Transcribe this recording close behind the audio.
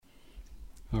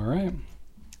All right.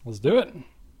 Let's do it.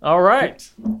 All right.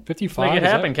 55. Make it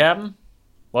happen, Captain.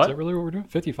 What? Is that really what we're doing?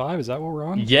 55? Is that what we're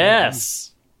on?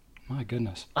 Yes. My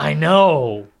goodness. I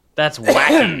know. That's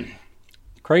wacky.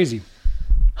 Crazy.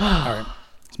 All right.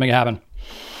 Let's make it happen.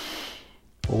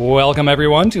 Welcome,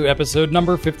 everyone, to episode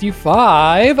number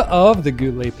 55 of the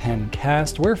Goulet Pen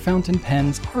Cast, where fountain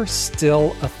pens are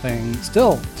still a thing.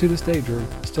 Still, to this day, Drew.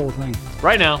 Still a thing.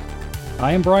 Right now.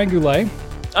 I am Brian Goulet.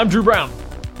 I'm Drew Brown.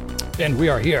 And we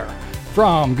are here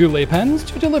from Goulet Pens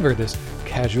to deliver this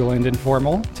casual and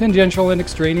informal, tangential and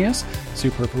extraneous,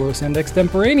 superfluous and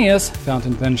extemporaneous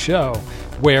fountain pen show,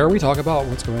 where we talk about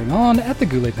what's going on at the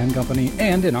Goulet Pen Company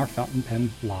and in our fountain pen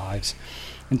lives.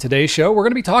 In today's show, we're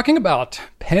going to be talking about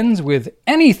pens with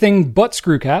anything but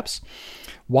screw caps,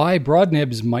 why broad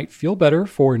nibs might feel better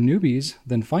for newbies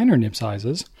than finer nib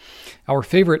sizes, our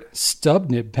favorite stub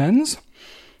nib pens,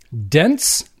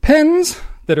 dense pens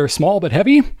that are small but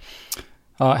heavy,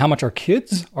 how much our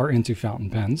kids are into fountain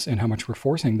pens and how much we're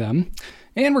forcing them,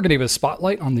 and we're going to give a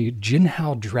spotlight on the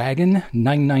Jinhao Dragon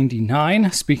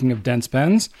 999, speaking of dense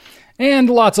pens,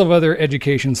 and lots of other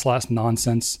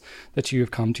education/nonsense that you have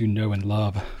come to know and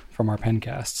love from our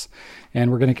pencasts.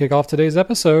 And we're going to kick off today's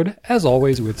episode, as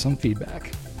always, with some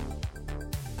feedback.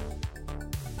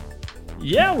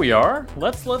 Yeah, we are.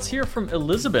 Let's hear from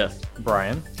Elizabeth,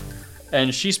 Brian.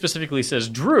 And she specifically says,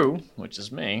 Drew, which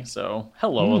is me, so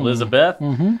hello, Elizabeth.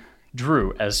 Mm-hmm.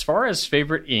 Drew, as far as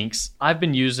favorite inks, I've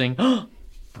been using,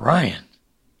 Brian,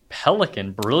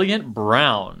 Pelikan Brilliant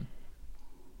Brown.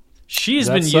 She's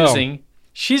been using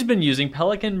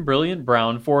Pelikan Brilliant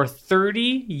Brown for 30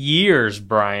 years,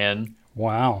 Brian.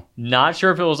 Wow. Not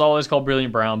sure if it was always called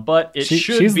Brilliant Brown, but it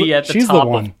should be at the she's top the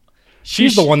one. of...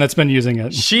 She's the one that's been using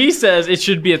it. She says it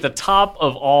should be at the top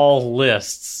of all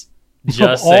lists. Of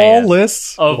Just saying. all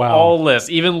lists? Of Wow. all lists.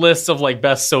 Even lists of like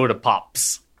best soda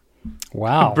pops.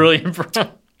 Wow. Brilliant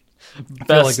Brown. I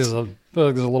feel like there's a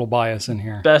little bias in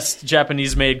here. Best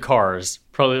Japanese-made cars.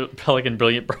 Pelikan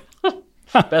Brilliant Brown.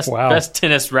 Best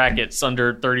tennis rackets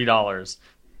under $30.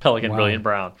 Pelikan Brilliant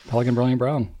Brown. Pelikan Brilliant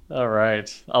Brown. All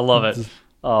right. I love it.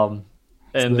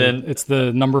 It's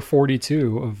the number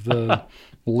 42 of the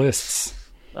lists.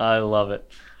 I love it.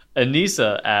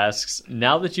 Anissa asks,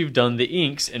 now that you've done the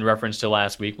inks in reference to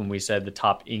last week when we said the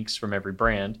top inks from every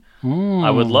brand, I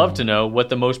would love to know what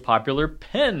the most popular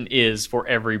pen is for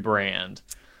every brand.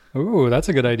 Ooh, that's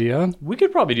a good idea. We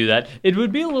could probably do that. It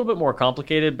would be a little bit more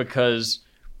complicated because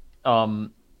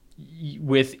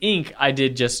with ink, I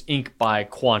did just ink by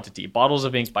quantity, bottles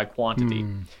of ink by quantity.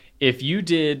 If you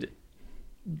did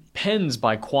pens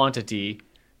by quantity,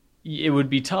 it would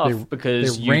be tough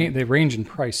because they range in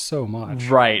price so much.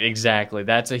 Right, exactly.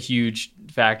 That's a huge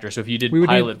factor. So if you did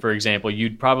Pilot, for example,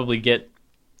 you'd probably get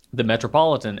the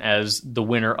Metropolitan as the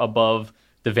winner above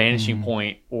the Vanishing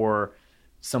Point or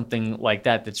something like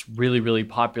that that's really, really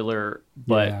popular,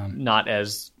 but not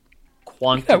as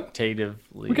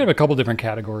quantitatively. We could have a couple different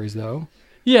categories, though.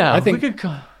 Yeah, we could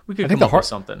come up with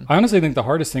something. I honestly think the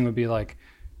hardest thing would be like,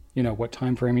 you know, what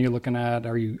time frame are you looking at?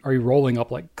 Are you rolling up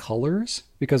like colors?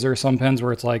 Because there are some pens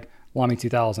where it's like Lamy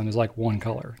 2000 is like one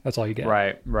color. That's all you get.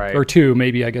 Right. Or two,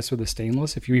 maybe, I guess, with the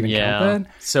stainless, if you even count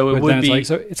that. So it would be...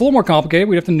 so it's a little more complicated.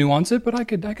 We'd have to nuance it, but I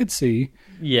could see.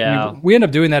 Yeah. I mean, we end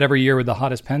up doing that every year with the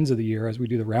hottest pens of the year as we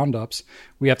do the roundups.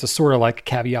 We have to sort of like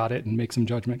caveat it and make some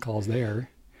judgment calls there.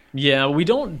 Yeah, we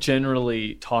don't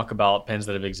generally talk about pens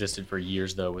that have existed for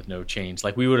years, though, with no change.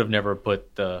 Like, we would have never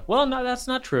put the... Well, no, that's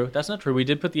not true. That's not true. We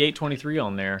did put the 823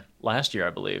 on there last year, I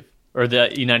believe. Or the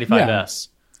E95S.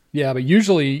 Yeah, but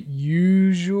usually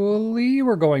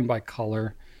we're going by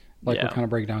color. We're kind of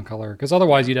break down color. Because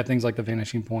otherwise, you'd have things like the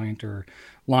Vanishing Point or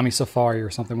Lamy Safari or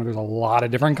something where there's a lot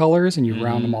of different colors, and you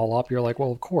round them all up. You're like,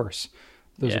 well, of course.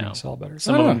 Those are going to sell better.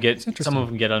 Some of them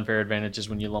get unfair advantages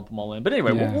when you lump them all in. But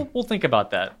anyway, we'll think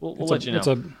about that. We'll let you know.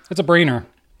 It's a brainer.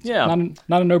 Yeah,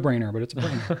 not a no-brainer, but it's a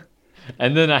brainer.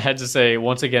 And then I had to say,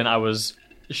 once again, I was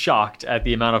shocked at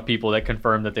the amount of people that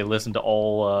confirmed that they listened to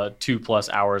all 2+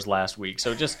 hours last week.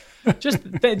 So just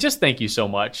thank you so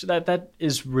much. That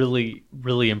is really,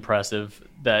 really impressive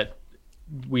that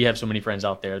we have so many friends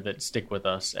out there that stick with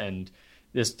us, and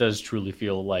this does truly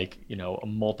feel like, you know, a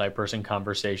multi-person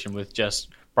conversation with just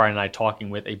Brian and I talking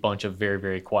with a bunch of very,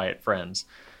 very quiet friends.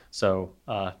 So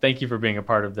thank you for being a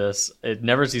part of this. It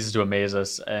never ceases to amaze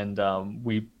us, and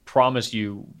we promise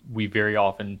you we very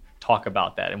often talk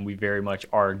about that, and we very much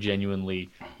are genuinely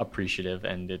appreciative,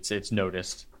 and it's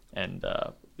noticed, and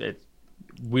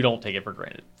we don't take it for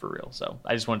granted, for real. So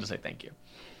I just wanted to say thank you.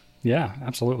 Yeah,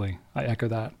 absolutely. I echo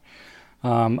that.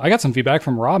 I got some feedback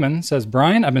from Robin. Says,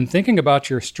 Brian, I've been thinking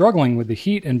about your struggling with the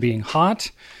heat and being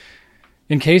hot.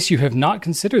 In case you have not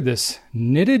considered this,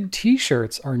 knitted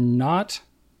t-shirts are not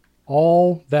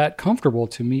all that comfortable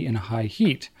to me in high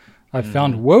heat. I've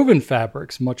found woven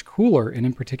fabrics much cooler, and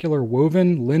in particular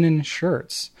woven linen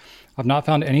shirts. I've not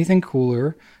found anything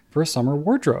cooler for a summer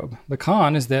wardrobe. The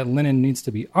con is that linen needs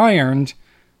to be ironed.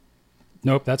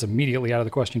 Nope, that's immediately out of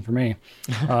the question for me.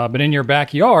 But in your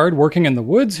backyard, working in the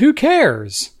woods, who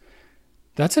cares?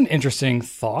 That's an interesting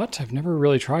thought. I've never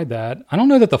really tried that. I don't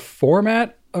know that the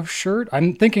format of shirt,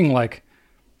 I'm thinking like,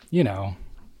 you know,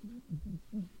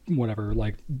 whatever,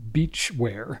 like beach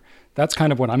wear. That's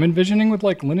kind of what I'm envisioning with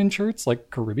like linen shirts, like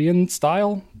Caribbean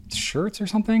style shirts or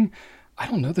something. I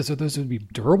don't know that those would be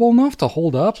durable enough to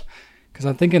hold up, because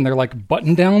I'm thinking they're like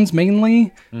button downs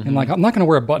mainly. And like, I'm not going to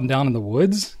wear a button down in the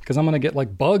woods because I'm going to get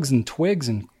like bugs and twigs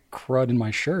and crud in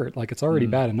my shirt. Like, it's already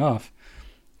bad enough.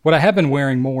 What I have been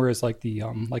wearing more is like the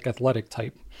like athletic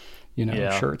type, you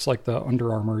know, shirts, like the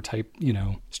Under Armour type, you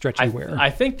know, stretchy wear.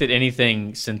 I think that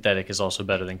anything synthetic is also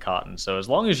better than cotton. So as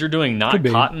long as you're doing not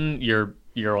cotton,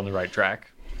 you're on the right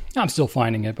track. I'm still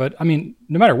finding it, but I mean,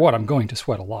 no matter what, I'm going to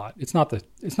sweat a lot. It's not the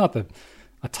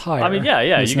attire. I mean,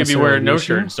 yeah, you can be wearing no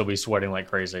shirt and still be sweating like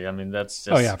crazy. I mean, that's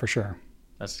just, oh yeah, for sure.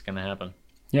 That's going to happen.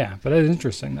 Yeah, but it is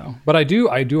interesting though. But I do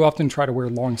often try to wear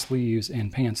long sleeves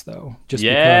and pants though, just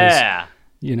because,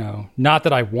 you know, not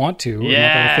that I want to, not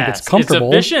that I think it's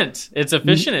comfortable. It's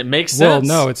efficient. It makes sense.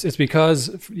 Well, no, it's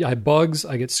because I have bugs.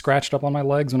 I get scratched up on my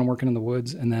legs when I'm working in the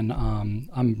woods, and then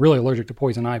I'm really allergic to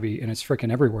poison ivy, and it's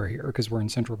freaking everywhere here because we're in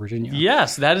Central Virginia.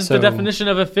 Yes, that is the definition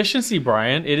of efficiency,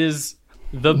 Brian. It is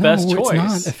the best choice.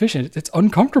 It's not efficient. It's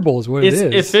uncomfortable is what it is.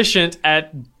 It's efficient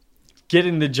at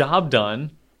getting the job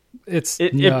done. It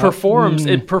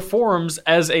performs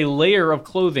as a layer of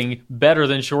clothing better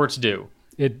than shorts do.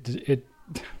 You've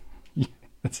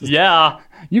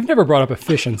never brought up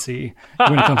efficiency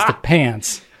when it comes to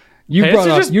pants.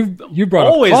 You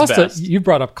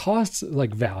brought up costs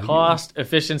like value. Cost,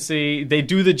 efficiency. They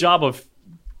do the job of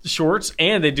shorts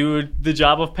and they do the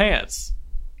job of pants.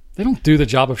 They don't do the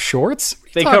job of shorts.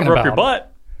 They cover up your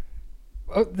butt.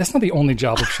 Oh, that's not the only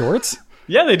job of shorts.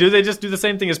 Yeah, they do. They just do the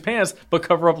same thing as pants, but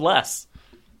cover up less.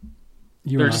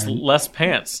 They're just less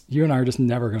pants. You and I are just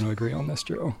never going to agree on this,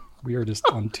 Joe. We are just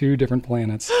on two different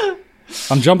planets.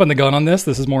 I'm jumping the gun on this.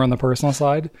 This is more on the personal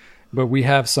side. But we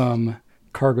have some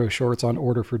cargo shorts on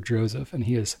order for Joseph, and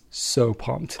he is so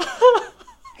pumped.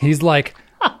 He's like,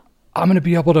 I'm going to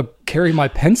be able to carry my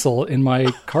pencil in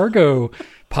my cargo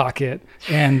pocket,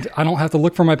 and I don't have to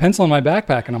look for my pencil in my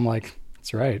backpack. And I'm like,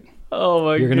 that's right. Oh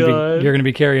my god! You're gonna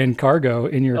be carrying cargo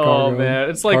in your cargo. Oh man,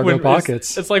 it's like when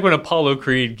pockets. It's like when Apollo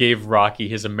Creed gave Rocky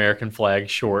his American flag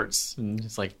shorts, and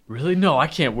it's like, really? No, I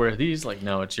can't wear these. Like,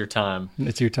 no, it's your time.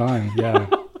 It's your time. Yeah.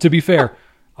 To be fair,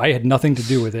 I had nothing to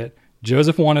do with it.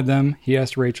 Joseph wanted them. He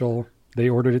asked Rachel. They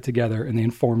ordered it together, and they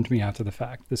informed me after the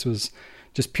fact. This was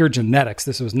just pure genetics.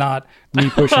 This was not me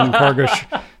pushing cargo.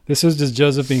 This was just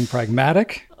Joseph being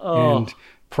pragmatic and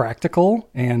practical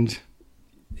and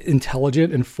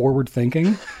intelligent and forward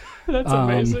thinking. That's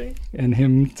amazing. And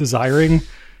him desiring,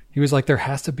 he was like, there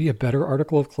has to be a better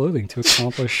article of clothing to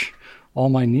accomplish all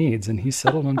my needs. And he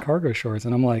settled on cargo shorts.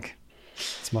 And I'm like,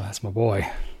 that's my boy.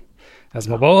 That's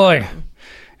my boy.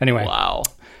 Anyway. Wow.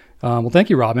 Well, thank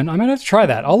you, Robin. I'm going to have to try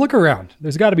that. I'll look around.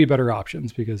 There's got to be better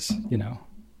options because, you know,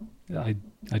 I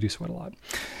do sweat a lot.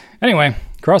 Anyway,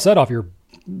 cross that off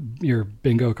your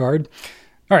bingo card.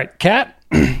 All right. Kat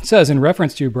says, in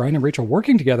reference to Brian and Rachel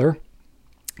working together,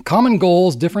 common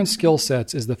goals, different skill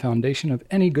sets is the foundation of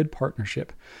any good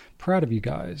partnership. Proud of you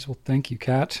guys. Well, thank you,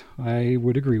 Kat. I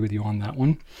would agree with you on that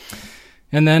one.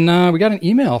 And then we got an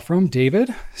email from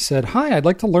David. Said, hi, I'd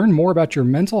like to learn more about your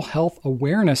mental health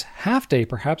awareness half day,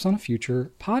 perhaps on a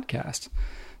future podcast.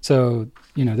 So,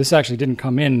 you know, this actually didn't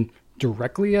come in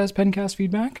directly as Pencast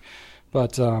feedback,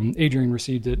 but Adrian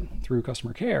received it through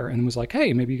customer care and was like,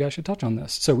 hey, maybe you guys should touch on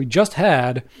this. So we just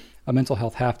had a mental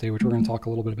health half day, which we're going to talk a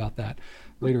little bit about that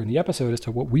later in the episode as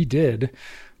to what we did.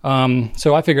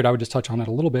 So I figured I would just touch on it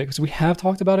a little bit because we have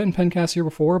talked about it in Pencast here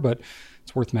before, but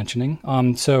it's worth mentioning.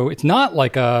 So it's not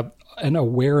like an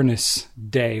awareness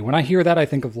day. When I hear that, I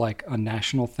think of like a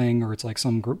national thing, or it's like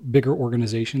some bigger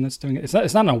organization that's doing it. It's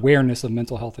not an awareness of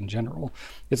mental health in general.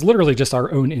 It's literally just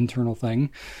our own internal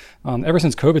thing. Ever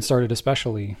since COVID started,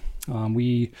 especially,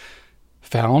 we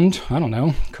found,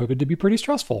 COVID to be pretty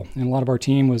stressful. And a lot of our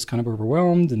team was kind of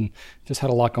overwhelmed and just had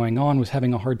a lot going on, was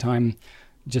having a hard time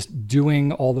just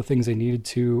doing all the things they needed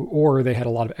to, or they had a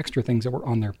lot of extra things that were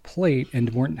on their plate and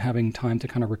weren't having time to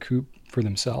kind of recoup for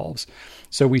themselves.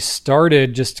 So we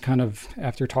started just kind of,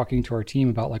 after talking to our team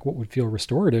about like what would feel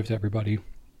restorative to everybody,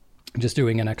 just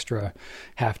doing an extra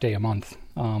half day a month.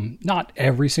 Not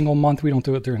every single month. We don't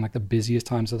do it during like the busiest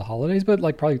times of the holidays, but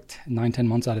like probably 9-10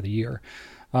 months out of the year.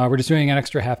 We're just doing an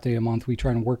extra half day a month. We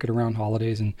try and work it around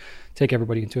holidays and take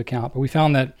everybody into account. But we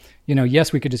found that,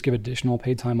 yes, we could just give additional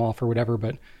paid time off or whatever,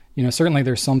 but, certainly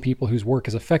there's some people whose work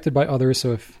is affected by others.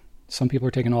 So if some people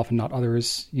are taking off and not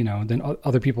others, then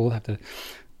other people have to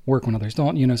work when others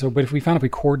don't, but if we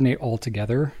coordinate all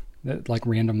together, like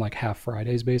random, like half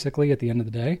Fridays, basically at the end of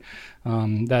the day,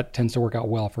 that tends to work out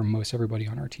well for most everybody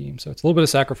on our team. So it's a little bit of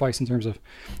sacrifice in terms of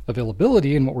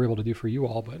availability and what we're able to do for you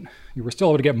all, but we're still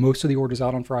able to get most of the orders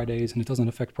out on Fridays, and it doesn't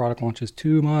affect product launches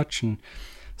too much and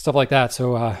stuff like that.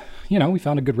 So, we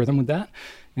found a good rhythm with that,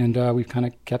 and we've kind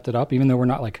of kept it up, even though we're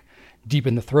not like deep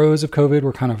in the throes of COVID.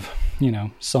 We're kind of,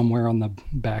 somewhere on the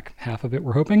back half of it,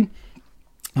 we're hoping.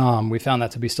 We found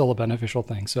that to be still a beneficial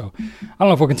thing. So I don't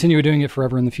know if we'll continue doing it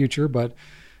forever in the future, but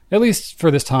at least for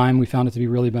this time, we found it to be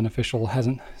really beneficial. It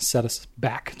hasn't set us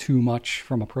back too much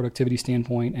from a productivity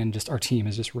standpoint, and just our team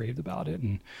has just raved about it.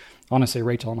 And honestly,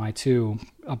 Rachel and I too,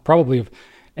 probably of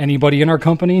anybody in our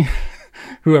company,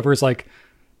 whoever's like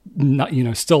not,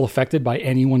 still affected by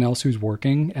anyone else who's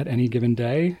working at any given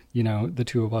day, the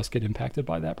two of us get impacted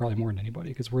by that probably more than anybody,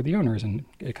 because we're the owners and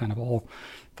it kind of all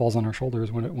falls on our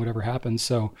shoulders when whatever happens.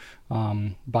 So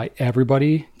by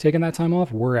everybody taking that time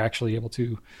off, we're actually able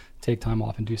to take time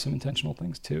off and do some intentional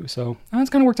things too. So it's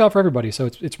kind of worked out for everybody. So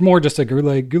it's more just a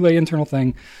Goulet internal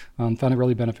thing. Found it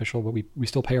really beneficial, but we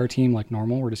still pay our team like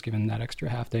normal. We're just giving that extra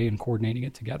half day and coordinating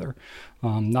it together.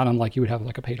 Not unlike you would have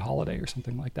like a paid holiday or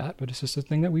something like that, but it's just a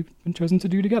thing that we've been chosen to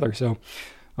do together. So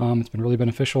it's been really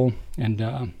beneficial.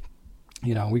 And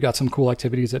we got some cool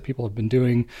activities that people have been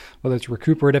doing, whether it's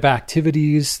recuperative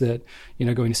activities that,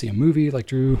 going to see a movie like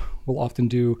Drew will often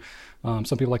do.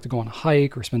 Some people like to go on a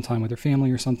hike or spend time with their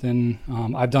family or something.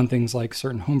 I've done things like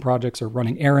certain home projects or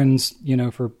running errands,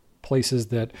 for places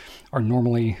that are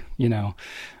normally,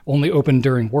 only open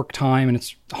during work time, and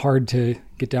it's hard to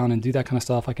get down and do that kind of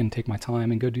stuff. I can take my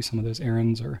time and go do some of those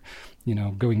errands, or,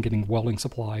 going getting welding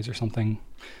supplies or something,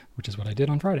 which is what I did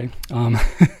on Friday.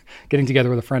 Getting together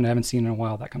with a friend I haven't seen in a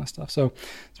while, that kind of stuff. So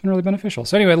it's been really beneficial.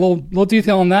 So anyway, a little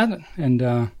detail on that,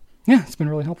 and it's been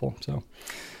really helpful. So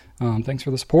thanks for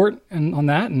the support and on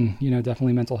that. And,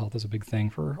 definitely mental health is a big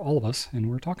thing for all of us, and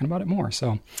we're talking about it more.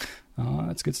 So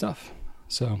that's good stuff.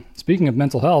 So speaking of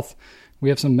mental health, we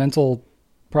have some mental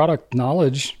product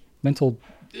knowledge, mental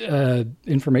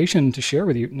information to share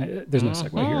with you. There's no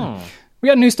segue here. We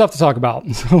got new stuff to talk about.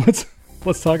 So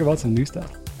let's talk about some new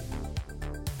stuff.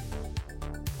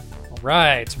 All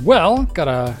right. Well,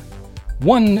 got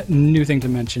one new thing to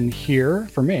mention here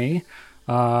for me.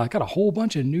 Got a whole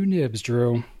bunch of new nibs,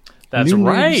 Drew. That's new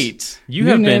right. Nibs, you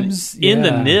have nibs, been in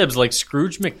the nibs like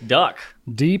Scrooge McDuck.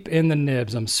 Deep in the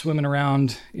nibs. I'm swimming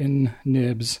around in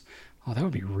nibs. Oh, that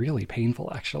would be really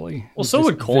painful, actually. Well, so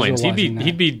would Coins. He'd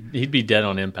be dead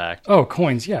on impact. Oh,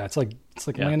 Coins. Yeah, it's like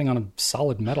landing on a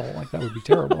solid metal. Like that would be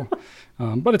terrible.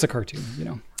 But it's a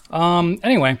cartoon,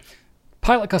 Anyway,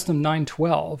 Pilot Custom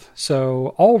 912.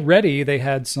 So already they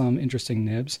had some interesting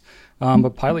nibs.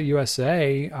 But Pilot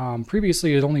USA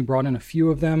previously had only brought in a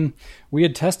few of them. We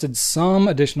had tested some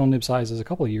additional nib sizes a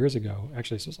couple of years ago.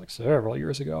 Actually, this was like several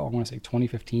years ago. I want to say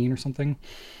 2015 or something,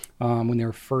 when they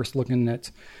were first looking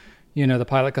at, the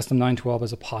Pilot Custom 912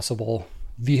 as a possible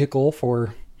vehicle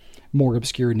for more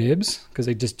obscure nibs, because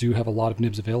they just do have a lot of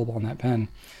nibs available on that pen.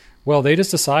 Well, they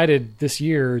just decided this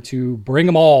year to bring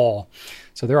them all.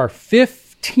 So there are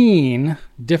 15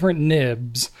 different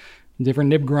nibs, different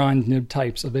nib grind, nib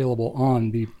types available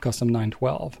on the Custom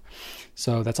 912.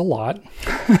 So that's a lot.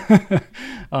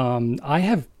 I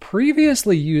have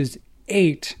previously used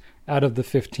 8 out of the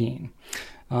 15.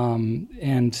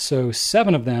 And so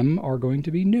 7 of them are going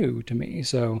to be new to me.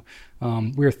 So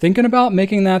we're thinking about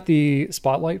making that the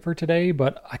spotlight for today,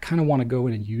 but I kind of want to go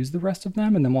in and use the rest of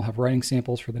them, and then we'll have writing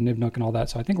samples for the nib nook and all that.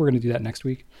 So I think we're going to do that next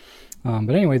week.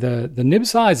 But anyway, the nib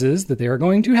sizes that they are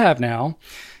going to have now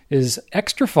is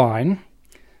extra fine,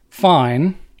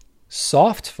 fine,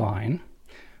 soft fine,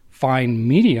 fine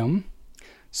medium,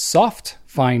 soft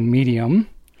fine medium,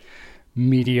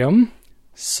 medium,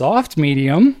 soft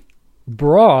medium,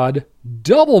 broad,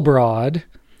 double broad,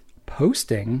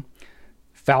 posting,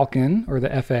 Falcon, or the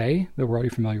FA that we're already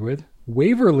familiar with,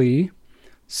 Waverly,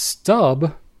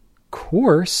 Stub,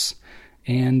 Coarse,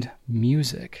 and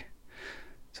Music.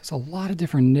 So it's a lot of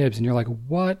different nibs, and you're like,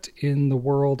 what in the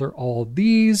world are all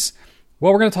these?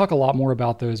 Well, we're going to talk a lot more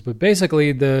about those, but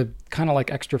basically the kind of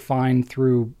like extra fine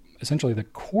through essentially the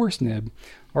coarse nib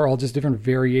are all just different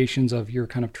variations of your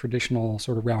kind of traditional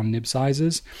sort of round nib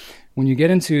sizes. When you get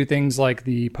into things like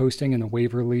the posting and the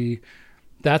Waverly,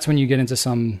 that's when you get into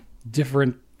some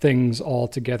different things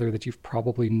altogether that you've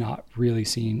probably not really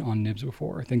seen on nibs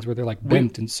before. Things where they're like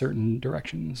bent in certain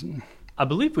directions. And I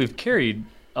believe we've carried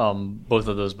both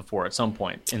of those before at some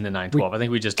point in the 912. I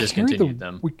think we just discontinued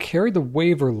them. We carried the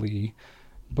Waverly,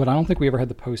 but I don't think we ever had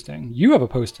the posting. You have a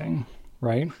posting,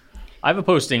 right? I have a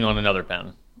posting on another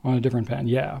pen. On a different pen,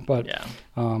 yeah, but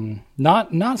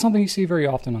not something you see very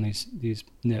often on these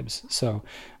nibs. So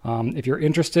if you're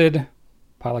interested,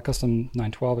 Pilot Custom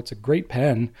 912, it's a great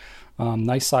pen.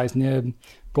 Nice size nib,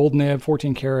 gold nib,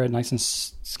 14 karat, nice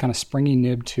and kind of springy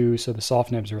nib too. So the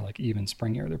soft nibs are like even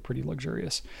springier. They're pretty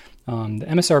luxurious. The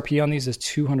MSRP on these is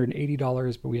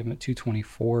 $280, but we have them at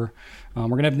 $224. We're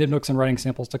gonna have nib nooks and writing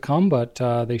samples to come, but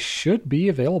they should be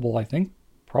available, I think,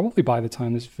 probably by the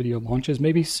time this video launches,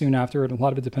 maybe soon after. And a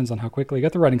lot of it depends on how quickly I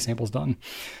get the writing samples done,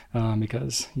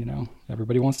 because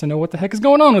everybody wants to know what the heck is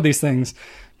going on with these things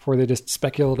before they just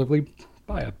speculatively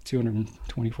buy a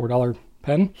 $224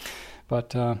 pen.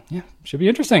 But should be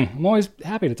interesting. I'm always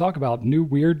happy to talk about new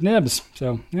weird nibs.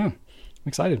 So yeah, I'm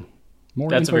excited.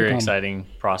 That's a very exciting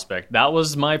prospect. That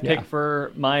was my pick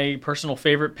for my personal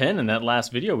favorite pen in that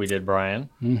last video we did, Brian.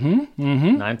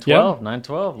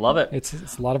 912. Love it.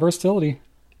 It's a lot of versatility.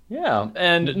 Yeah,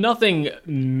 and nothing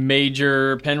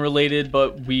major pen related,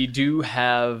 but we do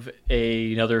have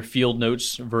another Field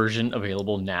Notes version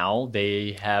available now.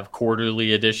 They have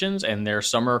quarterly editions, and their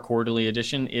summer quarterly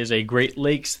edition is a Great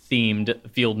Lakes themed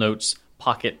Field Notes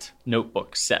pocket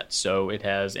notebook set. So it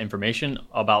has information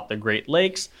about the Great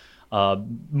Lakes,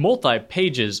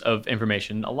 multi-pages of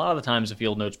information. A lot of the times a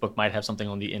Field Notes book might have something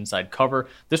on the inside cover.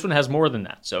 This one has more than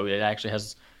that, so it actually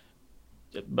has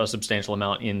a substantial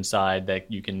amount inside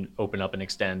that you can open up and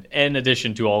extend, in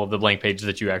addition to all of the blank pages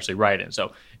that you actually write in.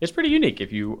 So it's pretty unique.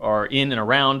 If you are in and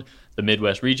around the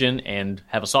Midwest region and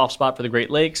have a soft spot for the Great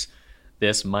Lakes,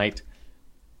 this might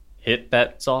hit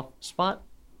that soft spot.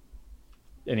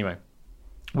 Anyway,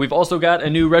 we've also got a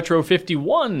new Retro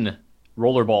 51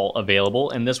 rollerball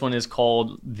available, and this one is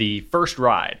called the First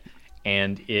Ride.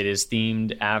 And it is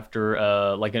themed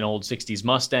after like an old 60s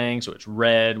Mustang, so it's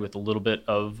red with a little bit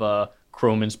of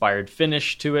chrome-inspired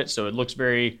finish to it, so it looks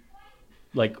very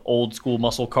like old-school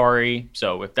muscle car-y.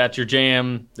 So if that's your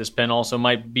jam, this pen also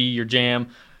might be your jam.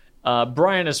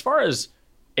 Brian, as far as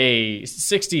a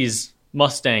 60s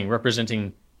Mustang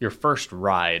representing your first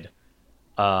ride,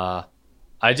 I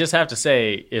just have to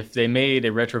say, if they made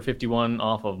a Retro 51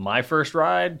 off of my first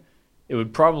ride, it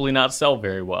would probably not sell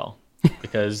very well,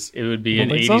 because it would be an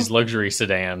 80s luxury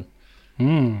sedan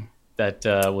that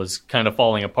was kind of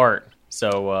falling apart.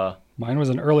 So mine was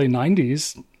an early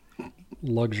 90s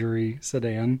luxury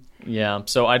sedan. Yeah,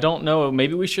 so I don't know.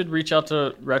 Maybe we should reach out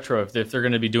to Retro if they're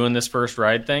going to be doing this first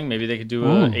ride thing. Maybe they could do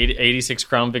a 86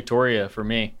 Crown Victoria for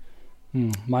me.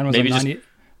 Mine was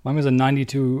mine was a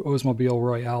 92 Oldsmobile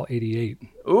Royale 88.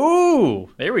 Ooh,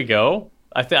 there we go.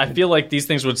 I feel like these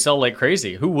things would sell like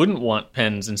crazy. Who wouldn't want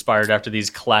pens inspired after these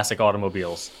classic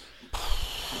automobiles?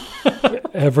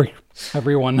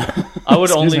 Everyone. I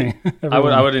would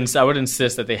I would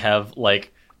insist that they have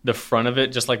like the front of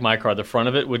it, just like my car. The front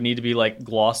of it would need to be like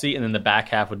glossy, and then the back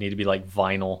half would need to be like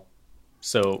vinyl.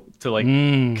 So to like,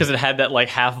 because it had that like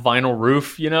half vinyl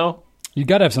roof, you know. You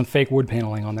got to have some fake wood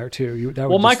paneling on there too.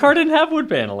 My car didn't have wood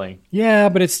paneling. Yeah,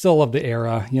 but it's still of the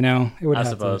era, you know. It would. I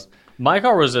suppose. My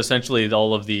car was essentially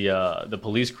all of the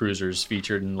police cruisers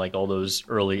featured in like all those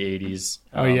early '80s.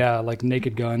 Like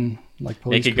Naked Gun, like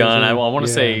police Naked Gun. I want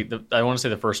to say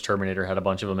the first Terminator had a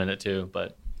bunch of them in it too,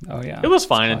 but it was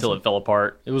fine until it fell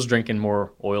apart. It was drinking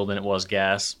more oil than it was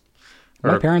gas.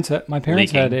 My parents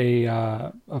had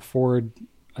a Ford.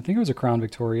 I think it was a Crown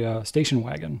Victoria station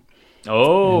wagon.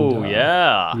 Oh,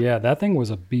 yeah. Yeah, that thing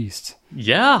was a beast.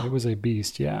 Yeah. It was a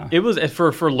beast, yeah. It was,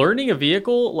 for learning a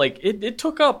vehicle, like, it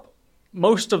took up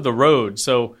most of the road.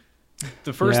 So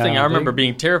the first thing I remember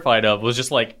being terrified of was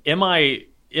just like, am I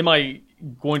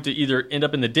going to either end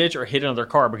up in the ditch or hit another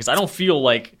car? Because I don't feel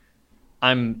like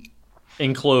I'm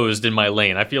enclosed in my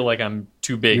lane. I feel like I'm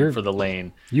too big for the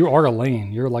lane. You are a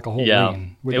lane. You're like a whole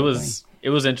lane. It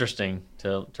was interesting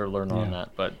to learn on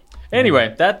that, but...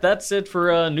 Anyway, that's it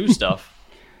for new stuff.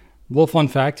 A little fun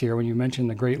fact here. When you mentioned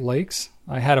the Great Lakes,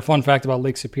 I had a fun fact about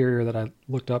Lake Superior that I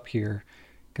looked up here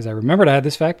because I remembered I had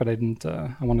this fact, but I didn't.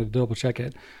 I wanted to double check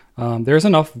it. There's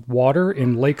enough water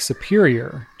in Lake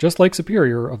Superior, just Lake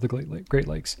Superior of the Great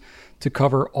Lakes, to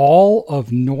cover all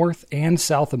of North and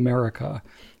South America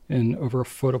in over a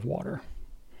foot of water.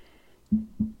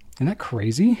 Isn't that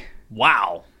crazy?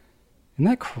 Wow. Isn't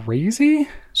that crazy?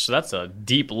 So that's a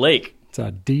deep lake. It's a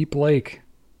deep lake.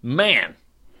 Man.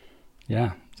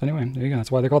 Yeah. So anyway, there you go. That's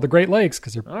why they're called the Great Lakes,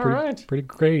 because they're pretty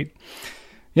great.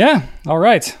 Yeah. All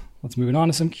right. Let's move on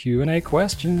to some Q&A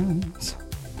questions.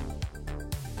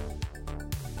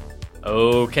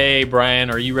 Okay, Brian,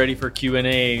 are you ready for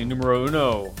Q&A numero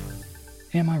uno?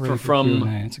 Am I ready for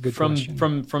Q&A? It's a good question.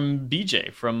 From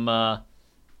BJ, from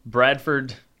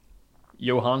Bradford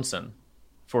Johansson.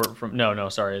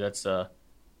 That's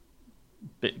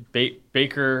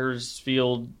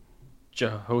Bakersfield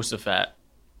Jehoshaphat.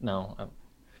 No.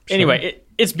 Anyway,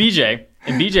 it's BJ,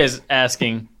 and BJ is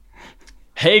asking,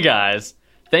 "Hey guys,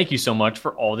 thank you so much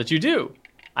for all that you do.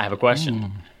 I have a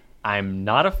question. I'm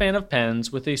not a fan of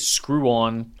pens with a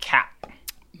screw-on cap.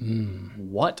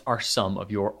 What are some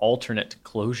of your alternate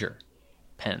closure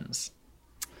pens?"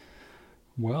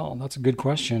 Well, that's a good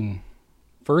question.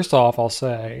 First off, I'll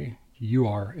say you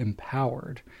are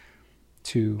empowered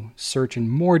to search in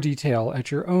more detail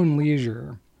at your own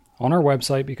leisure on our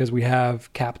website, because we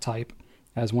have cap type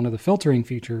as one of the filtering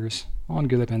features on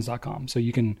GouletPens.com. So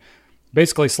you can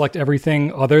basically select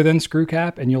everything other than screw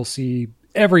cap, and you'll see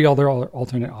every other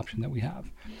alternate option that we have.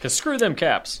 Because screw them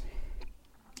caps.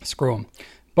 Screw them.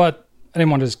 But I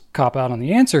didn't want to just cop out on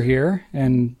the answer here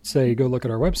and say go look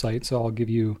at our website, so I'll give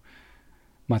you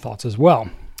my thoughts as well.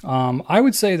 I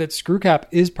would say that screw cap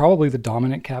is probably the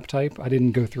dominant cap type. I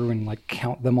didn't go through and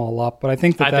count them all up, but I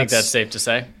think think that's safe to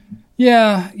say.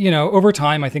 Yeah, over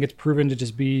time, I think it's proven to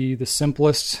just be the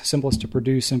simplest to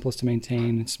produce, simplest to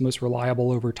maintain. It's most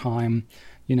reliable over time.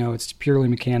 It's purely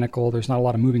mechanical. There's not a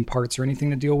lot of moving parts or anything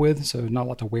to deal with, so not a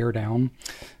lot to wear down.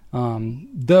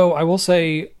 Though I will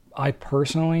say, I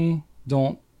personally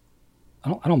don't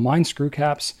mind screw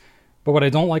caps, but what I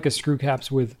don't like is screw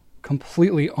caps with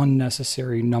completely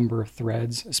unnecessary number of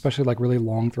threads, especially really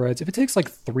long threads. If it takes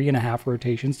 3.5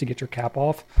 rotations to get your cap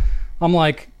off, I'm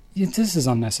like, this is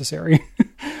unnecessary.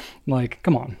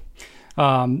 Come on.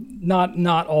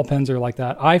 Not all pens are like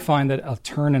that. I find that a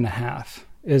turn and a half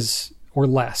or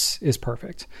less is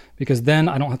perfect, because then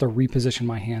I don't have to reposition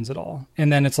my hands at all.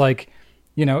 And then it's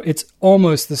it's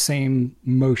almost the same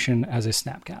motion as a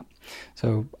snap cap.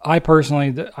 So I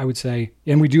personally, I would say,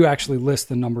 and we do actually list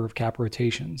the number of cap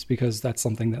rotations, because that's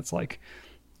something that's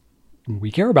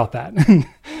we care about that.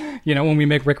 When we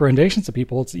make recommendations to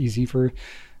people, it's easy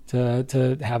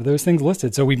to have those things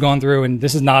listed. So we've gone through, and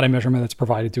this is not a measurement that's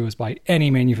provided to us by any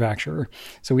manufacturer.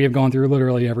 So we have gone through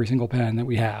literally every single pen that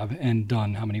we have and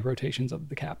done how many rotations of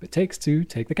the cap it takes to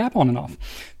take the cap on and off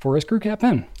for a screw cap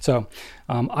pen. So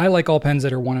I like all pens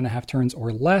that are 1.5 turns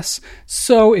or less.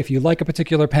 So if you like a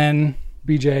particular pen,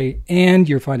 BJ, and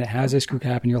you find it has a screw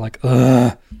cap and you're like,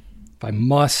 if I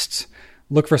must,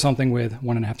 look for something with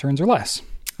 1.5 turns or less.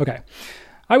 Okay.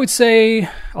 I would say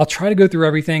I'll try to go through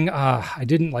everything. I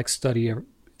didn't study.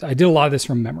 I did a lot of this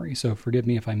from memory, so forgive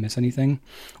me if I miss anything,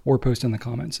 or post in the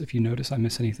comments if you notice I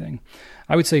miss anything.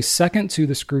 I would say second to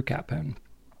the screw cap pen,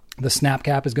 the snap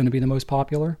cap is going to be the most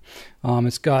popular.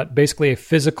 It's got basically a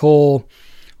physical,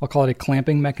 I'll call it a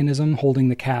clamping mechanism, holding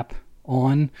the cap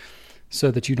on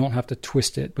so that you don't have to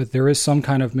twist it. But there is some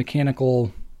kind of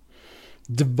mechanical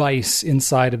device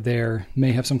inside of there,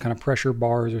 may have some kind of pressure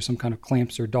bars or some kind of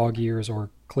clamps or dog ears or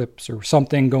clips or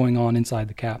something going on inside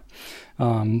the cap.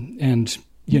 And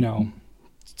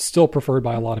still preferred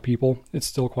by a lot of people. It's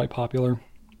still quite popular.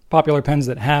 Popular pens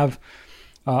that have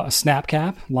a snap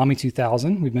cap, Lamy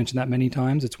 2000. We've mentioned that many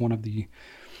times. It's one of the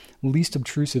least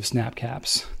obtrusive snap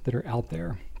caps that are out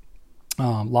there.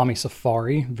 Lamy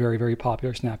Safari, very, very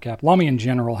popular snap cap. Lamy in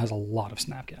general has a lot of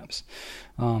snap caps.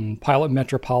 Pilot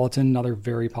Metropolitan, another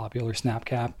very popular snap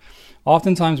cap.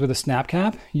 Oftentimes with a snap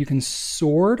cap, you can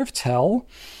sort of tell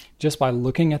just by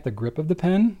looking at the grip of the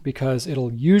pen, because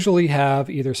it'll usually have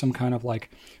either some kind of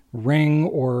ring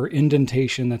or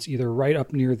indentation that's either right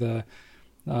up near the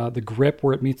grip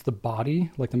where it meets the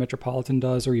body, like the Metropolitan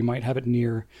does, or you might have it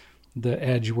near the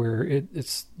edge where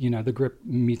it's the grip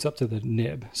meets up to the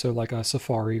nib. So like a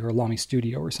Safari or a Lamy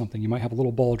Studio or something, you might have a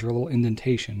little bulge or a little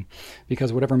indentation,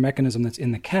 because whatever mechanism that's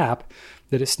in the cap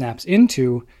that it snaps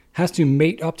into has to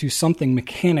mate up to something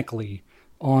mechanically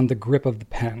on the grip of the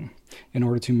pen in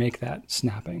order to make that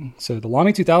snapping. So the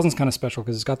Lamy 2000 is kind of special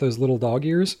because it's got those little dog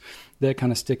ears that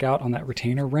kind of stick out on that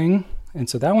retainer ring. And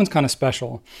so that one's kind of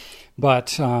special.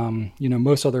 But,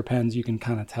 most other pens, you can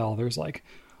kind of tell there's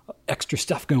extra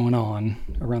stuff going on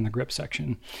around the grip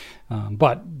section.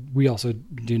 But we also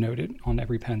denote it on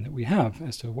every pen that we have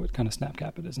as to what kind of snap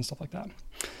cap it is and stuff like that.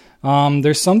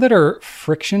 There's some that are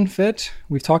friction fit.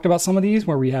 We've talked about some of these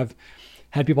where we have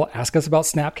had people ask us about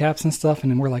snap caps and stuff,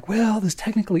 and then we're like, well, this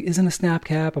technically isn't a snap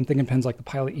cap. I'm thinking pens like the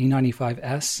Pilot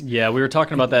E95S. Yeah, we were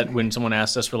talking about that when someone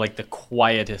asked us for the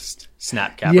quietest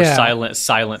snap cap or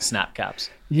silent snap caps.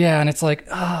 Yeah, and it's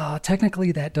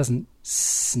technically that doesn't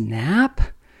snap.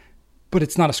 but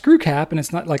it's not a screw cap, and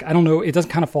it's not like, I don't know, it doesn't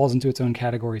kind of falls into its own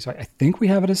category. So I think we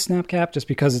have it as snap cap just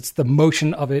because it's the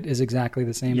motion of it is exactly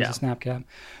the same as a snap cap.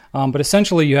 But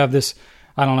essentially you have this,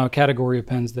 I don't know, category of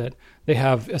pens that they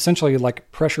have essentially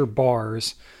like pressure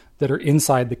bars that are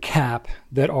inside the cap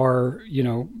that are,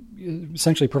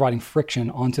 essentially providing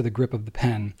friction onto the grip of the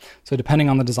pen. So depending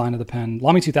on the design of the pen,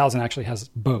 Lamy 2000 actually has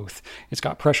both. It's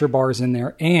got pressure bars in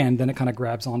there, and then it kind of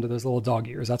grabs onto those little dog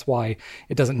ears. That's why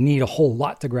it doesn't need a whole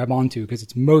lot to grab onto, because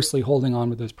it's mostly holding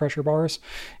on with those pressure bars,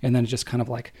 and then it just kind of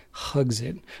like hugs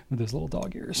it with those little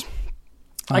dog ears.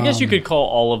 I guess you could call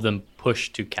all of them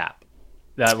push to cap.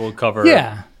 That will cover...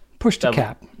 Yeah, push to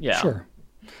cap. Yeah.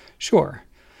 Sure.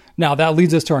 Now, that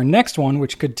leads us to our next one,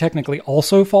 which could technically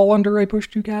also fall under a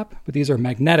push-to cap, but these are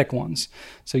magnetic ones.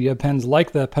 So you have pens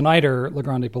like the Pineider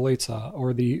Legrande Bellezza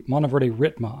or the Monteverde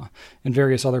Ritma and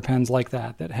various other pens like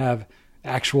that have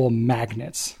actual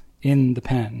magnets in the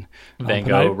pen. Van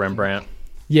Gogh, Rembrandt.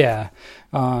 Yeah.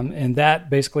 And that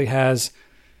basically has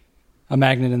a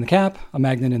magnet in the cap, a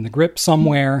magnet in the grip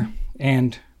somewhere,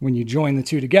 and when you join the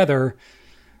two together,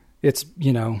 it's,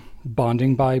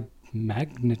 bonding by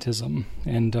magnetism,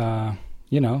 and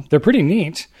they're pretty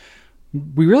neat.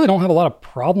 We really don't have a lot of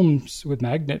problems with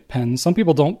magnet pens. Some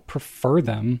people don't prefer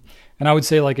them, and I would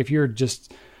say, like, if you're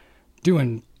just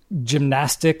doing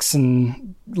gymnastics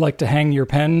and like to hang your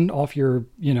pen off your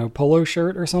polo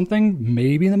shirt or something,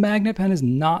 maybe the magnet pen is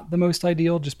not the most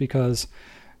ideal, just because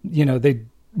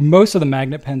most of the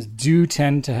magnet pens do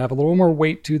tend to have a little more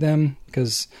weight to them,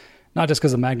 because not just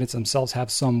because the magnets themselves have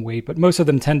some weight, but most of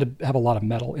them tend to have a lot of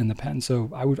metal in the pen.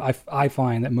 So I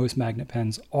find that most magnet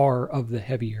pens are of the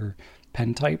heavier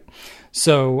pen type.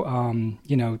 So,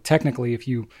 technically, if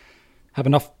you have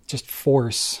enough just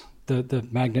force, the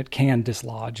magnet can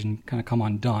dislodge and kind of come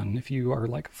undone if you are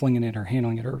like flinging it or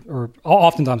handling it, or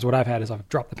oftentimes what I've had is I've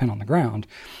dropped the pen on the ground,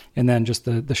 and then just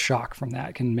the shock from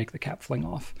that can make the cap fling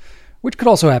off, which could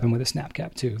also happen with a snap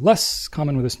cap too. Less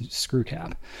common with a screw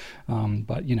cap.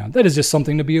 But that is just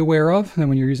something to be aware of. And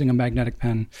when you're using a magnetic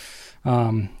pen,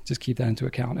 just keep that into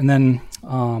account. And then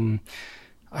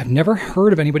I've never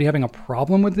heard of anybody having a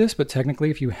problem with this, but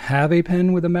technically if you have a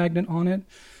pen with a magnet on it,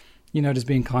 just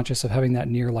being conscious of having that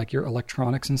near like your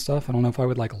electronics and stuff. I don't know if I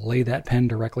would like lay that pen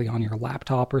directly on your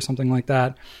laptop or something like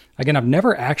that. Again, I've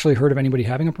never actually heard of anybody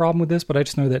having a problem with this, but I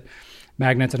just know that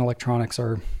magnets and electronics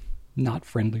are not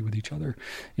friendly with each other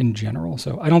in general.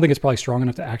 So I don't think it's probably strong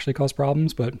enough to actually cause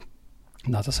problems, but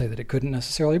not to say that it couldn't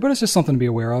necessarily, but it's just something to be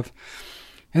aware of.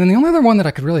 And then the only other one that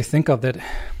I could really think of that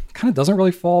kind of doesn't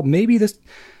really fall, maybe this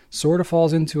sort of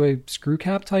falls into a screw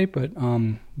cap type, but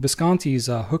Visconti's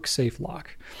hook safe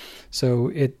lock. So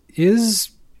it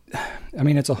is,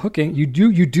 it's a hooking. You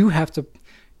do have to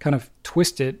kind of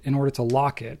twist it in order to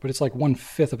lock it, but it's like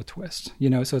 1/5 of a twist,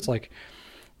 so it's like,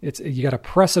 you got to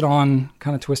press it on,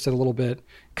 kind of twist it a little bit.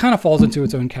 Kind of falls into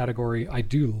its own category. I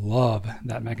do love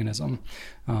that mechanism,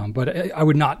 but I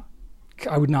would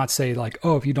not say like,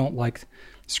 oh, if you don't like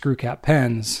screw cap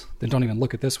pens, then don't even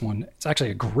look at this one. It's actually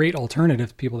a great alternative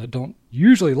to people that don't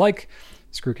usually like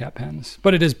screw cap pens,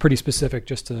 but it is pretty specific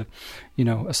just to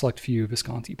a select few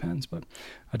Visconti pens. But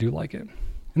I do like it, and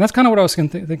that's kind of what I was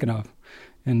thinking of.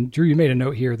 And Drew, you made a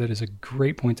note here that is a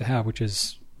great point to have, which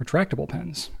is retractable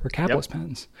pens or capless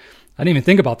pens. I didn't even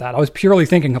think about that. I was purely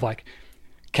thinking of like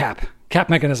cap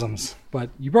mechanisms,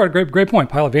 but you brought a great point.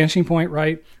 Pilot Vanishing Point,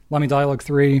 right? Lamy Dialogue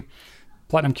 3,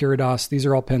 Platinum Curidas. These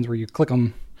are all pens where you click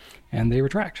them and they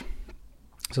retract.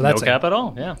 So that's no cap at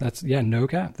all. Yeah. That's no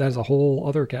cap. That is a whole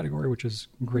other category, which is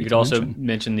great. You could also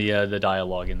mention the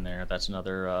Dialogue in there. That's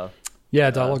another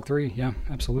Dialogue 3. Yeah,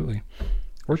 absolutely.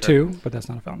 Or 2, but that's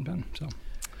not a fountain pen. So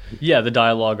yeah, the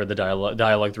Dialogue or the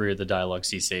Dialogue 3 or the Dialogue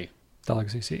CC. Dialogue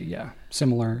CC, yeah.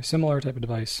 Similar type of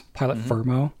device. Pilot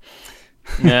Fermo.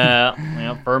 Yeah,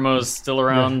 Fermo's still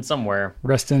around somewhere.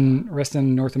 Rest in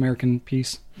North American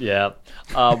peace. Yeah.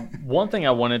 One thing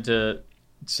I wanted to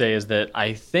say is that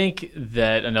I think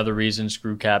that another reason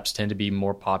screw caps tend to be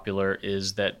more popular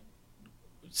is that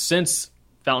since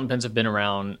fountain pens have been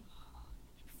around,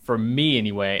 for me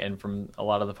anyway, and from a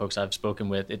lot of the folks I've spoken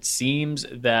with, it seems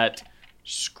that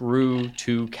screw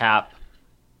to cap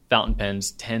fountain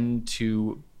pens tend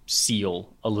to seal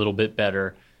a little bit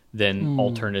better than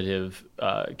alternative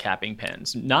capping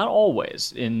pens. Not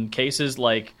always. In cases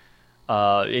like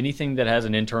anything that has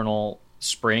an internal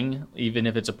spring, even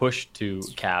if it's a push to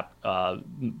cap,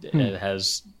 it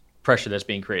has pressure that's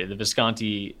being created. The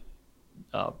Visconti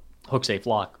hook safe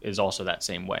lock is also that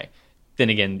same way. Then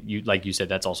again, like you said,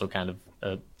 that's also kind of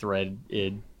a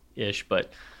thread-ish,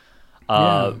 but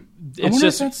it's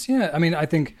just... I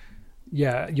think,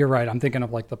 yeah, you're right. I'm thinking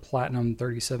of like the Platinum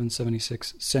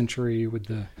 3776 Century with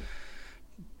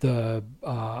the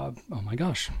oh my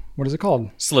gosh, what is it called?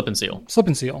 Slip and seal. Slip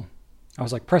and seal. I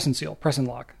was like press and seal, press and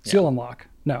lock, seal and lock.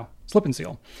 No, slip and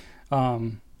seal.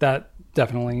 That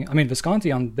definitely. I mean,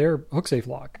 Visconti on their hook safe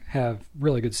lock have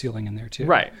really good sealing in there too.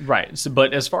 Right. So,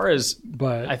 but as far as,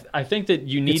 I think that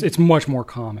you need, it's much more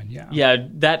common. Yeah. Yeah,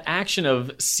 that action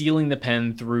of sealing the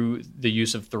pen through the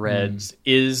use of threads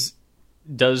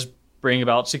does bring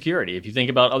about security. If you think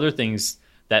about other things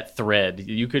that thread,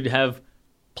 you could have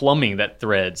plumbing that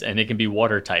threads, and it can be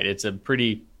watertight. It's a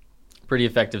pretty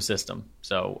effective system.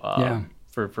 So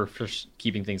for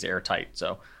keeping things airtight.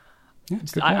 So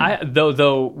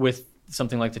though with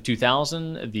something like the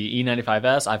 2000, the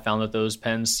E95S, I found that those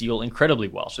pens seal incredibly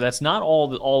well. So that's not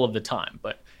all of the time,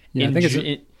 but I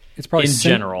think it's probably in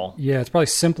general. Yeah, it's probably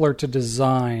simpler to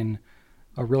design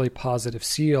a really positive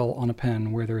seal on a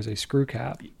pen where there is a screw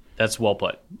cap. That's well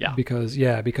put. Yeah. Because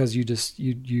you just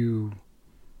you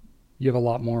have a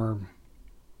lot more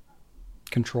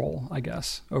control, I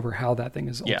guess, over how that thing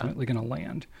is ultimately going to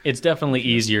land. It's definitely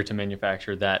easier to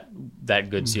manufacture that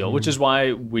good seal, which is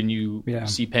why when you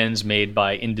see pens made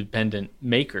by independent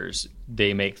makers,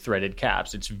 they make threaded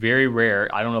caps. It's very rare.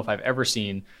 I don't know if I've ever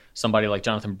seen somebody like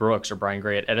Jonathan Brooks or Brian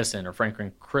Gray at Edison or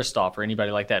Franklin Christoph or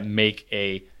anybody like that make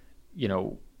a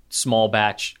small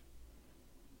batch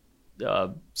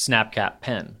snap cap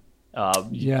pen.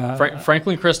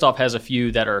 Franklin Christoph has a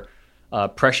few that are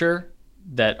pressure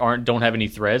that don't have any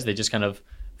threads. They just kind of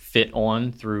fit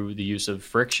on through the use of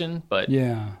friction. But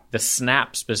the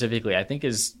snap specifically, I think,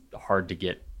 is hard to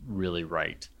get really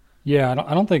right. Yeah,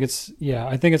 I don't think it's. Yeah,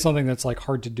 I think it's something that's like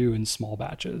hard to do in small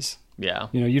batches. Yeah,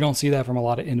 you don't see that from a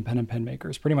lot of independent pen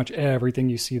makers. Pretty much everything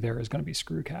you see there is going to be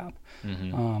screw cap.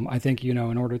 I think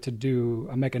in order to do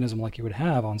a mechanism like you would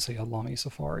have on, say, a Lamy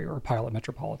Safari or a Pilot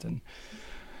Metropolitan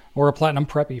or a Platinum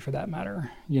Preppy for that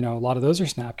matter, a lot of those are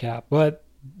snap cap, but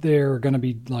they're going to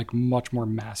be like much more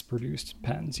mass produced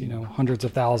pens, hundreds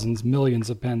of thousands, millions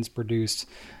of pens produced.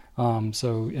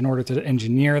 So in order to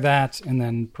engineer that and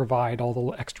then provide all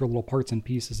the extra little parts and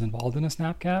pieces involved in a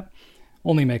snap cap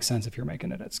only makes sense if you're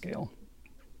making it at scale.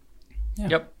 Yeah.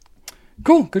 Yep.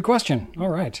 Cool. Good question. All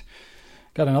right.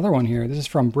 Got another one here. This is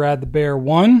from Brad the Bear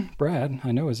 1. Brad,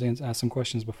 I know, has asked some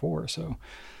questions before, so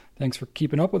thanks for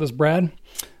keeping up with us, Brad.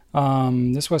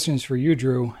 This question is for you,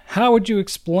 Drew. How would you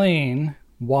explain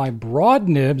why broad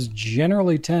nibs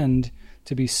generally tend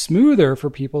to be smoother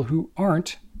for people who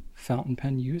aren't fountain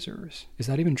pen users? Is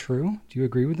that even true? Do you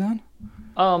agree with that?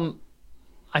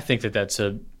 I think that's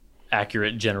a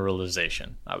accurate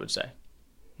generalization, I would say.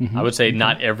 I would say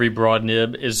not every broad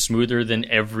nib is smoother than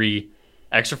every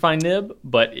extra fine nib,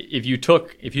 but if you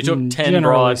took 10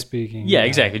 broad, speaking,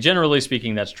 exactly. Generally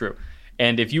speaking, that's true.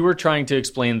 And if you were trying to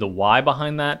explain the why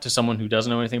behind that to someone who doesn't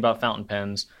know anything about fountain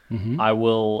pens, I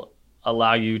will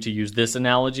allow you to use this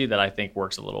analogy that I think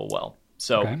works a little well.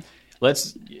 So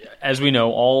as we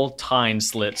know, all tine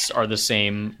slits are the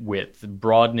same width.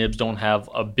 Broad nibs don't have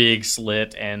a big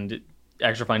slit, and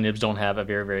extra fine nibs don't have a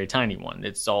very, very tiny one.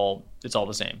 It's all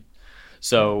the same.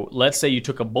 So let's say you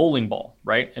took a bowling ball,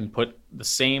 right, and put the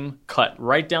same cut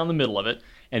right down the middle of it,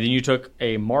 and then you took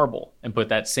a marble and put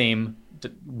that same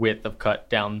width of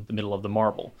cut down the middle of the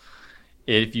marble.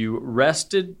 If you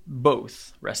rested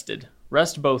both, rested?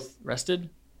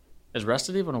 Is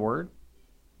rested even a word?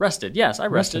 Rested, yes, I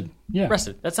rested. Yeah.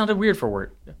 Rested. That sounded weird for a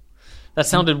word. That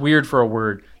sounded weird for a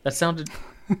word. That sounded...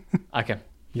 Okay.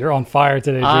 You're on fire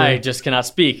today, Drew. I just cannot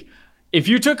speak. If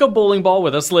you took a bowling ball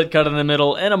with a slit cut in the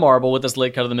middle and a marble with a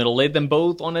slit cut in the middle, laid them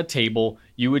both on a table,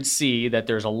 you would see that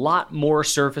there's a lot more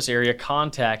surface area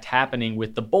contact happening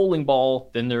with the bowling ball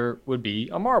than there would be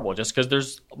a marble, just because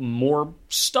there's more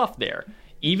stuff there.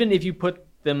 Even if you put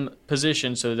them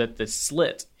positioned so that the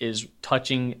slit is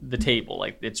touching the table,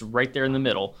 like it's right there in the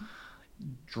middle,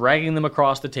 dragging them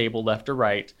across the table left or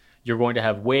right, you're going to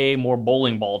have way more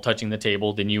bowling ball touching the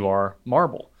table than you are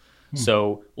marble.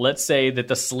 So let's say that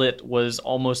the slit was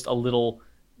almost a little,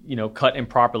 cut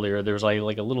improperly, or there's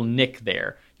like a little nick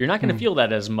there. You're not going to feel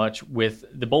that as much with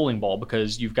the bowling ball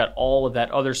because you've got all of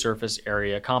that other surface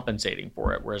area compensating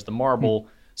for it. Whereas the marble,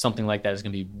 something like that is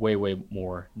going to be way, way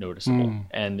more noticeable.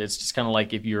 And it's just kind of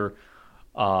like if you're,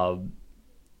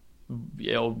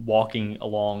 walking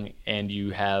along and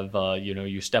you have,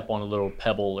 you step on a little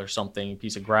pebble or something,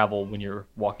 piece of gravel when you're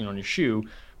walking on your shoe,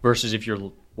 versus if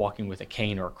you're walking with a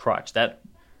cane or a crutch. That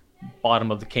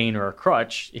bottom of the cane or a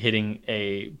crutch hitting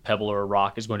a pebble or a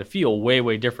rock is going to feel way,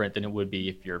 way different than it would be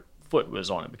if your foot was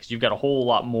on it, because you've got a whole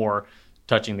lot more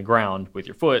touching the ground with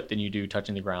your foot than you do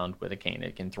touching the ground with a cane.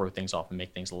 It can throw things off and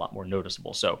make things a lot more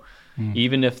noticeable. So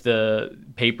even if the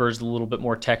paper is a little bit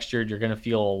more textured, you're going to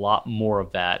feel a lot more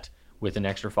of that with an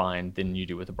extra fine than you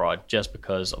do with a broad, just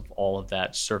because of all of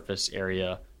that surface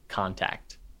area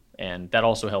contact. And that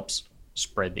also helps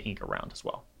spread the ink around as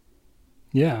well.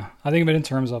 Yeah, I think of it in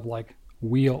terms of like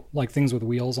things with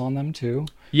wheels on them too.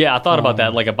 Yeah, I thought about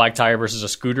that, like a bike tire versus a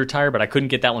scooter tire, but I couldn't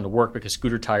get that one to work because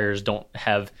scooter tires don't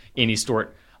have any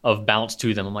sort of bounce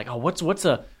to them. I'm like, oh, what's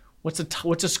a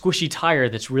squishy tire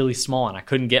that's really small, and I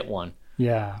couldn't get one.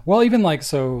 Yeah, well, even like,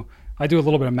 so I do a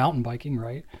little bit of mountain biking,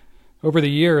 right? Over the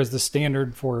years, the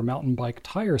standard for mountain bike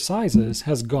tire sizes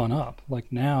has gone up.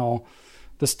 Like now,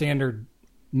 the standard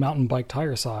mountain bike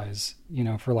tire size,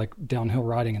 for like downhill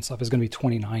riding and stuff, is going to be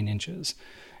 29 inches.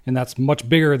 And that's much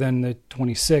bigger than the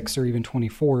 26 or even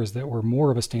 24s that were more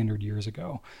of a standard years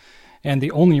ago. And the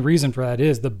only reason for that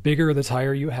is the bigger the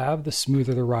tire you have, the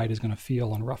smoother the ride is going to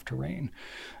feel on rough terrain.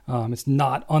 It's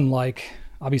not unlike,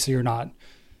 obviously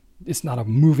it's not a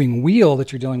moving wheel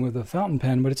that you're dealing with a fountain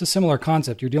pen, but it's a similar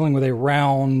concept. You're dealing with a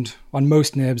round, on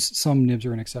most nibs, some nibs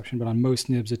are an exception, but on most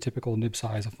nibs, a typical nib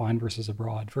size, a fine versus a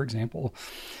broad, for example,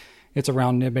 it's a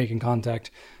round nib making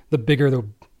contact. The bigger the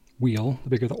wheel, the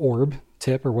bigger the orb,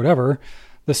 tip, or whatever,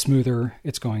 the smoother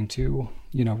it's going to,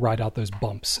 ride out those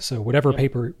bumps. So whatever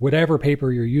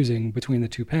paper you're using between the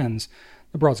two pens,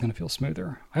 the broad's going to feel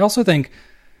smoother. I also think,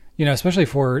 especially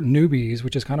for newbies,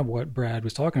 which is kind of what Brad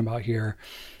was talking about here,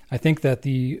 I think that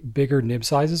the bigger nib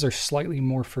sizes are slightly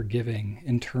more forgiving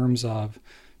in terms of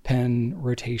pen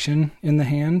rotation in the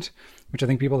hand, which I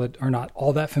think people that are not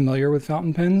all that familiar with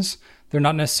fountain pens, they're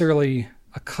not necessarily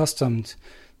accustomed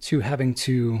to having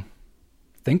to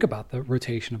think about the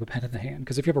rotation of a pen in the hand.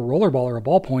 Because if you have a roller ball or a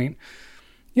ballpoint,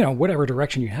 whatever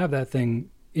direction you have that thing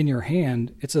in your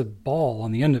hand, it's a ball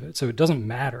on the end of it. So it doesn't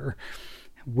matter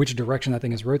which direction that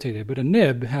thing is rotated. But a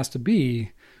nib has to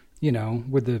be,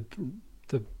 with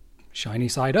the shiny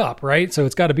side up, right? So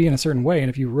it's got to be in a certain way. And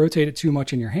if you rotate it too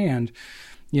much in your hand,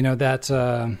 that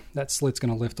slit's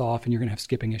going to lift off and you're going to have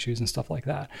skipping issues and stuff like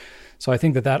that. So I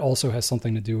think that also has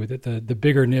something to do with it. The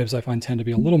bigger nibs I find tend to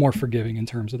be a little more forgiving in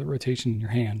terms of the rotation in your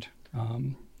hand.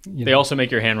 They also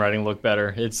make your handwriting look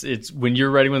better. It's when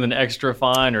you're writing with an extra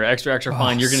fine or extra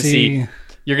fine, you're going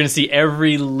to see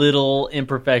every little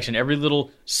imperfection, every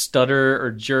little stutter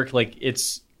or jerk. Like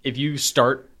if you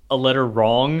start a letter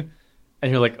wrong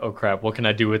and you're like, oh crap, what can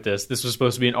I do with this? This was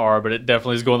supposed to be an R, but it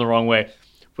definitely is going the wrong way.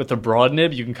 With the broad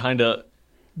nib, you can kind of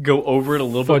go over it a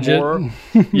little bit more.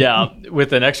 Yeah,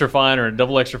 with an extra fine or a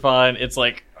double extra fine, it's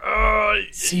like...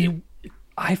 See,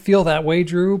 I feel that way,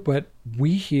 Drew, but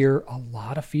we hear a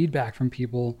lot of feedback from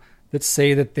people that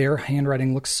say that their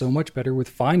handwriting looks so much better with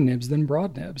fine nibs than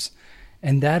broad nibs.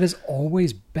 And that has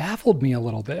always baffled me a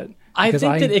little bit. I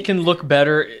think that it can look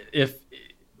better if...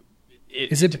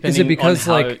 Is it because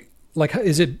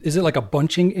is it like a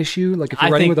bunching issue? Like if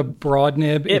you're writing with a broad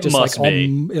nib, it just must like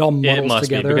it all muddles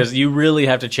together. Be because you really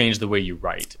have to change the way you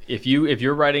write. If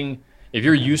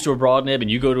you're used to a broad nib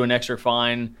and you go to an extra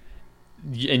fine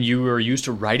and you are used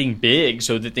to writing big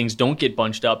so that things don't get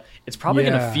bunched up, it's probably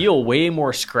going to feel way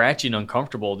more scratchy and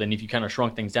uncomfortable than if you kind of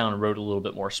shrunk things down and wrote a little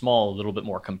bit more small, a little bit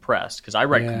more compressed. Because I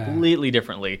write completely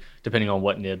differently depending on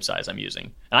what nib size I'm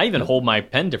using. And I even hold my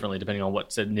pen differently depending on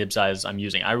what nib size I'm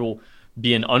using. I will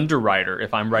be an underwriter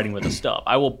if I'm writing with a stub.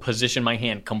 I will position my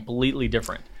hand completely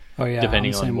different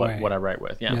depending on what I write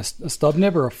with. Yeah. Yes, a stub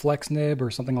nib or a flex nib or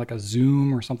something like a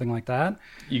zoom or something like that.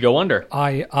 You go under.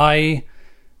 I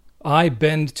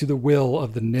bend to the will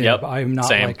of the nib. Yep, I'm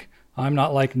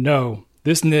not like, no,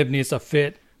 this nib needs to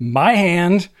fit my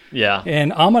hand. Yeah.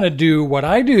 And I'm going to do what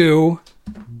I do.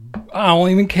 I don't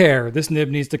even care. This nib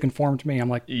needs to conform to me. I'm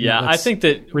like, yeah, I think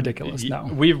that ridiculous. No,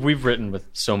 we've written with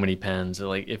so many pens.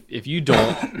 Like if you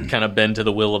don't kind of bend to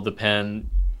the will of the pen,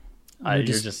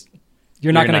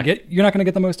 you're not going to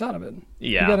get the most out of it.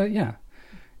 Yeah.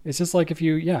 It's just like if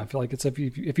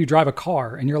you drive a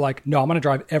car and you're like, no, I'm going to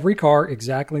drive every car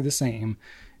exactly the same,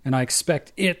 and I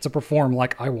expect it to perform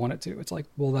like I want it to. It's like,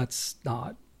 well, that's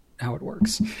not how it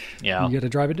works. Yeah, you got to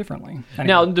drive it differently. Anyway.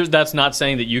 Now, that's not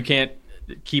saying that you can't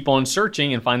keep on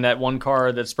searching and find that one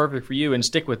car that's perfect for you and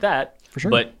stick with that. For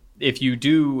sure. But if you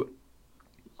do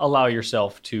allow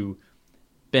yourself to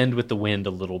bend with the wind a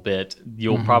little bit,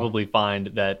 you'll probably find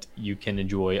that you can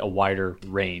enjoy a wider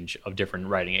range of different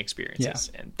writing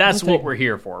experiences. Yeah. And that's what we're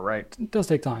here for, right? It does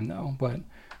take time, though. But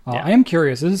I am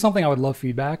curious. This is something I would love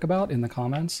feedback about in the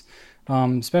comments,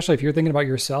 especially if you're thinking about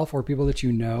yourself or people that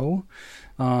you know.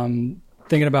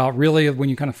 thinking about really when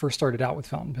you kind of first started out with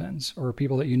fountain pens, or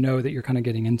people that you know that you're kind of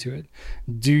getting into it.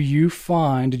 Did you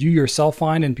yourself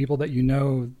find, and people that you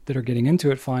know that are getting into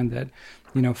it find that,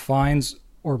 fines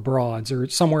or broads or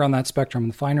somewhere on that spectrum,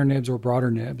 the finer nibs or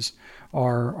broader nibs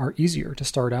are easier to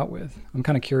start out with? I'm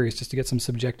kind of curious just to get some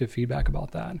subjective feedback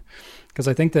about that. Because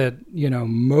I think that,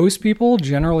 most people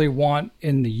generally want,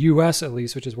 in the US at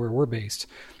least, which is where we're based,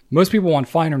 most people want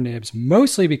finer nibs,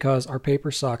 mostly because our paper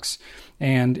sucks.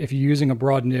 And if you're using a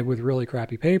broad nib with really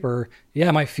crappy paper, yeah,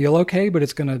 it might feel okay, but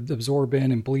it's going to absorb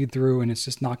in and bleed through, and it's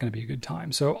just not going to be a good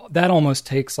time. So that almost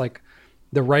takes, like,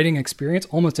 the writing experience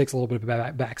almost takes a little bit of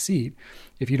a back seat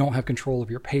if you don't have control of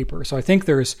your paper. So I think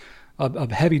there's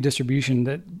a heavy distribution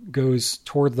that goes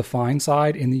toward the fine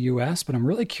side in the US, but I'm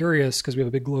really curious, because we have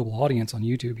a big global audience on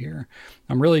YouTube here.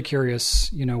 I'm really curious,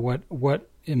 what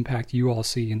impact you all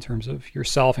see in terms of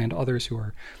yourself and others who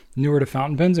are newer to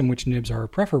fountain pens, and which nibs are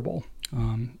preferable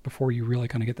before you really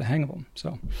kind of get the hang of them.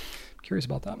 So I'm curious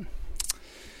about that.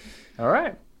 All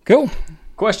right. Cool.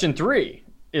 Question 3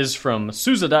 is from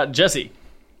Sousa.Jesse.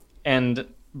 And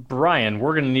Brian,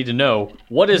 we're going to need to know,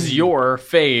 what is your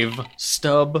fave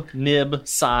stub, nib,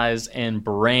 size, and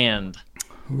brand?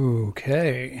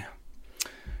 Okay.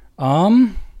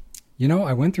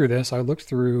 I went through this. I looked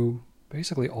through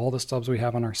basically all the stubs we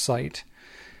have on our site,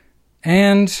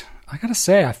 and I gotta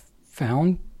say, I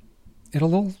found it a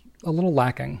little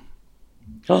lacking.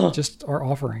 Just our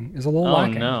offering is a little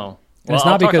lacking. Oh no! And it's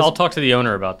not because I'll talk to the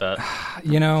owner about that.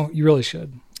 You really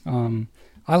should.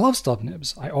 I love stub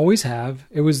nibs. I always have.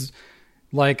 It was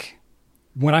like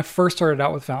when I first started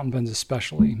out with fountain pens,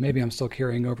 especially. Maybe I'm still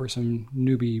carrying over some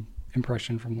newbie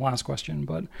impression from the last question,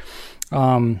 but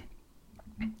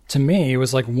to me, it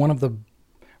was like one of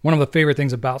the favorite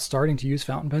things about starting to use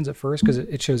fountain pens at first, because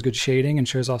it shows good shading and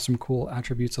shows off some cool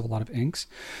attributes of a lot of inks.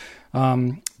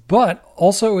 But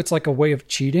also it's like a way of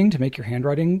cheating to make your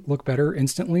handwriting look better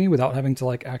instantly without having to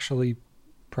like actually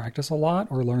practice a lot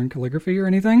or learn calligraphy or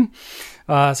anything.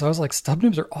 So I was like, stub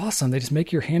nibs are awesome. They just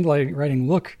make your handwriting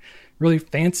look really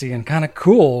fancy and kind of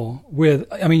cool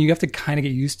you have to kind of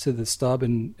get used to the stub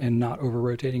and not over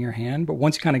rotating your hand. But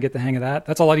once you kind of get the hang of that,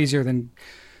 that's a lot easier than,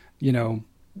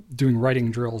 doing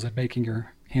writing drills and making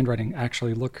your handwriting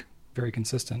actually look very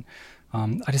consistent.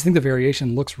 I just think the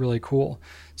variation looks really cool.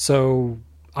 So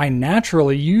I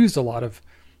naturally used a lot of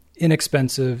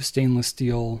inexpensive stainless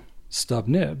steel stub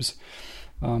nibs.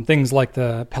 Things like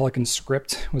the Pelican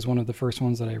Script was one of the first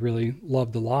ones that I really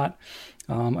loved a lot.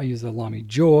 I used the Lamy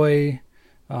Joy.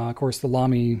 Of course, the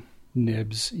Lamy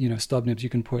nibs, stub nibs you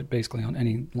can put basically on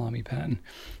any Lamy pen.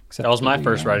 That was my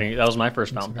first writing. That was my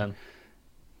first fountain pen.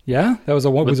 Yeah, that was a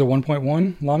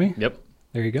 1.1 Lamy? Yep.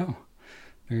 There you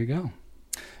go.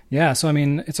 Yeah, so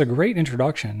it's a great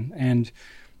introduction. And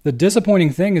the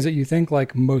disappointing thing is that you think,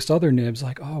 like most other nibs,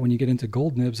 like, oh, when you get into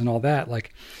gold nibs and all that,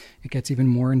 like it gets even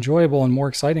more enjoyable and more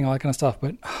exciting, all that kind of stuff.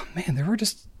 But man, there were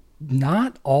just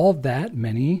not all that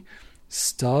many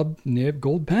stub nib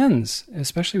gold pens,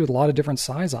 especially with a lot of different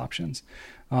size options.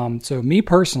 So me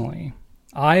personally,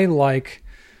 I like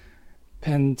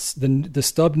pens, the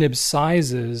stub nib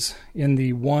sizes in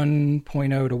the 1.0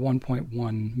 to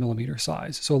 1.1 millimeter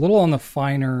size. So a little on the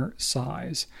finer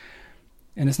size.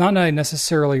 And it's not that I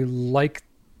necessarily like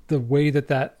the way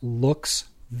that looks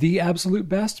the absolute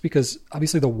best, because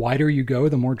obviously the wider you go,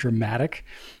 the more dramatic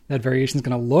that variation is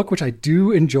going to look, which I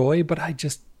do enjoy, but I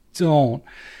just don't,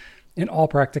 in all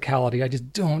practicality, I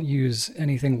just don't use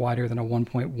anything wider than a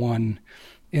 1.1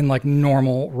 in like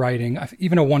normal writing.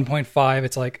 Even a 1.5,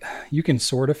 it's like you can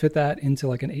sort of fit that into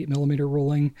like an 8 millimeter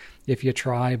ruling if you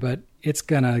try, but it's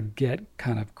going to get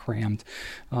kind of crammed.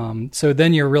 So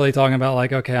then you're really talking about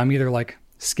like, okay, I'm either like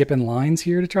skipping lines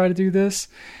here to try to do this,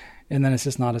 and then it's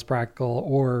just not as practical,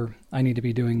 or I need to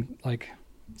be doing like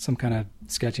some kind of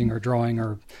sketching or drawing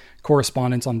or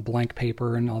correspondence on blank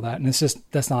paper and all that. And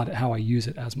that's not how I use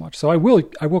it as much. So I will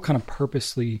kind of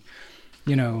purposely,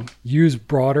 use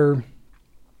broader,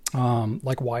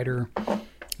 like wider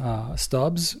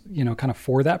stubs, kind of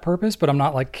for that purpose, but I'm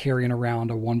not like carrying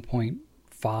around a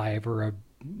 1.5 or a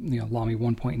Lamy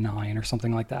 1.9 or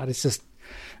something like that. It's just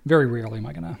very rarely am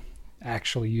I going to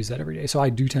actually use that every day. So I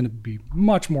do tend to be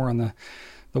much more on the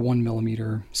 1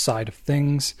 millimeter side of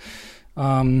things.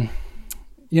 So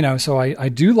I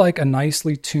do like a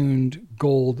nicely tuned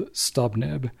gold stub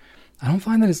nib. I don't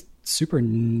find that it's super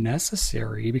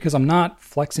necessary because I'm not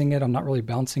flexing it. I'm not really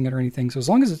bouncing it or anything. So as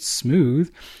long as it's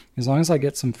smooth, as long as I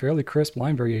get some fairly crisp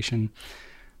line variation,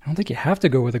 I don't think you have to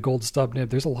go with a gold stub nib.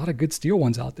 There's a lot of good steel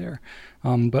ones out there.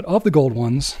 But of the gold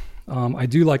ones, I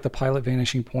do like the Pilot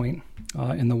Vanishing Point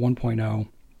in the 1.0.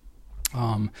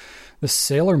 The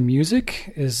Sailor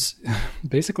Music is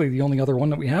basically the only other one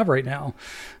that we have right now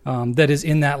that is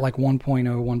in that like 1.0,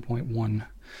 1.1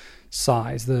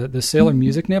 size. The Sailor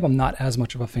Music nib I'm not as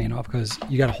much of a fan of because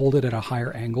you got to hold it at a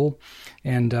higher angle,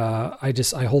 and I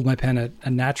hold my pen at a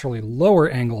naturally lower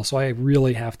angle, so I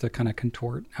really have to kind of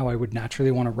contort how I would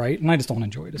naturally want to write, and I just don't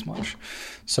enjoy it as much.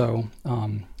 So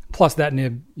plus that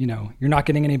nib, you're not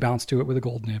getting any bounce to it with a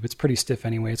gold nib. It's pretty stiff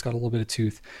anyway. It's got a little bit of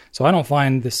tooth. So I don't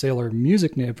find the Sailor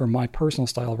Music nib for my personal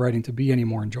style of writing to be any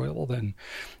more enjoyable than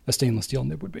a stainless steel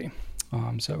nib would be.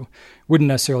 So wouldn't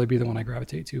necessarily be the one I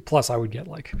gravitate to. Plus I would get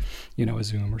like, a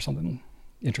zoom or something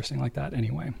interesting like that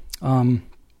anyway.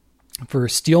 For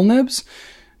steel nibs,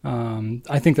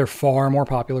 I think they're far more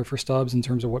popular for stubs in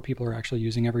terms of what people are actually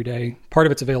using every day. Part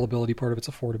of it's availability, part of it's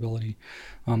affordability.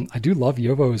 I do love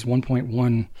Yovo's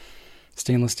 1.1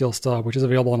 stainless steel stub, which is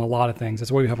available on a lot of things.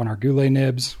 That's what we have on our Goulet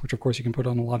nibs, which of course you can put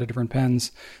on a lot of different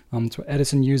pens. It's what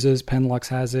Edison uses. Penlux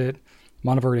has it.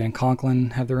 Monteverde and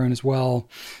Conklin have their own as well.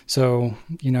 So,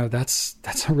 that's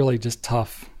a really just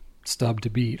tough stub to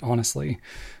beat, honestly.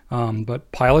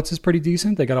 But Pilot's is pretty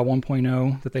decent. They got a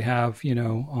 1.0 that they have,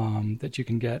 that you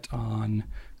can get on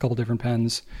a couple different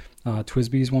pens.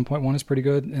 TWSBI's 1.1 is pretty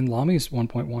good, and Lami's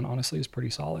 1.1 honestly is pretty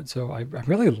solid. So I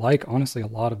really like, honestly, a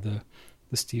lot of the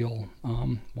steel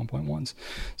 1.1s.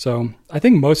 So I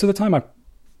think most of the time I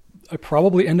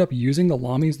probably end up using the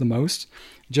Lami's the most,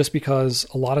 just because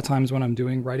a lot of times when I'm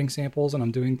doing writing samples and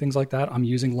I'm doing things like that, I'm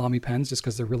using Lamy pens just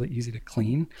because they're really easy to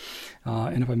clean.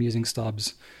 And if I'm using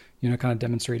stubs, kind of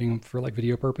demonstrating them for like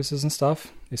video purposes and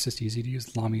stuff, it's just easy to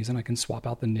use Lami's, and I can swap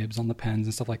out the nibs on the pens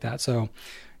and stuff like that. So,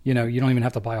 you don't even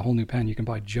have to buy a whole new pen. You can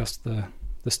buy just the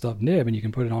stub nib, and you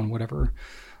can put it on whatever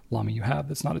Lamy you have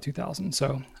that's not a 2000.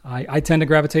 So I tend to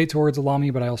gravitate towards a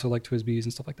Lamy, but I also like TWSBI's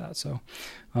and stuff like that. So,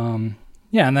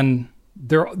 yeah, and then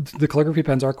the calligraphy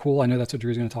pens are cool. I know that's what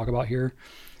Drew's going to talk about here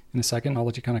in a second. I'll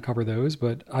let you kind of cover those,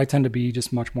 but I tend to be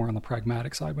just much more on the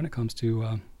pragmatic side when it comes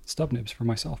to stub nibs for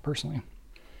myself personally.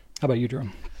 How about you, Drew?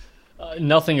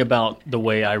 Nothing about the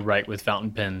way I write with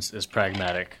fountain pens is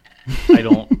pragmatic.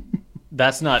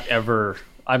 That's not ever,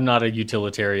 I'm not a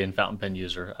utilitarian fountain pen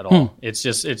user at all.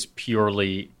 It's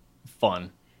purely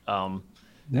fun.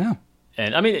 Yeah.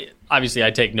 And I mean, obviously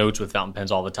I take notes with fountain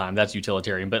pens all the time. That's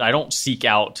utilitarian, but I don't seek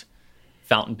out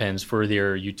fountain pens for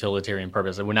their utilitarian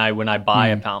purpose. And when I buy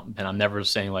a fountain pen, I'm never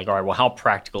saying like, all right, well, how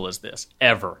practical is this?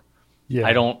 Ever. Yeah.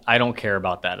 I don't care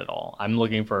about that at all. I'm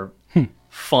looking for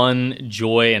fun,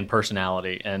 joy, and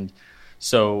personality. And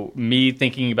so me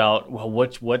thinking about, well,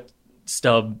 what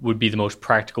stub would be the most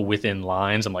practical within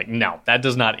lines, I'm like, no, that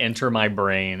does not enter my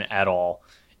brain at all.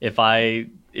 If I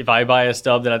buy a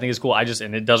stub that I think is cool,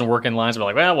 and it doesn't work in lines, I'm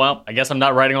like, well, I guess I'm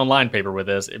not writing on line paper with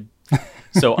this.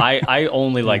 So I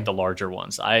only like the larger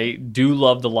ones. I do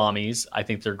love the Lami's. I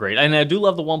think they're great. And I do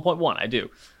love the 1.1. I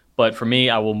do. But for me,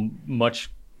 I will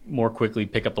much more quickly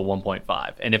pick up the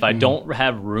 1.5. And if I don't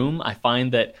have room, I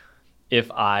find that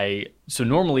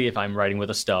normally if I'm writing with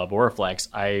a stub or a flex,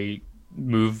 I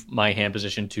move my hand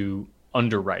position to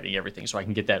underwriting everything so I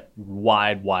can get that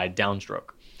wide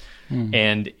downstroke.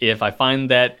 And if I find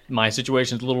that my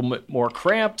situation is a little bit more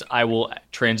cramped, I will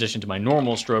transition to my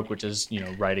normal stroke, which is,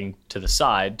 writing to the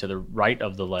side, to the right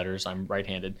of the letters. I'm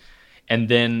right-handed. And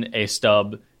then a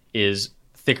stub is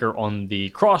thicker on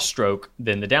the cross stroke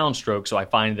than the downstroke, so I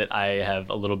find that I have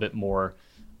a little bit more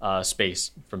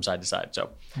space from side to side.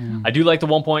 So I do like the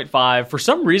 1.5. For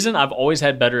some reason, I've always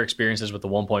had better experiences with the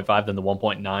 1.5 than the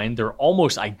 1.9. They're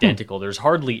almost identical. There's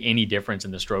hardly any difference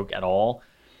in the stroke at all.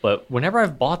 But whenever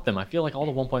I've bought them, I feel like all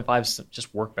the 1.5s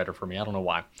just work better for me. I don't know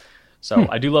why. So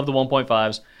I do love the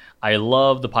 1.5s. I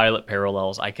love the Pilot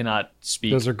parallels. I cannot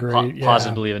speak those are great.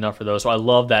 Positively enough for those. So I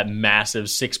love that massive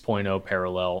 6.0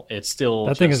 parallel. It's still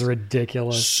that thing is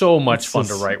ridiculous. So much fun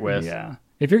to write with. Yeah.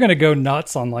 If you're going to go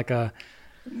nuts on like a,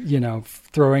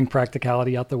 throwing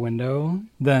practicality out the window,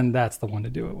 then that's the one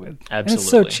to do it with. Absolutely. And it's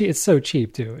so cheap. It's so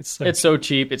cheap too. It's so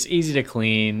cheap. It's easy to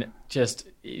clean. Just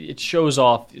it shows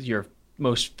off your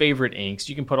most favorite inks.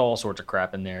 You can put all sorts of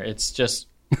crap in there. It's just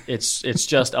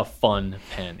a fun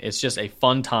pen. It's just a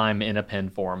fun time in a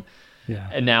pen form. Yeah.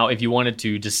 And now if you wanted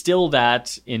to distill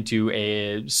that into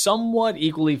a somewhat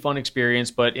equally fun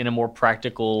experience, but in a more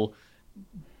practical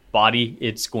body,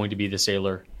 it's going to be the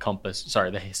Sailor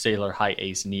High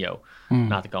Ace Neo,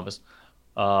 not the Compass.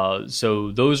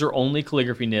 So those are only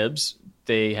calligraphy nibs.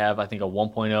 They have, I think, a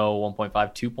 1.0, 1.5,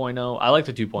 2.0. I like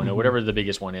the 2.0, whatever the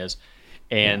biggest one is.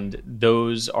 And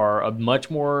those are a much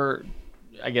more,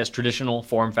 I guess, traditional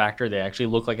form factor. They actually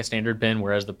look like a standard pen,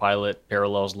 whereas the Pilot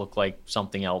parallels look like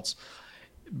something else.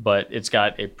 but it's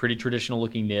got a pretty traditional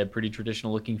looking nib, pretty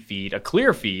traditional looking feed, a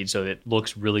clear feed, so it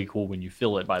looks really cool when you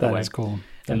fill it, by the way. That is cool.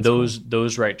 And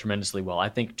those write tremendously well. I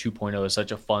think 2.0 is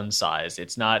such a fun size.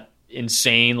 It's not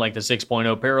insane like the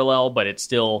 6.0 parallel, but it's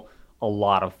still a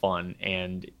lot of fun.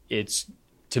 And it's,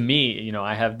 to me,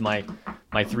 I have my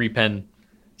 3-pen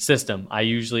system. I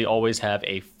usually always have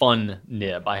a fun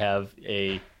nib. I have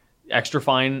a extra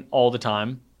fine all the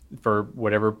time for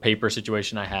whatever paper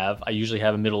situation I have. I usually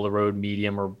have a middle of the road,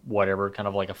 medium, or whatever, kind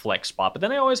of like a flex spot. But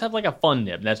then I always have like a fun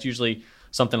nib. And that's usually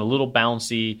something a little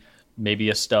bouncy, maybe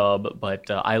a stub. But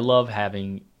I love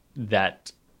having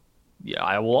that. Yeah,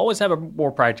 I will always have a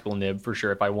more practical nib for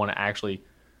sure if I want to actually,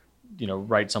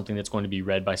 write something that's going to be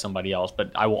read by somebody else.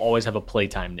 But I will always have a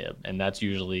playtime nib, and that's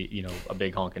usually, a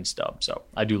big honking stub. So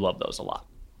I do love those a lot.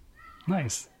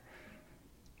 Nice.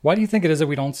 Why do you think it is that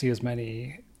we don't see as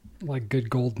many like good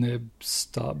gold nib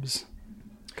stubs?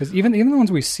 Because even the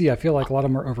ones we see, I feel like a lot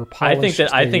of them are over polished.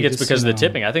 I think it's because of the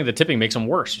tipping. I think the tipping makes them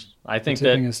worse. I think the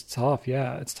tipping is tough.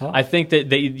 Yeah, it's tough. I think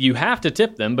that you have to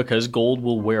tip them because gold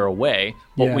will wear away.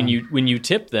 But when you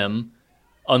tip them,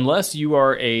 unless you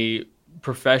are a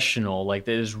professional like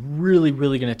that is really,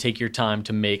 really going to take your time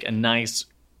to make a nice,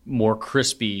 more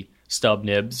crispy stub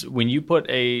nibs, when you put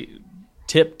a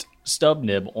tipped stub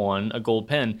nib on a gold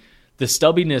pen, the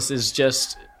stubbiness is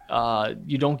just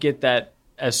you don't get that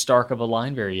as stark of a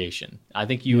line variation. I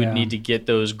think you would need to get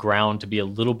those ground to be a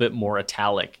little bit more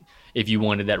italic if you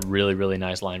wanted that really, really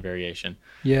nice line variation.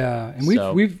 Yeah, and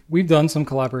we've done some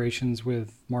collaborations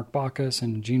with Mark Bacchus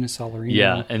and Gina Salarino.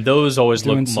 Yeah, and those always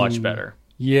look much better.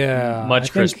 Yeah,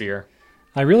 much crispier.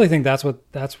 I really think that's what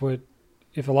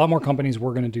if a lot more companies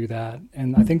were going to do that,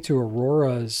 and I think to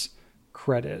Aurora's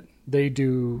credit, they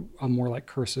do a more like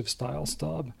cursive style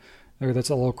stub, or that's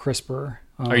a little crisper.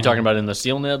 Are you talking about in the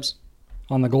steel nibs?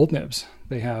 On the gold nibs,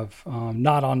 they have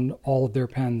not on all of their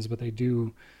pens, but they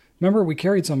do. Remember, we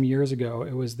carried some years ago.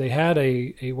 They had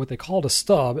a what they called a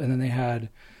stub, and then I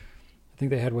think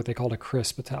they had what they called a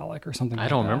crisp metallic or something. I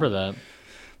don't remember that.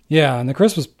 Yeah, and the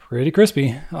crisp was pretty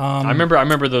crispy. I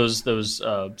remember those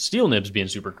steel nibs being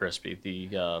super crispy.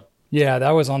 That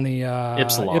was on the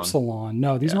Ypsilon.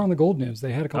 No, these are on the gold nibs.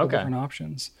 They had a couple different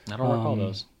options. I don't recall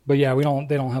those. But yeah, they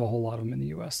don't have a whole lot of them in the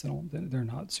U.S. They're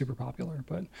not super popular.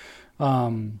 But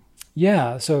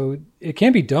so it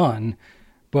can be done.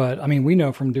 But I mean, we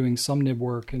know from doing some nib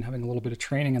work and having a little bit of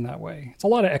training in that way, it's a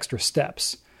lot of extra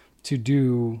steps to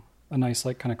do a nice,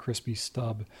 like, kind of crispy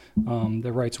stub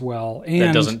that writes well. And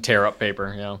that doesn't tear up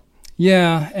paper, yeah.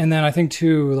 Yeah, and then I think,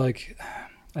 too,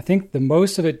 the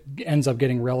most of it ends up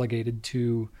getting relegated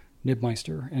to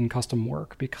Nibmeister and custom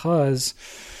work because,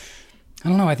 I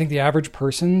don't know, I think the average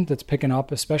person that's picking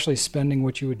up, especially spending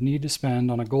what you would need to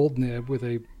spend on a gold nib with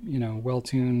a,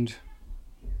 well-tuned,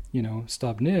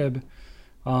 stub nib,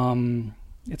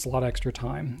 it's a lot of extra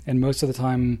time. And most of the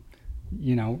time,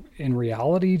 in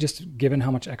reality, just given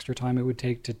how much extra time it would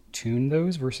take to tune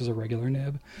those versus a regular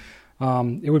nib,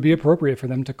 it would be appropriate for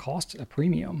them to cost a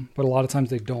premium, but a lot of times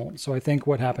they don't. So I think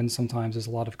what happens sometimes is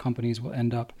a lot of companies will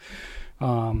end up,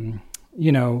 kind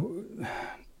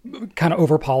of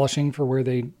over polishing for where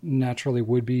they naturally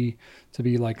would be to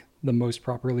be like the most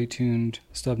properly tuned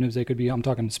stub nibs they could be. I'm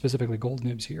talking specifically gold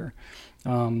nibs here.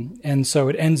 And so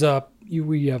it ends up,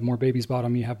 we have more baby's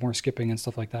bottom, you have more skipping and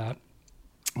stuff like that.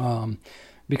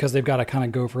 Because they've got to kind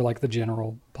of go for like the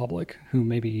general public who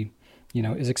maybe,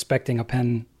 is expecting a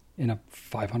pen in a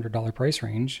 $500 price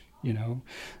range, or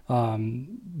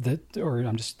I'm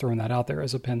just throwing that out there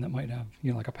as a pen that might have,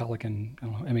 like a Pelican, I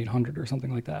don't know, M800 or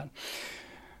something like that.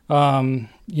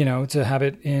 To have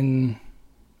it in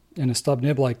a stub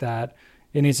nib like that,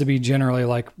 it needs to be generally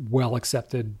like well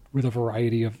accepted with a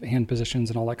variety of hand positions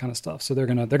and all that kind of stuff. So they're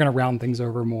gonna round things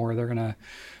over more. They're gonna,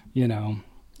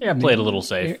 play it a little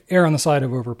safe. Err on the side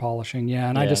of over polishing. Yeah.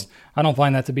 And I don't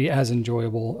find that to be as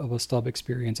enjoyable of a stub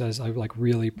experience as I like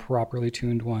really properly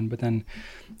tuned one. But then,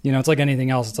 it's like anything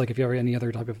else. It's like if you have any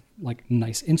other type of like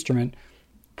nice instrument,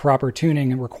 proper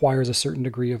tuning requires a certain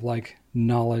degree of like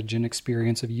knowledge and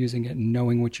experience of using it and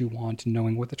knowing what you want and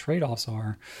knowing what the trade-offs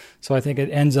are. So I think it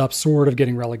ends up sort of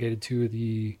getting relegated to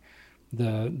the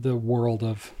world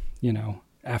of,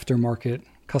 aftermarket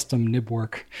custom nib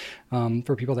work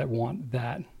for people that want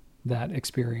that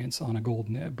experience on a gold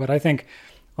nib. But I think,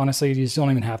 honestly, you just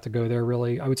don't even have to go there,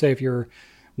 really. I would say if you're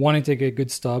wanting to get good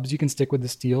stubs, you can stick with the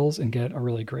steels and get a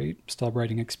really great stub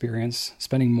writing experience.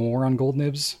 Spending more on gold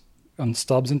nibs, on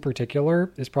stubs in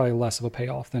particular, is probably less of a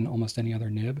payoff than almost any other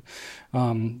nib.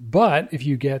 But if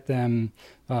you get them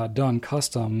done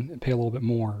custom and pay a little bit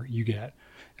more, you get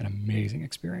an amazing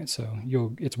experience. So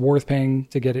it's worth paying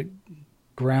to get it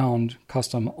ground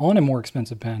custom on a more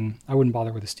expensive pen, I wouldn't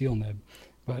bother with a steel nib,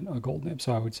 but a gold nib.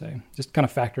 So I would say just kind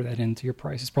of factor that into your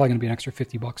price. It's probably going to be an extra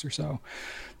 $50 or so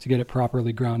to get it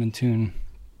properly ground and tuned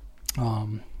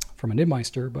from a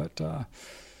Nibmeister, but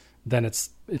then it's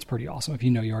pretty awesome. If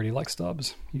you know you already like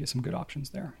stubs, you get some good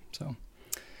options there. So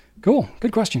cool.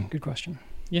 Good question.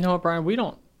 You know what, Brian? We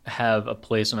don't have a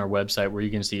place on our website where you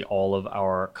can see all of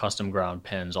our custom ground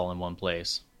pens all in one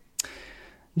place.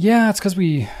 Yeah, it's because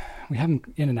we have them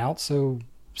in and out so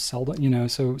seldom,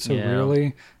 so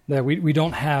rarely that we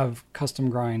don't have custom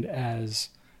grind as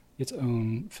its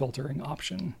own filtering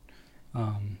option.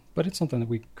 But it's something that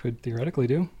we could theoretically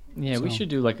do. Yeah, we should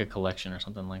do like a collection or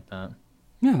something like that.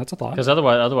 Yeah, that's a thought. Because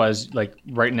otherwise, like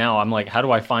right now, I'm like, how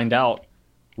do I find out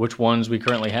which ones we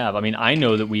currently have? I mean, I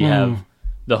know that we have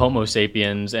the Homo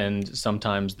sapiens and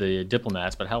sometimes the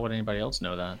diplomats, but how would anybody else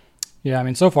know that? Yeah, I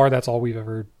mean, so far that's all we've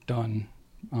ever done.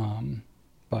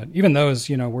 But even those,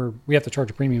 we have to charge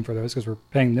a premium for those because we're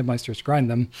paying Nibmeisters to grind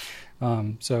them.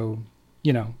 So,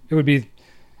 it would be,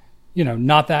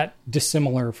 not that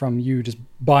dissimilar from you just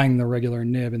buying the regular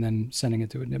nib and then sending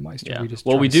it to a Nibmeister. Yeah.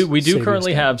 We do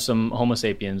currently have some Homo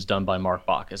sapiens done by Mark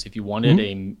Bacchus. If you wanted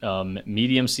a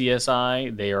medium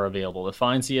CSI, they are available. The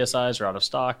fine CSIs are out of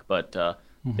stock, but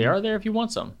they are there if you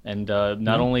want some. And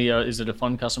not only is it a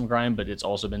fun custom grind, but it's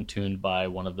also been tuned by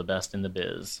one of the best in the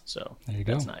biz. So there you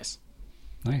go. That's nice.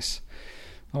 Nice.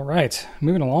 All right.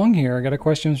 Moving along here, I got a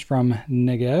question from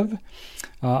Negev.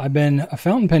 I've been a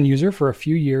fountain pen user for a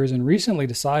few years and recently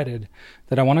decided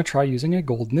that I want to try using a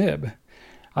gold nib.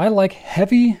 I like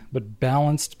heavy but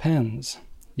balanced pens.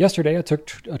 Yesterday, I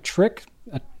took a trick.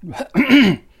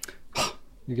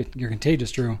 You're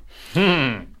contagious, Drew.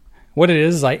 What it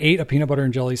is I ate a peanut butter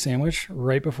and jelly sandwich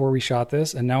right before we shot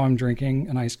this, and now I'm drinking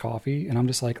an iced coffee, and I'm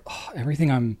just like, everything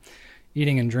I'm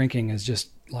eating and drinking is just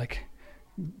like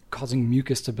causing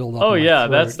mucus to build up. Oh yeah,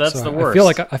 throat. that's so the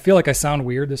worst. I feel like I sound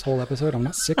weird this whole episode. I'm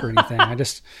not sick or anything. I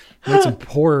just made some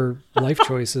poor life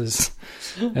choices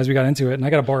as we got into it, and I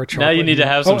got a bar of chocolate. Now you need to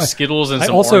have some Skittles and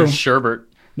some orange sherbet.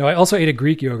 No, I also ate a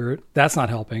Greek yogurt. That's not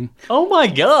helping. Oh my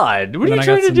God, what are you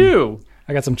trying to do?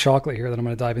 I got some chocolate here that I'm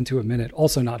going to dive into in a minute.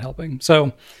 Also not helping.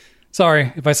 So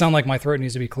sorry if I sound like my throat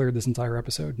needs to be cleared this entire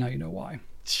episode. Now you know why.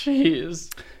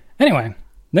 Jeez. Anyway.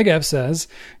 Negev says,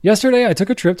 yesterday I took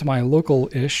a trip to my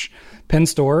local-ish pen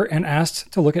store and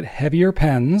asked to look at heavier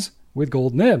pens with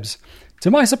gold nibs. To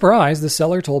my surprise, the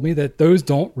seller told me that those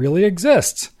don't really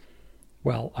exist.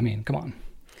 Well, I mean, come on.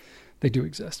 They do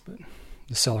exist, but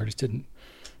the seller just didn't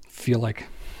feel like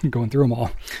going through them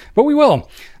all. But we will.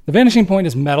 The vanishing point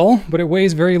is metal, but it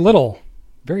weighs very little.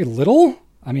 Very little?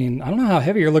 I mean, I don't know how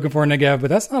heavy you're looking for, Negev, but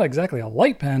that's not exactly a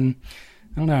light pen.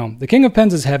 I don't know. The King of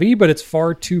Pens is heavy, but it's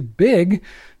far too big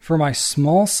for my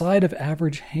small side of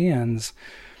average hands.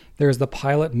 There's the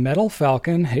Pilot Metal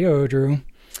Falcon. Hey, Drew.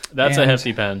 That's a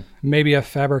hefty pen. Maybe a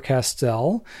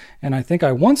Faber-Castell. And I think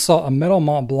I once saw a metal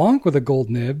Mont Blanc with a gold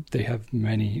nib. They have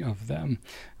many of them.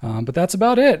 But that's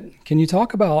about it. Can you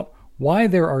talk about why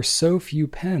there are so few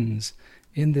pens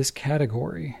in this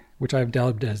category, which I've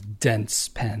dubbed as dense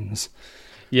pens?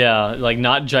 Yeah, like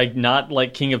not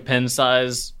like King of Pen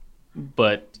size,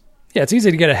 but yeah, it's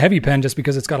easy to get a heavy pen just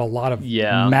because it's got a lot of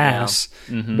mass,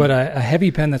 but a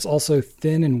heavy pen that's also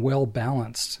thin and well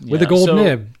balanced with a gold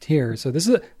nib here. So this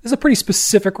is a pretty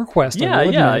specific request.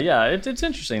 Yeah. It's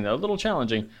interesting though, a little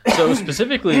challenging. So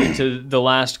specifically to the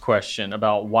last question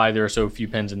about why there are so few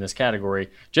pens in this category,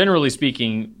 generally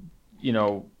speaking,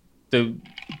 the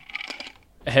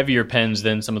heavier pens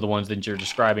than some of the ones that you're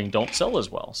describing don't sell as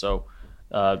well. So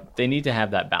they need to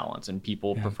have that balance, and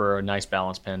people prefer a nice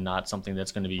balanced pen, not something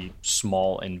that's going to be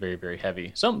small and very, very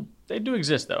heavy. Some they do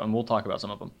exist though, and we'll talk about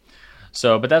some of them.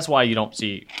 So, but that's why you don't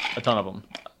see a ton of them.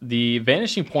 The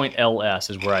Vanishing Point LS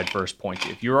is where I'd first point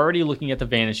you. If you're already looking at the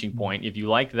Vanishing Point, if you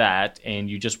like that and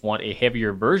you just want a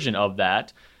heavier version of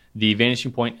that, the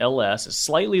Vanishing Point LS is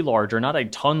slightly larger, not a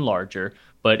ton larger,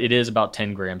 but it is about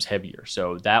 10 grams heavier.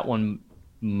 So that one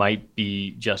might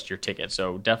be just your ticket.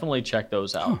 So definitely check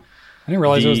those out. I didn't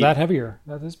realize it was that heavier.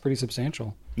 That is pretty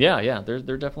substantial. Yeah, they're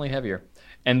definitely heavier.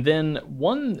 And then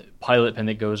one pilot pen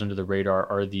that goes under the radar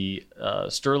are the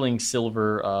sterling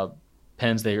silver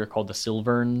pens. They are called the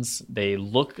Silverns. They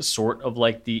look sort of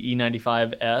like the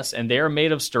E95S, and they are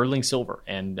made of sterling silver.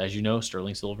 And as you know,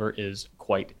 sterling silver is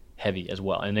quite heavy as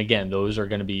well. And again, those are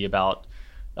going to be about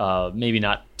maybe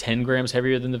not 10 grams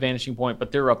heavier than the Vanishing Point,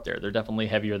 but they're up there. They're definitely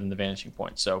heavier than the Vanishing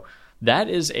Point. So that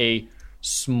is a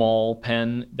small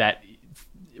pen that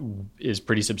is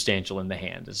pretty substantial in the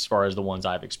hand as far as the ones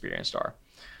I've experienced are.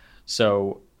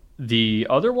 So The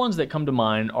other ones that come to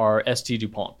mind are ST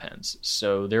DuPont pens.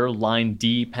 So their line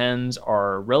D pens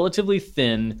are relatively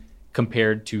thin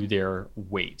compared to their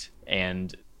weight,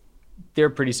 and they're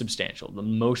pretty substantial. They're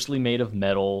mostly made of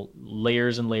metal,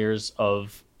 layers and layers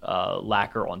of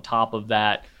lacquer on top of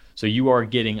that. So you are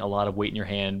getting a lot of weight in your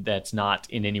hand that's not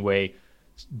in any way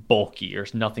bulky or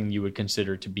nothing you would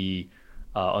consider to be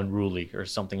unruly or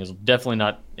something. Is definitely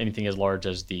not anything as large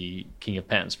as the King of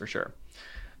Pens for sure.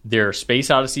 Their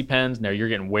Space Odyssey pens, now you're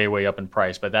getting way up in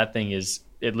price, but that thing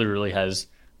it literally has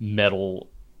metal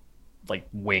like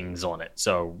wings on it.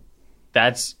 So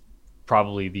that's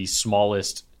probably the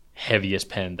smallest, heaviest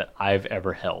pen that I've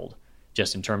ever held.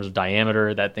 Just in terms of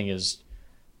diameter, that thing is,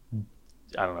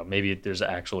 I don't know, maybe there's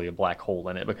actually a black hole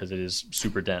in it because it is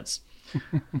super dense.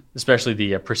 Especially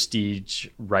the Prestige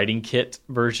writing kit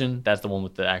version. That's the one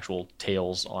with the actual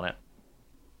tails on it.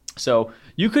 So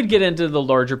you could get into the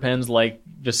larger pens like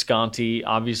Visconti.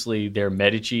 Obviously, their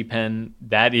Medici pen,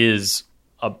 that is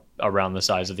around the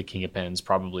size of the King of Pens,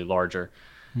 probably larger.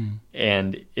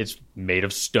 And it's made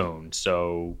of stone.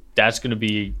 So that's going to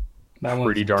be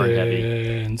pretty darn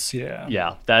dense, heavy. Yeah.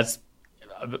 Yeah, that's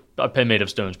a pen made of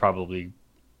stone is probably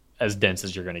as dense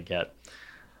as you're going to get,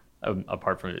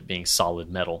 apart from it being solid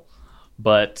metal.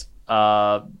 But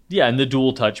and the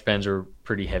dual touch pens are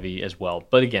pretty heavy as well.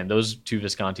 But again, those two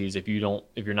Viscontis, if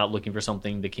you're not looking for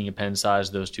something the King of Pen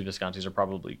size, those two Viscontis are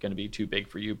probably going to be too big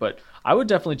for you. But I would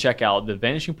definitely check out the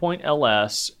Vanishing Point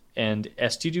LS and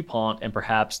ST DuPont and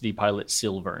perhaps the Pilot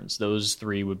Silverns. Those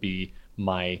three would be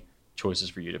my choices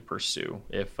for you to pursue,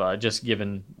 if just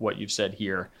given what you've said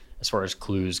here as far as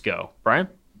clues go. Brian?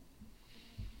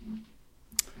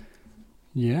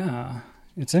 Yeah,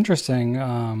 it's interesting.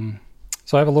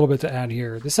 So I have a little bit to add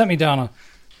here. This sent me down a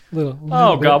little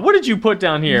God, what did you put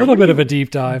down here? A little bit of a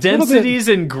deep dive. Densities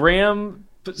in gram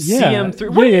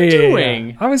CM3. What are you doing?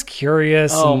 Yeah. I was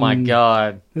curious. Oh my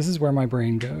God. This is where my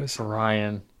brain goes.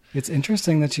 Brian. It's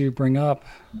interesting that you bring up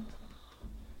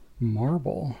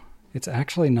marble. It's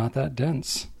actually not that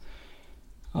dense.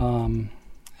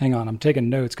 Hang on, I'm taking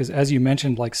notes because as you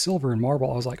mentioned, like silver and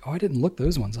marble, I was like, I didn't look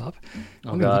those ones up.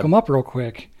 Let me look them up real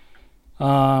quick.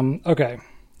 Okay,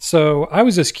 so I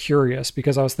was just curious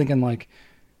because I was thinking, like,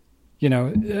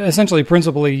 essentially,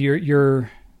 principally, you're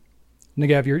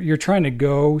Nagav, you're trying to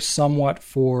go somewhat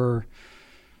for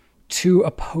two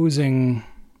opposing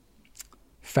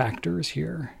factors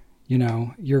here.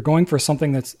 You're going for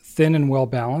something that's thin and well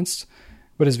balanced,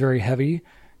 but is very heavy.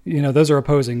 Those are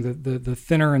opposing. The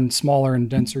thinner and smaller and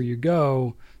denser you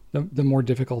go, the more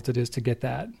difficult it is to get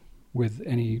that with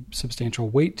any substantial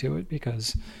weight to it.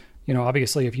 Because,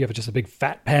 obviously if you have just a big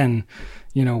fat pen,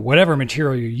 whatever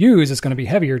material you use is going to be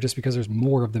heavier just because there's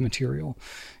more of the material.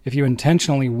 If you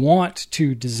intentionally want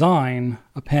to design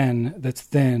a pen that's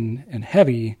thin and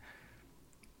heavy,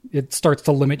 it starts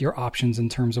to limit your options in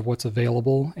terms of what's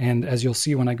available. And as you'll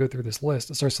see when I go through this list,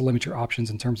 it starts to limit your options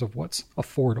in terms of what's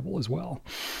affordable as well,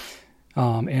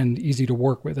 and easy to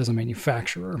work with as a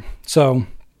manufacturer. So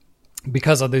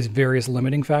because of these various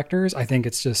limiting factors, I think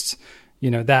it's just,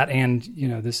 that, and,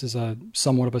 this is a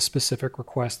somewhat of a specific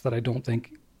request that I don't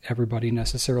think everybody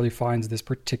necessarily finds this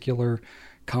particular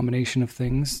combination of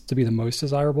things to be the most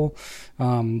desirable.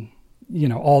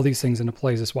 All these things into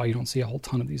play is why you don't see a whole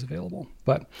ton of these available.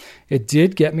 But it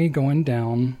did get me going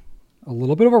down a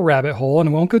little bit of a rabbit hole, and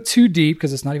it won't go too deep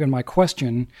because it's not even my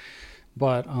question.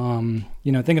 But,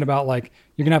 thinking about, like,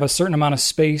 you're going to have a certain amount of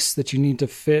space that you need to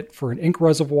fit for an ink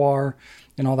reservoir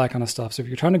and all that kind of stuff. So if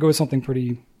you're trying to go with something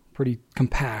pretty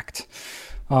compact,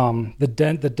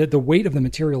 the weight of the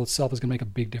material itself is going to make a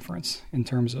big difference in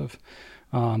terms of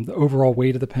the overall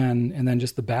weight of the pen, and then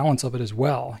just the balance of it as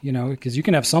well, because you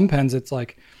can have some pens, it's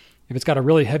like, if it's got a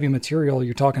really heavy material,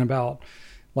 you're talking about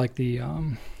like the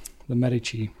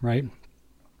Medici, right?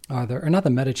 Or not the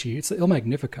Medici, it's the Il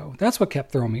Magnifico. That's what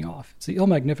kept throwing me off. It's the Il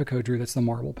Magnifico, Drew, that's the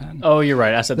marble pen. Oh, you're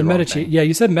right. I said the wrong Medici. thing. Yeah,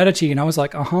 you said Medici, and I was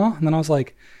like, and then I was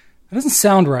like, that doesn't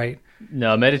sound right.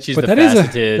 No, Medici's but the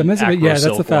faceted. That's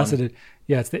the faceted.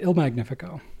 Yeah, it's the Il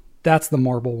Magnifico. That's the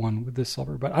marble one with this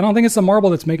silver. But I don't think it's the marble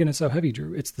that's making it so heavy,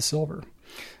 Drew. It's the silver.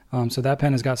 So that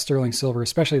pen has got sterling silver,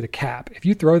 especially the cap. If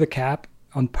you throw the cap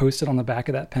posted on the back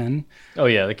of that pen, oh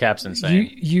yeah, the cap's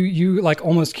insane. You like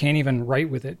almost can't even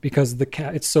write with it because the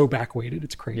cap, it's so back weighted.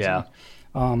 It's crazy. Yeah.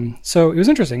 So it was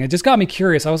interesting. It just got me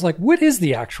curious. I was like, what is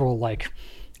the actual like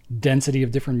density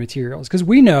of different materials? Because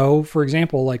we know, for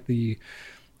example, like the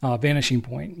Vanishing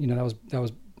Point, that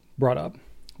was brought up.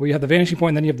 Well, you have the Vanishing Point,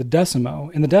 and then you have the Decimo.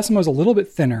 And the Decimo is a little bit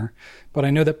thinner, but I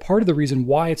know that part of the reason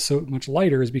why it's so much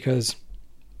lighter is because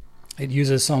it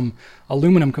uses some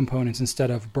aluminum components instead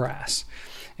of brass.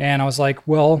 And I was like,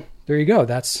 well, there you go.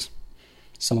 That's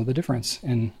some of the difference.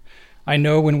 And I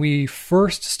know when we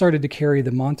first started to carry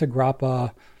the Monte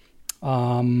Grappa,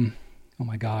 oh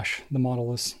my gosh, the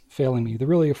model is failing me. The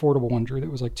really affordable one, Drew,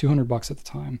 that was like $200 at the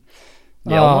time.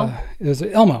 The Elmo? It was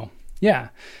Elmo. Yeah.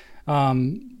 I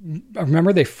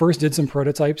remember they first did some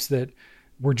prototypes that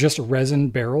were just resin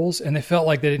barrels, and they felt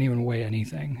like they didn't even weigh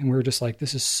anything. And we were just like,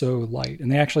 this is so light.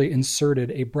 And they actually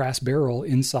inserted a brass barrel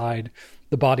inside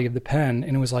the body of the pen.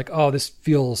 And it was like, oh, it just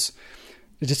feels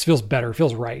better. It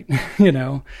feels right.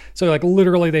 So like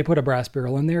literally they put a brass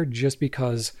barrel in there just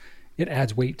because it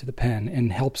adds weight to the pen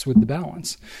and helps with the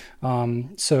balance.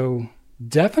 So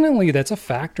definitely that's a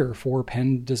factor for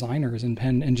pen designers and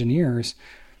pen engineers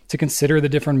to consider the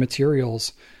different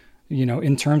materials,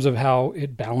 in terms of how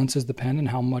it balances the pen and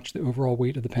how much the overall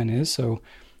weight of the pen is. So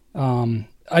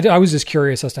I was just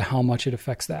curious as to how much it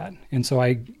affects that. And so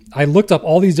I looked up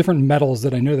all these different metals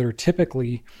that I know that are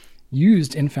typically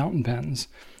used in fountain pens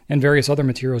and various other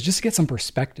materials just to get some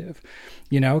perspective,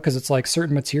 because it's like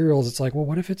certain materials, it's like, well,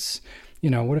 what if it's,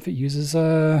 what if it uses,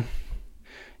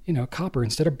 copper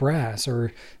instead of brass,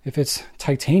 or if it's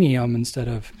titanium instead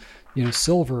of,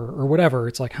 silver or whatever.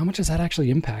 It's like, how much does that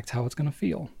actually impact how it's going to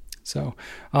feel? So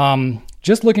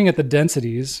just looking at the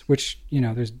densities, which,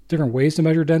 there's different ways to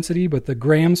measure density, but the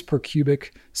grams per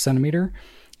cubic centimeter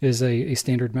is a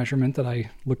standard measurement that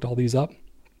I looked all these up.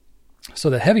 So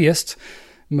the heaviest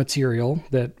material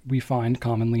that we find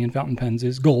commonly in fountain pens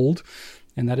is gold,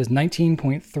 and that is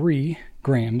 19.3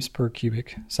 grams per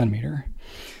cubic centimeter.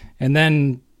 And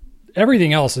then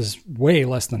everything else is way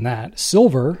less than that.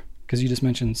 Silver, because you just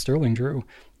mentioned sterling, Drew,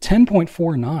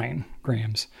 10.49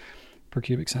 grams per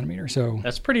cubic centimeter. So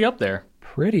that's pretty up there.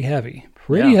 Pretty heavy.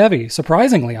 Heavy.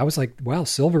 Surprisingly, I was like, wow,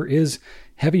 silver is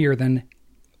heavier than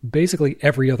basically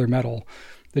every other metal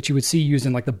that you would see used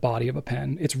in like the body of a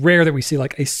pen. It's rare that we see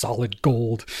like a solid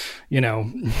gold,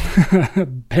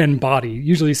 pen body.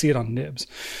 Usually you see it on nibs.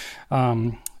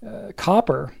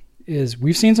 Copper is,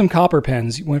 we've seen some copper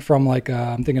pens. Went from like,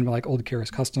 I'm thinking of like old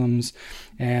Keras Customs,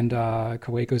 and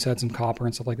Kaweco's had some copper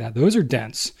and stuff like that. Those are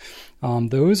dense.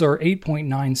 Those are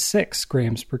 8.96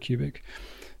 grams per cubic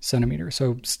centimeter.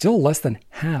 So still less than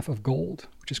half of gold,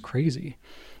 which is crazy.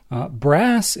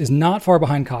 Brass is not far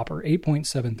behind copper,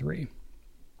 8.73.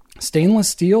 Stainless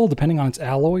steel, depending on its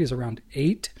alloy, is around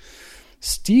 8.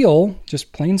 Steel,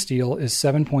 just plain steel, is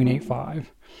 7.85.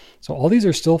 So all these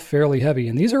are still fairly heavy,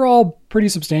 and these are all pretty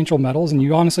substantial metals, and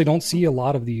you honestly don't see a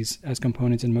lot of these as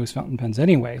components in most fountain pens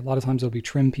anyway. A lot of times there'll be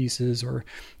trim pieces or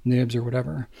nibs or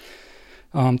whatever.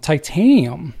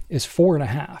 Titanium is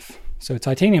 4.5. So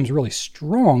titanium is really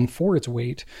strong for its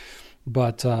weight,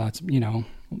 but it's,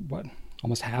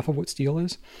 almost half of what steel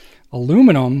is.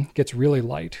 Aluminum gets really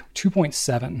light,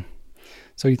 2.7.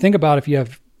 So you think about if you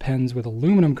have pens with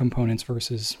aluminum components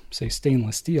versus, say,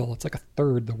 stainless steel, it's like a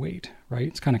third the weight, right?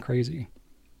 It's kind of crazy.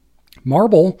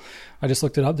 Marble, I just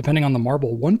looked it up, depending on the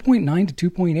marble, 1.9 to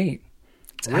 2.8.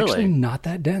 It's actually not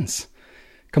that dense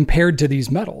compared to these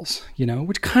metals,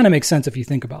 which kind of makes sense if you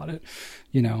think about it.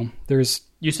 There's...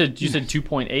 You said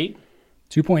 2.8?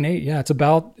 2.8, yeah. It's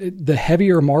about, the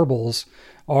heavier marbles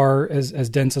are as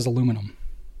dense as aluminum.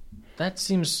 That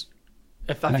seems...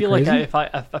 I feel like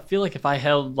if I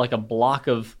held like a block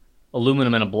of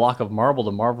aluminum and a block of marble,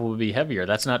 the marble would be heavier.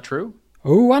 That's not true?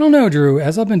 Oh, I don't know, Drew.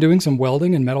 As I've been doing some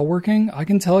welding and metalworking, I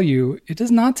can tell you it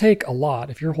does not take a lot.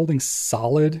 If you're holding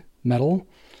solid metal,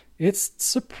 it's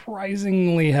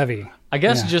surprisingly heavy. I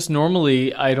guess just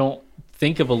normally I don't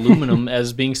think of aluminum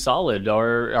as being solid.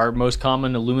 Our most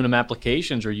common aluminum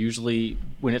applications are usually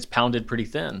when it's pounded pretty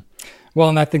thin. Well,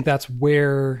 and I think that's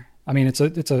where, it's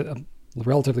a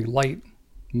relatively light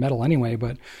metal anyway,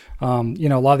 but a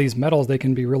lot of these metals, they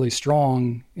can be really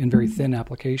strong in very thin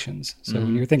applications. So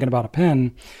when you're thinking about a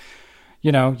pen,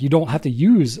 you don't have to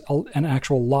use an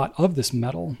actual lot of this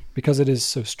metal because it is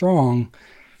so strong.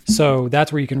 So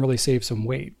that's where you can really save some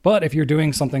weight. But if you're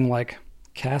doing something like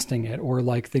casting it, or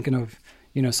like thinking of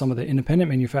some of the independent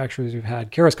manufacturers we've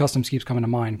had, Keras Customs keeps coming to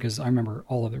mind because I remember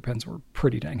all of their pens were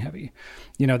pretty dang heavy.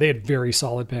 They had very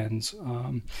solid pens.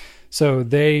 So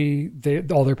they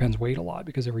all their pens weighed a lot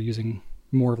because they were using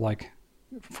more of like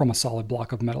from a solid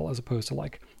block of metal as opposed to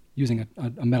like using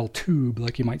a metal tube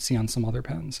like you might see on some other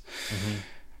pens.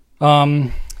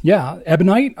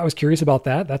 Ebonite, I was curious about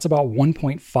that. That's about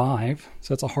 1.5.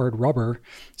 So that's a hard rubber.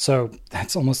 So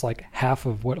that's almost like half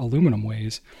of what aluminum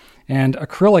weighs. And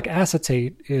acrylic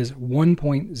acetate is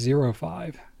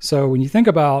 1.05. So when you think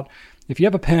about if you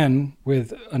have a pen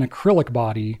with an acrylic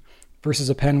body versus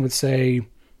a pen with, say,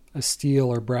 a steel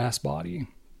or brass body,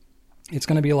 it's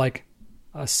going to be like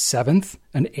a seventh,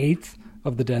 an eighth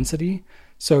of the density.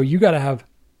 So you got to have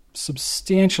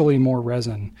substantially more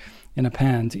resin in a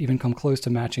pen to even come close to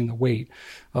matching the weight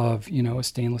of, a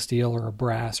stainless steel or a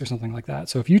brass or something like that.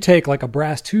 So if you take like a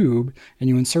brass tube and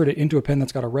you insert it into a pen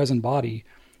that's got a resin body,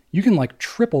 you can like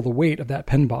triple the weight of that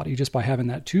pen body just by having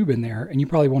that tube in there, and you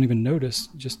probably won't even notice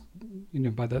just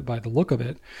by the look of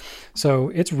it. So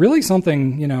it's really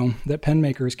something that pen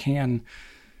makers can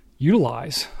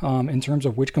utilize in terms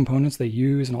of which components they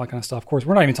use and all that kind of stuff. Of course,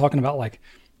 we're not even talking about like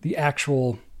the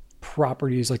actual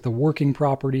properties, like the working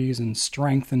properties and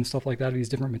strength and stuff like that of these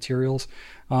different materials.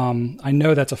 I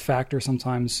know that's a factor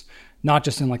sometimes, not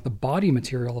just in like the body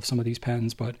material of some of these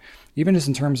pens, but even just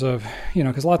in terms of,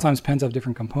 because a lot of times pens have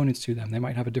different components to them. They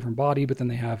might have a different body, but then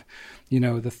they have,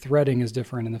 the threading is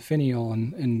different and the finial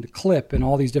and the clip and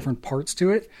all these different parts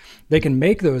to it. They can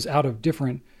make those out of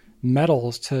different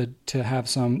metals to have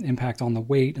some impact on the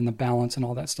weight and the balance and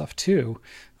all that stuff too.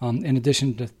 In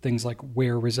addition to things like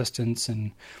wear resistance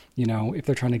and, if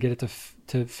they're trying to get it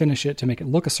to finish it, to make it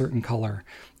look a certain color,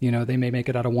 they may make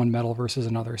it out of one metal versus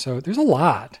another. So there's a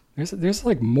lot, there's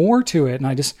like more to it. And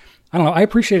I don't know. I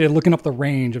appreciated looking up the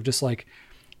range of just like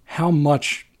how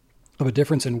much of a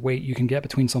difference in weight you can get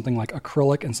between something like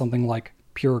acrylic and something like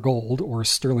pure gold or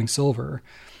sterling silver,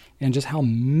 and just how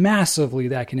massively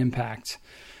that can impact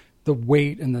the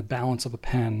weight and the balance of a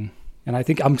pen. And I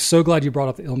think I'm so glad you brought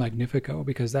up the Il Magnifico,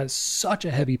 because that is such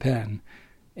a heavy pen,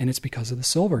 and it's because of the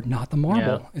silver, not the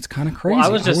marble. Yeah. It's kind of crazy.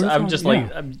 Well, I'm just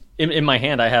in my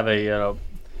hand, I have a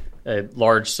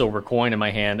large silver coin in my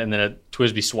hand, and then a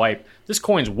Twisby swipe. This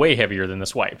coin's way heavier than the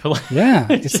swipe. Yeah,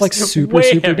 it's like super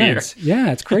heavier. Dense.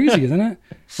 Yeah, it's crazy, isn't it?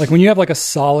 Like when you have like a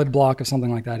solid block of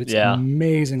something like that, it's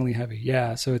amazingly heavy.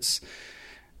 Yeah, so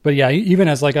but yeah, even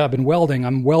as like I've been welding,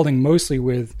 I'm welding mostly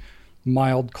with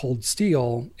mild cold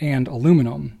steel and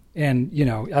aluminum. And,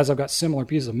 as I've got similar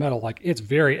pieces of metal, like it's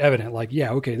very evident, like,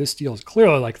 yeah, okay, this steel is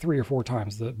clearly like 3 or 4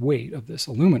 times the weight of this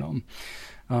aluminum.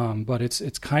 But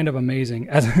it's kind of amazing.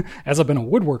 As I've been a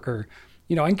woodworker,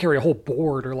 I can carry a whole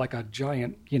board or like a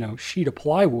giant, sheet of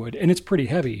plywood, and it's pretty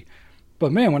heavy.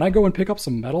 But man, when I go and pick up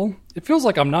some metal, it feels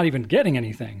like I'm not even getting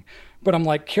anything. But I'm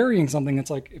like carrying something that's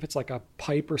like, if it's like a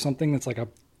pipe or something that's like a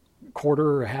quarter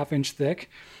or a half inch thick,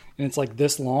 and it's like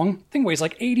this long, the thing weighs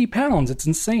like 80 pounds. It's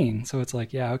insane. So it's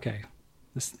like, yeah, okay,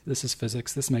 this is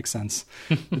physics. This makes sense.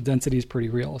 The density is pretty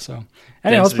real. So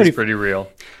anyway, it's pretty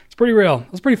real. It's pretty real. I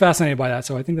was pretty fascinated by that.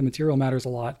 So I think the material matters a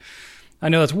lot. I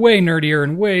know that's way nerdier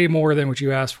and way more than what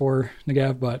you asked for,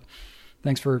 Nagav, but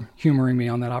thanks for humoring me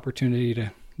on that opportunity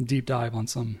to deep dive on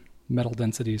some metal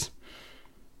densities.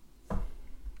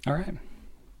 All right.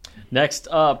 Next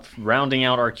up, rounding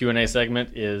out our Q&A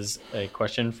segment, is a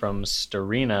question from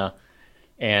Starina,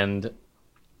 and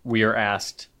we are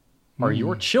asked, are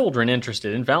your children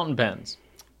interested in fountain pens?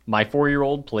 My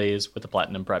 4-year-old plays with the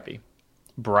Platinum Preppy.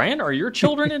 Brian, are your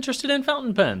children interested in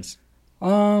fountain pens?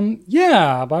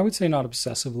 Yeah, but I would say not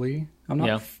obsessively. I'm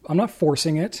not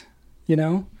forcing it,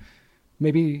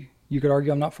 Maybe you could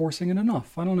argue I'm not forcing it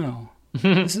enough. I don't know.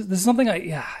 This is something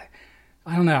I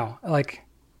don't know. Like,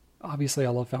 obviously, I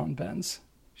love fountain pens.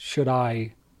 Should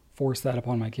I force that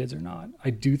upon my kids or not? I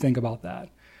do think about that.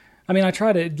 I mean, I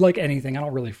try to, like anything, I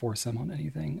don't really force them on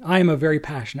anything. I am a very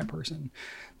passionate person.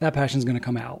 That passion is going to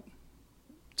come out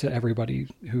to everybody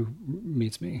who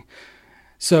meets me.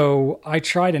 So I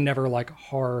try to never like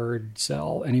hard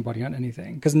sell anybody on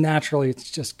anything, because naturally it's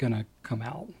just going to come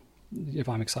out if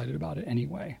I'm excited about it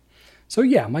anyway. So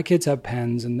yeah, my kids have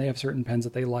pens, and they have certain pens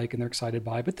that they like and they're excited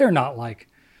by, but they're not like,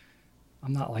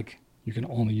 I'm not like, you can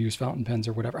only use fountain pens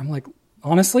or whatever. I'm like,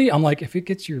 honestly, if it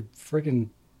gets your friggin'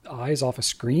 eyes off a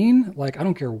screen, like, I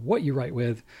don't care what you write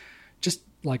with, just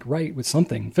like write with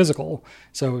something physical.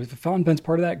 So if the fountain pen's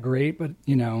part of that, great. But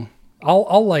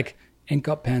I'll like ink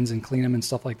up pens and clean them and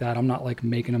stuff like that. I'm not like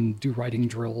making them do writing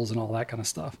drills and all that kind of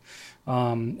stuff.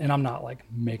 And I'm not like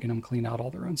making them clean out all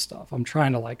their own stuff. I'm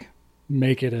trying to like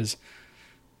make it as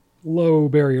low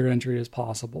barrier to entry as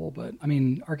possible. But I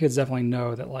mean, our kids definitely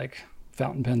know that like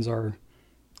fountain pens are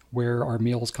where our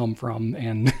meals come from,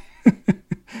 and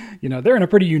they're in a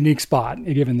pretty unique spot,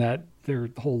 given that their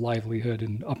whole livelihood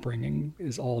and upbringing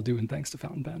is all due and thanks to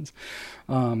fountain pens.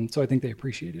 So I think they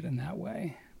appreciate it in that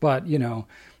way. But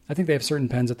I think they have certain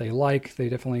pens that they like. They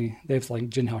have like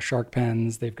Gin House Shark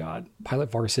pens. They've got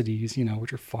Pilot Varsities,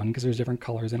 which are fun because there's different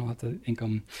colors. They don't have to ink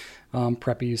them.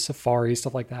 Preppies, Safaris,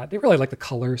 stuff like that. They really like the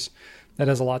colors. That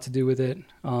has a lot to do with it.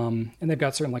 And they've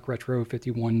got certain like retro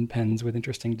 51 pens with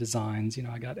interesting designs.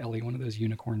 I got Ellie one of those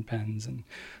unicorn pens,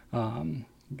 and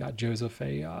got Joseph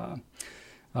a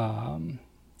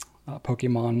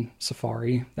Pokemon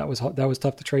Safari. That was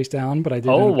tough to trace down, but I did.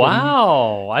 Oh,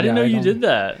 wow. I didn't know you did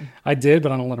that. I did,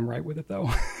 but I don't let him write with it though.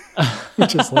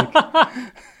 Which is like,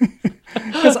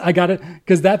 because I got it,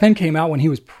 because that pen came out when he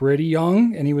was pretty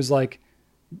young, and he was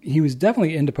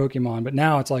definitely into Pokemon, but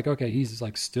now it's like, okay, he's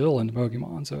like still into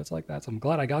Pokemon. So it's like, I'm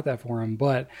glad I got that for him,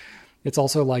 but it's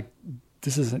also like,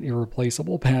 this is an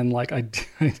irreplaceable pen. Like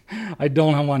I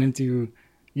don't want him to,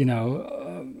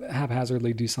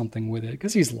 haphazardly do something with it,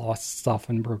 because he's lost stuff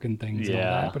and broken things and all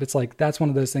that. But it's like, that's one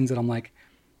of those things that I'm like,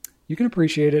 you can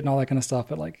appreciate it and all that kind of stuff.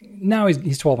 But like now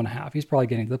he's 12 and a half. He's probably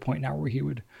getting to the point now where he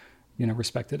would,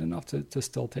 respect it enough to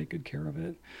still take good care of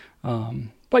it.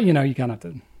 But you kind of have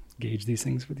to gauge these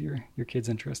things with your kids'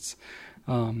 interests.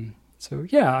 So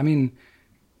yeah, I mean,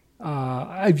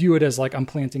 I view it as like I'm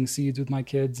planting seeds with my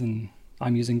kids, and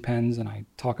I'm using pens, and I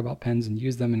talk about pens and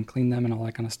use them and clean them and all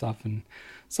that kind of stuff. And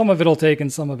some of it'll take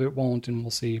and some of it won't, and we'll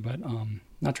see, but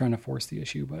not trying to force the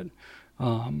issue. But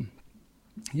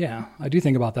yeah, I do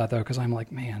think about that though, because I'm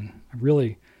like, man, I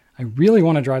really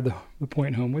want to drive the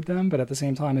point home with them. But at the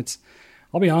same time,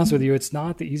 I'll be honest with you, it's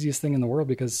not the easiest thing in the world,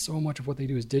 because so much of what they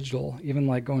do is digital. Even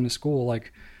like going to school,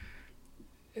 like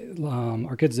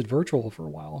our kids did virtual for a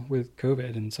while with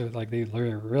COVID. And so like they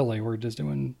really were just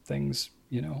doing things,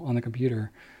 on the computer.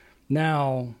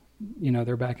 Now,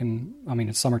 they're back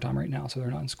it's summertime right now, so they're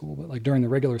not in school, but like during the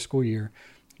regular school year,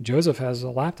 Joseph has a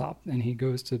laptop and he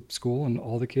goes to school, and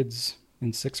all the kids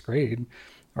in 6th grade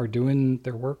are doing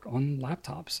their work on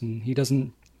laptops, and he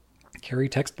doesn't carry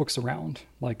textbooks around.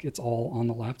 Like it's all on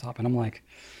the laptop. And I'm like,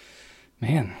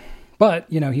 man, but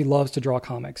he loves to draw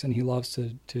comics and he loves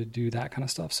to do that kind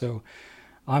of stuff. So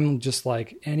I'm just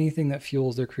like, anything that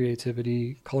fuels their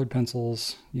creativity, colored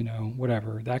pencils,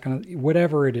 whatever, that kind of,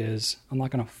 whatever it is, I'm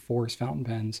not going to force fountain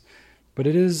pens, but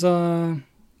it is,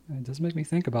 it does make me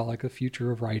think about like the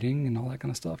future of writing and all that kind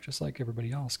of stuff, just like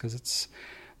everybody else. 'Cause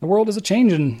the world is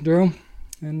a-changing, Drew,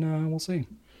 and we'll see.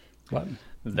 But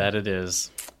that it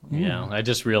is. Yeah. I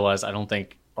just realized I don't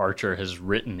think Archer has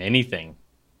written anything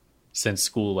since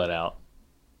school let out.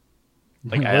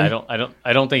 Like really?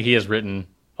 I don't think he has written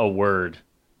a word.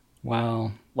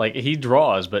 Wow. Like he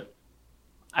draws, but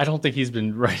I don't think he's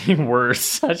been writing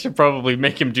words. I should probably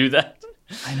make him do that.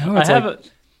 I know.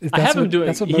 It's I have him doing.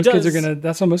 That's what most kids are gonna.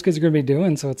 That's what most kids are gonna be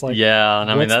doing. So it's like, yeah. And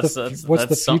I mean, what's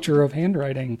the future of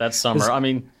handwriting? That's summer. I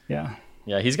mean, yeah.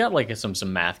 Yeah, he's got like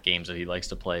some math games that he likes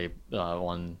to play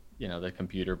on the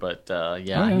computer. But I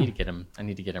need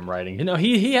to get him writing.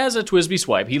 He has a TWSBI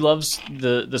swipe. He loves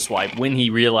the swipe when he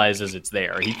realizes it's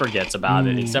there. He forgets about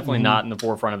it. It's definitely not in the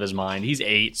forefront of his mind. He's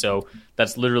 8, so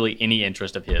that's literally any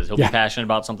interest of his. He'll be passionate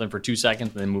about something for 2 seconds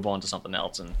and then move on to something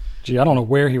else. And gee, I don't know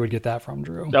where he would get that from,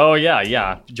 Drew. Oh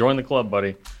yeah. Join the club,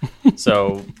 buddy.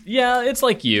 So yeah, it's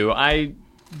like you.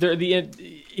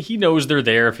 He knows they're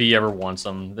there if he ever wants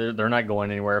them. They're not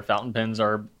going anywhere. Fountain pens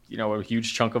are, a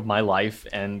huge chunk of my life,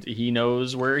 and he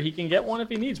knows where he can get one if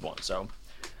he needs one. So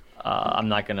I'm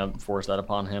not going to force that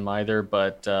upon him either.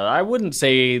 But I wouldn't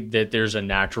say that there's a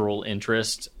natural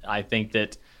interest. I think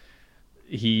that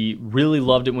he really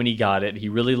loved it when he got it. He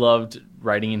really loved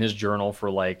writing in his journal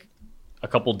for like a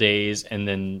couple days and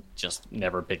then just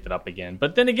never picked it up again.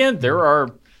 But then again, there are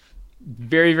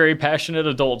very, very passionate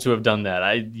adults who have done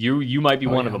that. You might be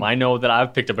one of them. I know that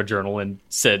I've picked up a journal and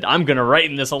said, I'm going to write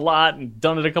in this a lot, and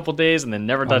done it a couple days and then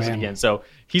never touched it again. So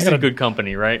he's in good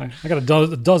company, right? I got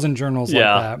a dozen journals like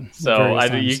that.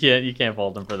 So you can't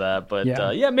fault him for that. But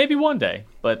maybe one day.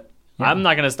 But I'm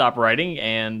not going to stop writing,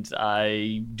 and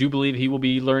I do believe he will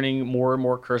be learning more and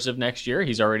more cursive next year.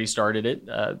 He's already started it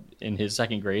in his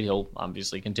 2nd grade. He'll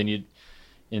obviously continue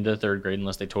into 3rd grade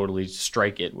unless they totally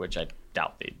strike it, which I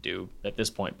doubt they do at this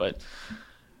point. But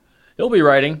he'll be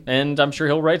writing, and I'm sure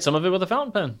he'll write some of it with a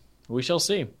fountain pen. We shall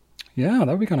see. Yeah, that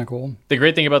would be kind of cool. The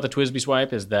great thing about the TWSBI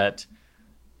swipe is that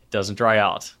it doesn't dry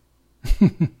out.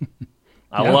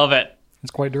 I love it.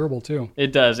 It's quite durable too.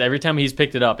 It does. Every time he's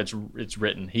picked it up, it's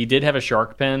written. He did have a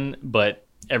Shark pen, but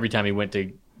every time he went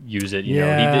to use it,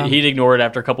 he'd ignore it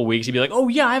after a couple weeks. He'd be like, "Oh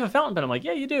yeah, I have a fountain pen." I'm like,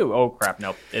 "Yeah, you do." Oh crap,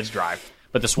 nope, it's dry.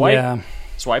 But the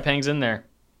swipe hangs in there.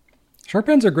 Shark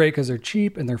pens are great because they're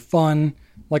cheap and they're fun.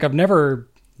 Like I've never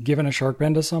given a Shark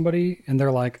pen to somebody and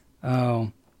they're like,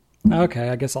 "Oh, okay,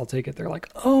 I guess I'll take it." They're like,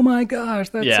 "Oh my gosh,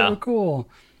 that's so cool."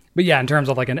 But yeah, in terms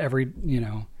of like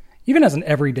even as an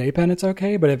everyday pen, it's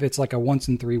okay. But if it's like a once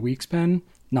in 3 weeks pen,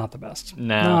 not the best.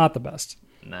 No. Not the best.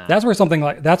 Nah. That's where something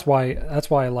like that's why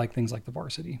I like things like the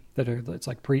Varsity it's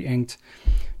like pre-inked,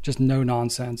 just no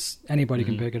nonsense. Anybody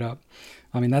can pick it up.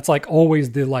 I mean, that's like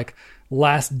always the like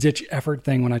last ditch effort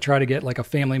thing when I try to get like a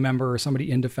family member or somebody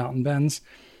into fountain pens.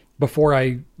 before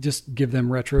I just give them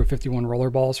retro 51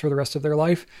 rollerballs for the rest of their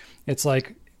life. It's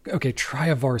like, okay, try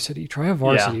a varsity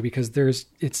because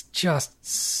it's just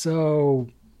so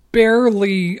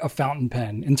barely a fountain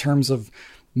pen in terms of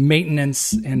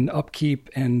maintenance and upkeep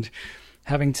and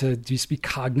having to just be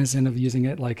cognizant of using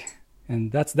it.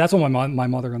 And that's what my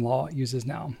mother-in-law uses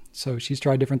now. So she's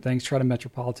tried different things, tried a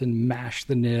Metropolitan, mashed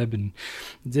the nib, and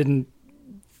didn't,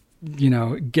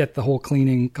 get the whole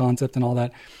cleaning concept and all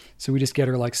that. So we just get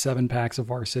her like 7 packs of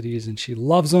varsities, and she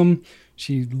loves them.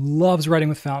 She loves writing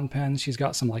with fountain pens. She's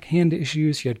got some like hand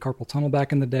issues. She had carpal tunnel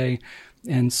back in the day.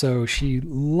 And so she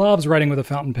loves writing with a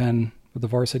fountain pen, but the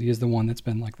varsity is the one that's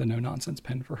been like the no nonsense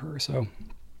pen for her. So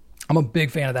I'm a big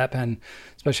fan of that pen,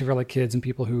 especially for like kids and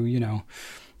people who,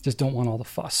 just don't want all the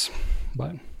fuss.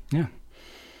 But yeah.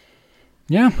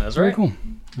 Yeah. That's very right. Cool.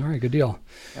 All right. Good deal.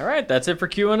 All right. That's it for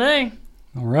Q&A.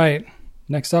 All right.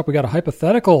 Next up, we got a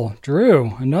hypothetical.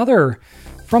 Drew, another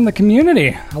from the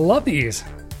community. I love these.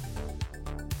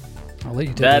 I'll let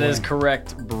you take it That away. is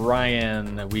correct,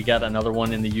 Brian. We got another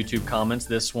one in the YouTube comments,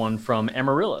 this one from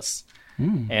Amaryllis.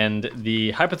 And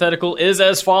the hypothetical is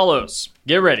as follows.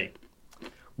 Get ready.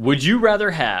 Would you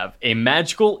rather have a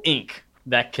magical ink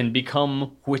that can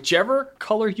become whichever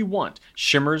color you want,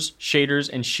 shimmers, shaders,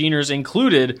 and sheeners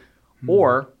included,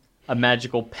 or a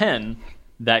magical pen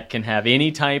that can have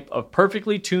any type of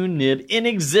perfectly tuned nib in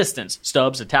existence,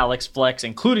 stubs, italics, flecks,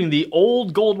 including the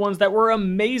old gold ones that were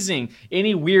amazing,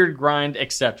 any weird grind,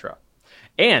 etc.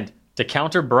 And to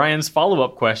counter Brian's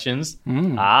follow-up questions,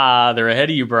 they're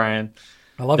ahead of you, Brian.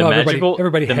 I love how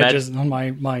everybody hedges on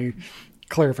my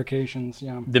clarifications.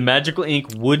 Yeah. The magical ink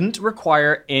wouldn't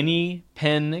require any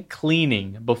pen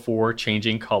cleaning before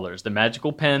changing colors. The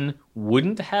magical pen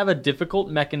wouldn't have a difficult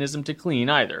mechanism to clean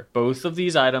either. Both of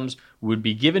these items would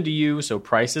be given to you, so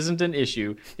price isn't an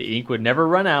issue. The ink would never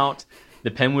run out.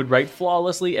 The pen would write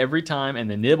flawlessly every time,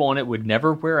 and the nib on it would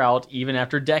never wear out even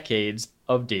after decades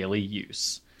of daily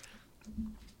use.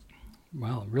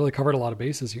 Wow, really covered a lot of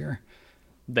bases here.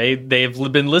 They've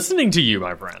been listening to you,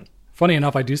 my friend. Funny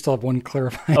enough, I do still have one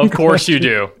clarifying. Of course you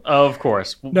do. Of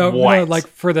course. No, like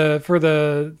for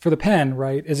the pen,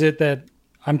 right? Is it that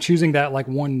I'm choosing that like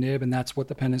one nib and that's what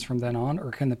the pen is from then on,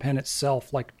 or can the pen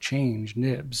itself like change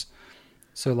nibs?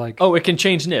 So like, it can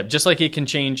change nib just like it can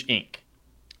change ink.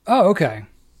 Oh, okay.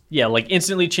 Yeah, like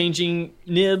instantly changing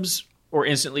nibs or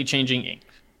instantly changing ink.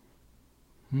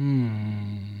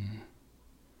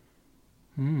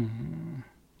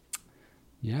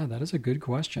 Yeah, that is a good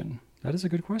question.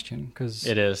 Because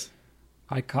It is.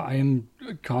 I am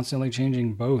constantly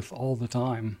changing both all the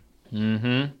time.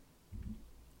 Mm-hmm.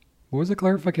 What was the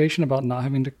clarification about not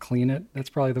having to clean it?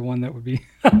 That's probably the one that would be...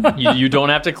 you don't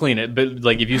have to clean it, but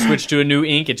like if you switch to a new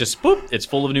ink, it just, boop, it's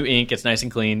full of new ink. It's nice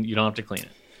and clean. You don't have to clean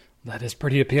it. That is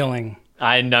pretty appealing.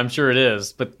 I'm sure it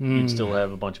is, but you'd still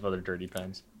have a bunch of other dirty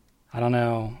pens. I don't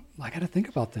know. I got to think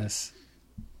about this.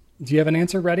 Do you have an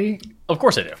answer ready? Of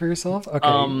course I do. For yourself?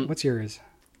 Okay, what's yours?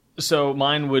 So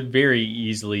mine would very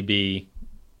easily be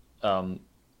the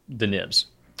nibs,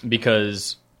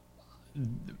 because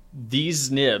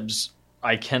these nibs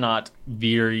I cannot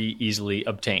very easily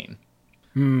obtain.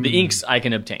 The inks I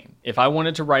can obtain. If I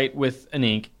wanted to write with an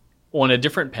ink on a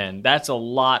different pen, that's a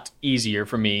lot easier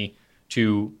for me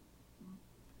to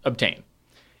obtain.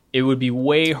 It would be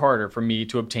way harder for me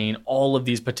to obtain all of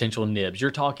these potential nibs.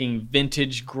 You're talking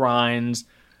vintage grinds,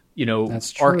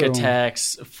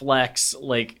 architects, flex,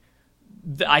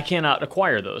 I cannot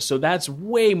acquire those. So that's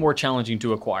way more challenging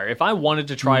to acquire. If I wanted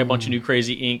to try a bunch of new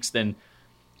crazy inks, then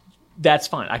that's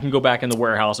fine. I can go back in the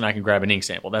warehouse and I can grab an ink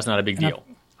sample. That's not a big deal.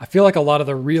 I feel like a lot of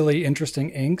the really interesting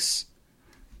inks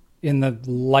in the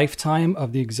lifetime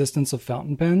of the existence of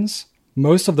fountain pens,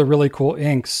 most of the really cool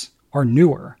inks are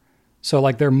newer. So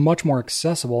like they're much more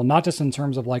accessible, not just in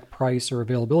terms of like price or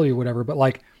availability or whatever, but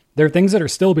like they're things that are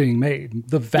still being made,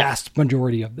 the vast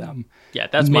majority of them. Yeah,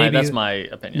 that's my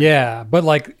opinion. Yeah, but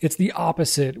like it's the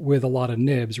opposite with a lot of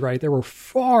nibs, right? There were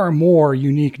far more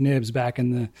unique nibs back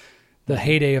in the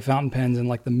heyday of fountain pens in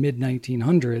like the mid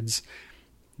 1900s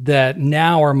that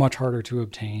now are much harder to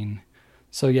obtain.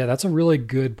 So yeah, that's a really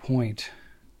good point.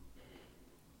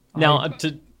 Now,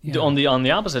 on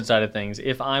the opposite side of things,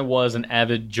 if I was an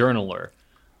avid journaler,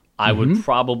 I would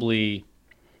probably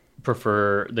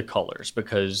prefer the colors,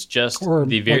 because just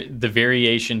the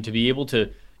variation, to be able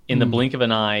to, in the blink of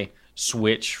an eye,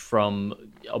 switch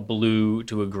from a blue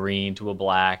to a green to a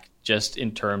black, just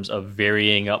in terms of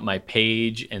varying up my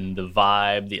page and the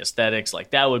vibe, the aesthetics, like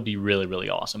that would be really, really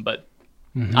awesome. But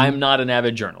I'm not an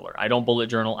avid journaler. I don't bullet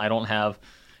journal. I don't have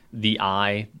the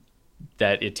eye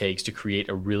that it takes to create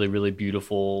a really, really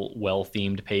beautiful,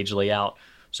 well-themed page layout.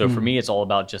 So for me, it's all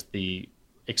about just the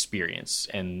experience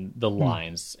and the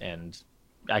lines, and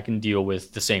I can deal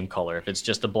with the same color. If it's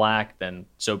just a black, then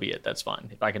so be it. That's fine.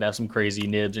 If I could have some crazy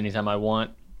nibs anytime I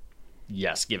want,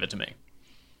 yes, give it to me.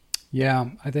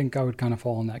 Yeah, I think I would kind of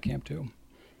fall in that camp too.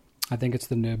 I think it's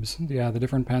the nibs. Yeah, the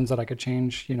different pens that I could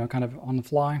change, kind of on the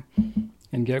fly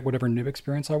and get whatever nib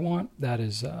experience I want. That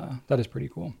is pretty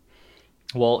cool.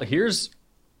 Well, here's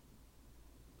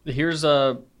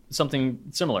something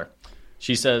similar.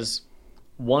 She says,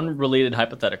 one related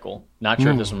hypothetical. Not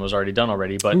sure if this one was already done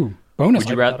already, but bonus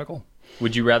hypothetical.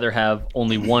 Would you rather have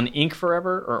only one ink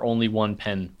forever or only one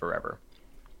pen forever?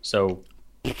 So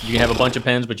you can have a bunch of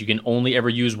pens, but you can only ever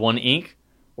use one ink,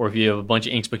 or if you have a bunch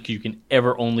of inks, but you can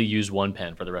ever only use one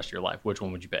pen for the rest of your life. Which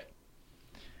one would you pick?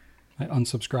 I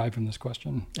unsubscribe from this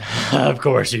question. Of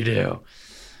course you do.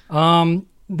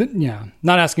 Yeah,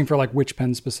 not asking for like which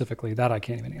pen specifically. That I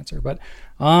can't even answer. But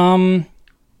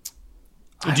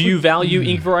do you value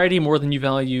ink variety more than you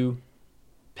value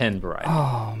pen variety?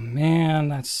 Oh man,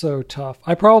 that's so tough.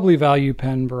 I probably value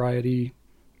pen variety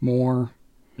more.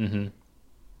 Mm-hmm.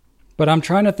 But I'm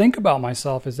trying to think about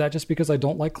myself. Is that just because I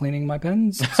don't like cleaning my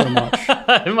pens so much?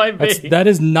 It might be. That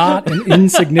is not an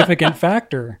insignificant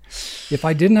factor. If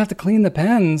I didn't have to clean the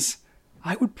pens,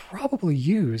 I would probably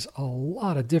use a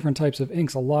lot of different types of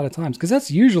inks a lot of times. Because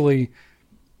that's usually,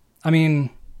 I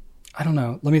don't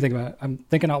know. Let me think about it. I'm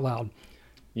thinking out loud.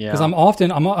 Yeah. Because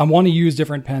I want to use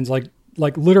different pens. Like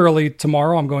literally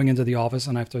tomorrow I'm going into the office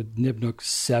and I have to nib nook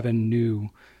 7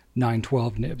 new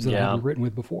 912 nibs that I haven't written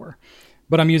with before.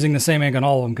 But I'm using the same ink on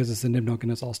all of them because it's the nib nook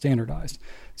and it's all standardized.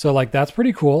 So that's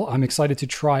pretty cool. I'm excited to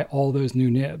try all those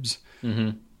new nibs.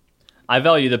 Mm-hmm. I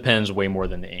value the pens way more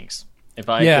than the inks.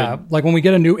 Like when we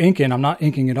get a new ink in, I'm not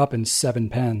inking it up in 7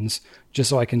 pens just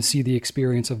so I can see the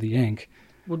experience of the ink.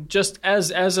 Well, just as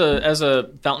a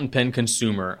fountain pen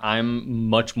consumer, I'm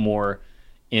much more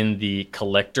in the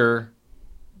collector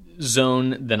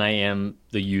zone than I am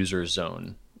the user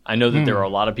zone. I know that there are a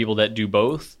lot of people that do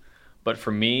both, but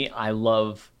for me, I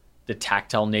love the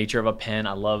tactile nature of a pen.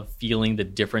 I love feeling the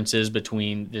differences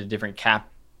between the different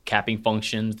capping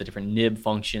functions, the different nib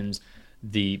functions.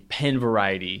 The pen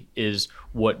variety is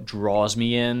what draws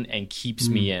me in and keeps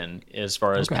me in as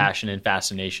far as passion and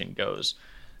fascination goes.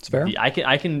 It's fair.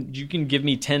 You can give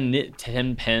me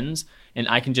 10 pens and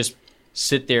I can just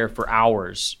sit there for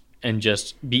hours and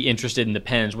just be interested in the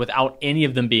pens without any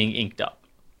of them being inked up.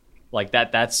 Like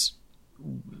that's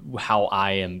how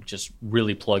I am just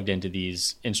really plugged into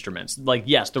these instruments. Like,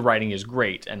 yes, the writing is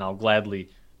great and I'll gladly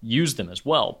use them as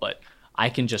well, but I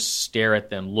can just stare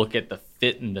at them, look at the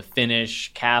fit and the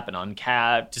finish, cap and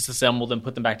uncap, disassemble them,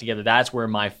 put them back together. That's where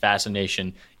my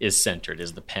fascination is centered,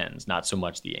 is the pens, not so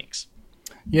much the inks.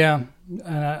 Yeah.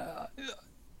 I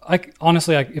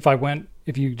honestly,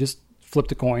 if you just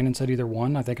flipped a coin and said either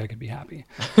one, I think I could be happy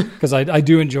because I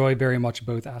do enjoy very much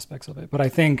both aspects of it. But I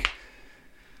think,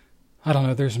 I don't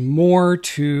know, there's more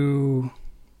to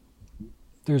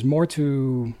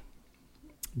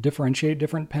differentiate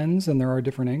different pens than there are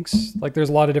different inks. Like there's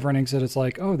a lot of different inks that it's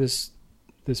like, oh, this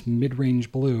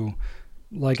mid-range blue,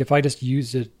 like if I just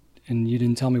used it and you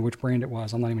didn't tell me which brand it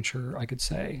was, I'm not even sure I could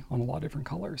say on a lot of different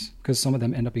colors because some of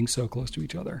them end up being so close to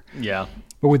each other. Yeah.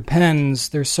 But with pens,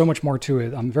 there's so much more to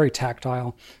it. I'm very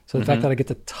tactile. So the fact that I get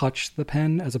to touch the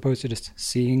pen as opposed to just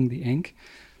seeing the ink,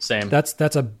 same.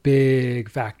 That's a big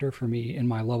factor for me in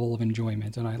my level of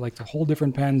enjoyment. And I like to hold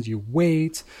different pens. You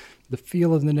wait, the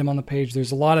feel of the nib on the page.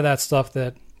 There's a lot of that stuff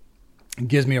that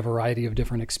gives me a variety of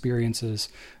different experiences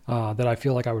that I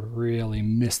feel like I would really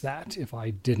miss that if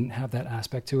I didn't have that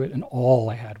aspect to it and all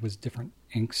I had was different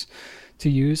inks to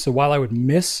use. So while I would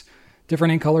miss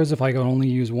different ink colors if I could only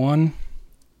use one,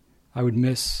 I would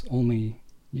miss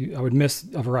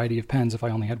a variety of pens if I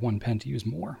only had one pen to use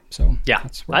more. So yeah,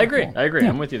 I agree. Yeah.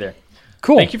 I'm with you there.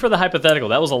 Cool. Thank you for the hypothetical.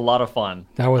 That was a lot of fun.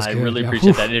 That was I good. really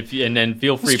appreciate that. And then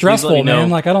feel free. Stressful, please let me know.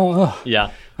 man. Like I don't want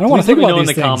to think about these things.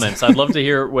 In the comments. I'd love to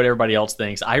hear what everybody else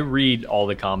thinks. I read all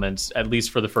the comments at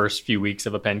least for the first few weeks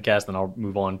of a Pencast, and I'll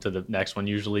move on to the next one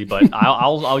usually. But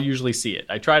I'll usually see it.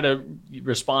 I try to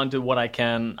respond to what I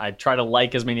can. I try to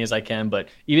like as many as I can. But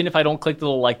even if I don't click the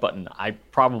little like button, I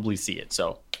probably see it.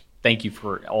 So thank you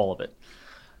for all of it.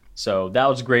 So that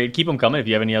was great. Keep them coming. If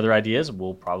you have any other ideas,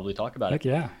 we'll probably talk about it.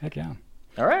 Heck yeah.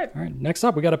 All right. Next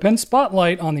up, we got a pen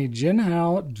spotlight on the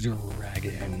Jinhao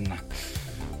Dragon.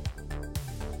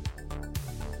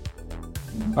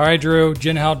 All right, Drew.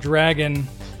 Jinhao Dragon.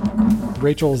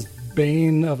 Rachel's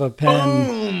bane of a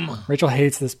pen. Boom! Rachel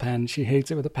hates this pen. She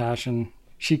hates it with a passion.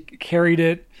 She carried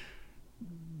it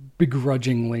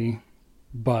begrudgingly,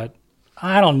 but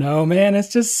I don't know, man.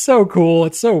 It's just so cool.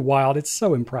 It's so wild. It's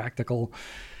so impractical.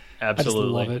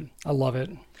 Absolutely. I just love it. I love it.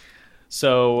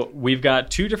 So we've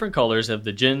got 2 different colors of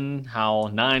the Jin Hao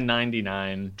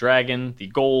 999 Dragon, the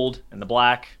gold and the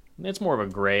black. It's more of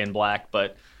a gray and black,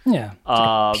 but yeah,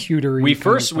 like pewtery.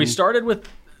 We started with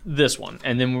this one,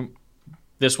 and then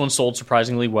this one sold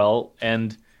surprisingly well,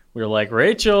 and we were like,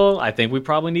 Rachel, I think we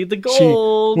probably need the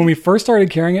gold. When we first started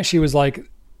carrying it, she was like,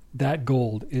 that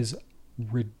gold is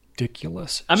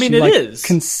ridiculous. I mean, she, it is.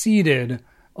 Conceded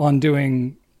on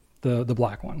doing the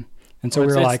black one. And so we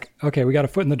were like, okay, we got a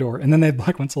foot in the door. And then the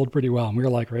black one sold pretty well. And we were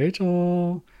like,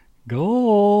 Rachel,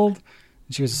 gold.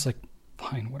 And she was just like,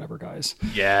 fine, whatever, guys.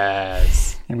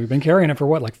 Yes. And we've been carrying it for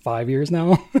what, like 5 years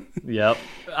now? Yep.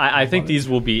 I think these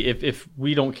will be, if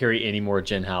we don't carry any more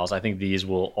Jin Haos, I think these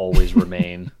will always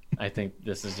remain. I think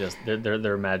this is just,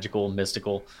 they're magical,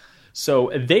 mystical.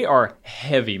 So they are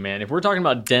heavy, man. If we're talking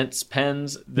about dense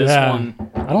pens, this one,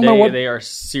 I don't know what they are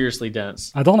seriously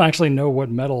dense. I don't actually know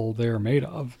what metal they're made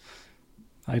of.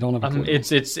 I don't have a clue.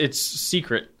 It's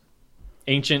secret,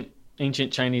 ancient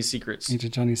Chinese secrets.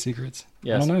 Ancient Chinese secrets.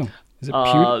 Yes. I don't know. Is it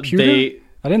pewter?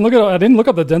 I didn't look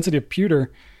up the density of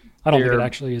pewter. I don't think it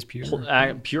actually is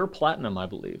pewter. Pure platinum, I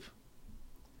believe.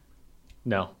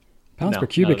 No. Pounds per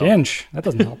cubic inch. That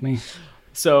doesn't help me.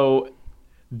 So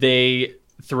they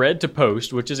thread to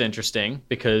post, which is interesting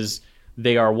because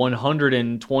they are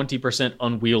 120%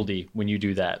 unwieldy when you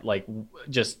do that. Like,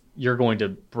 just, you're going to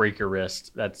break your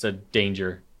wrist. That's a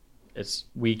danger.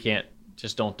 We can't,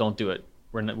 just don't do it.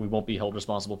 We won't be held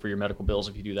responsible for your medical bills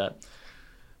if you do that.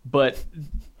 But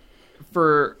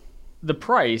for the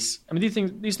price, I mean,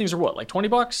 these things are what, like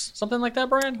 $20, something like that,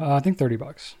 Brian? I think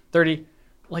 $30. 30.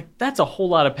 Like, that's a whole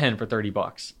lot of pen for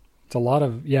 $30. It's a lot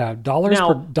of dollars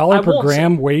per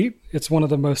gram weight. It's one of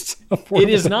the most affordable. It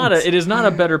is not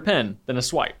a better pen than a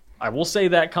swipe. I will say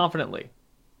that confidently.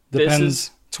 The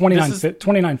pen's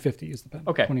 $29.50 is the pen.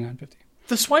 Okay, $29.50.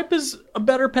 The swipe is a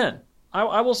better pen.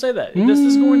 I will say that. This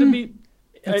is going to be.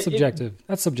 That's subjective.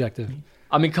 That's subjective.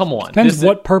 I mean, come on. Depends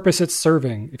what purpose it's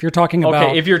serving. If you're talking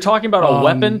about if you're talking about a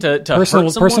weapon to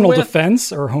personal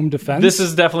defense or home defense, this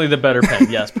is definitely the better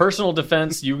pen. Yes, personal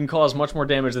defense. You can cause much more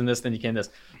damage than this than you can this.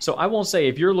 So I won't say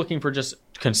if you're looking for just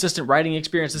consistent writing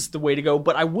experience, this is the way to go.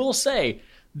 But I will say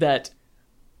that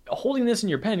holding this in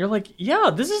your pen, you're like,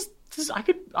 yeah, this is.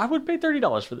 I would pay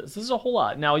 $30 for this. This is a whole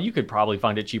lot. Now you could probably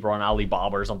find it cheaper on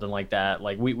Alibaba or something like that.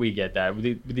 Like we get that.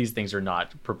 These things are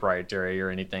not proprietary or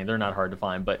anything. They're not hard to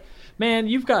find. But man,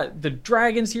 you've got the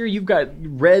dragons here. You've got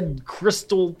red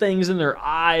crystal things in their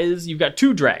eyes. You've got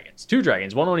two dragons,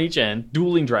 one on each end,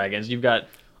 dueling dragons. You've got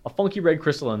a funky red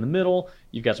crystal in the middle.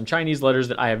 You've got some Chinese letters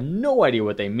that I have no idea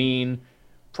what they mean.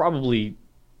 Probably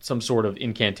some sort of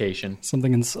incantation.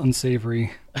 Something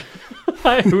unsavory.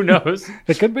 Who knows?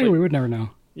 It could be. We would never know.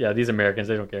 Yeah, these Americans,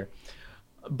 they don't care.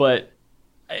 But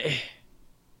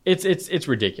it's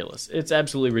ridiculous. It's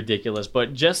absolutely ridiculous.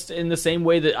 But just in the same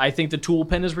way that I think the tool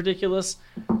pen is ridiculous,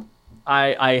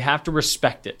 I have to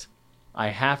respect it. I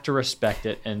have to respect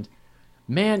it. And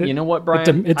man, you know what,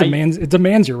 Brian? It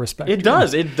demands your respect. It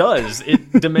does. It does.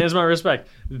 It demands my respect.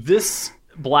 This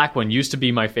black one used to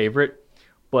be my favorite,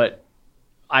 but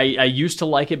I used to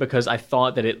like it because I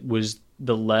thought that it was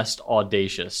the less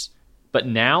audacious. But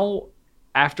now,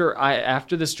 after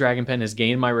this dragon pen has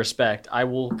gained my respect, I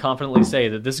will confidently say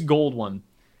that this gold one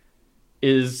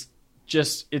is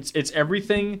just it's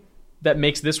everything that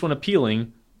makes this one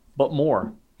appealing, but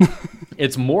more.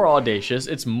 It's more audacious,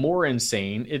 it's more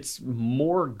insane, it's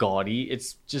more gaudy,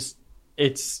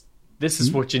 this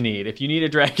is what you need. If you need a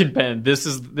dragon pen,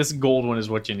 this gold one is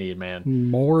what you need, man.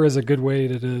 More is a good way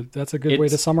that's a good way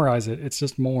to summarize it. It's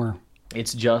just more.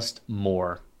 It's just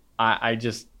more. I'm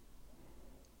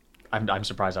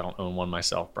surprised I don't own one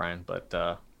myself, Brian, but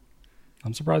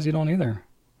I'm surprised you don't either.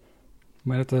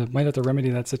 Might have to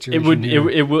remedy that situation.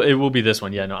 It will be this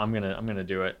one. Yeah, no, I'm gonna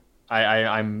do it.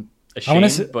 I'm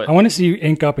ashamed, but I want to see you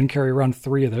ink up and carry around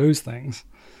 3 of those things.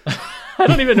 I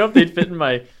don't even know if they'd fit in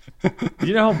my. Do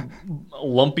you know how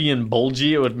lumpy and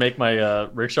bulgy it would make my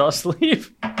rickshaw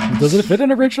sleeve? Does it fit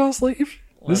in a rickshaw sleeve?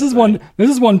 This is one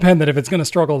pen that if it's going to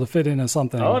struggle to fit into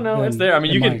something. Oh no, it's there. I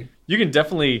mean, you can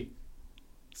definitely.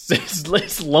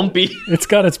 It's lumpy. It's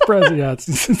got its presence.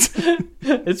 Yeah,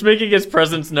 it's making its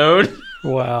presence known.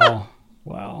 Wow.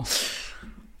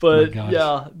 But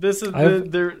yeah, this is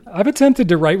I've attempted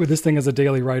to write with this thing as a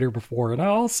daily writer before, and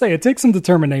I'll say it takes some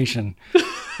determination.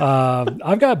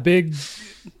 I've got big,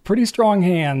 pretty strong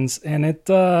hands, and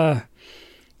I'm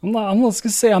just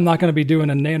gonna say I'm not going to be doing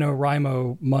a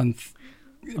NaNoWriMo month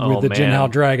with the Jin Hao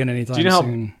Dragon anytime soon. Do you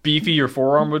know how beefy your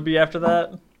forearm would be after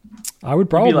that? I would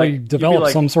probably you'd be develop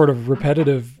like- some sort of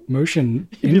repetitive motion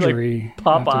You'd be like injury.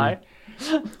 Popeye.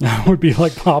 That would be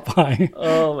like Popeye.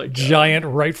 Oh my god. Giant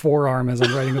right forearm as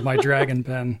I'm writing with my dragon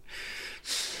pen.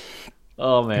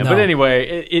 Oh man. No. But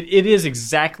anyway, it is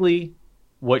exactly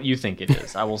what you think it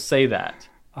is. I will say that.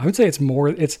 I would say it's more.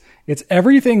 It's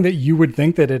everything that you would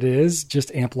think that it is,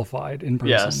 just amplified in person.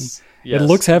 Yes. It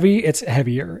looks heavy. It's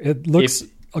heavier. It looks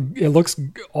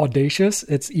audacious.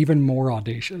 It's even more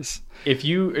audacious. If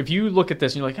you look at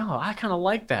this and you're like, oh, I kind of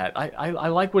like that. I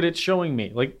like what it's showing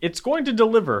me. Like, it's going to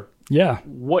deliver Yeah.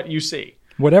 what you see.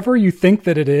 Whatever you think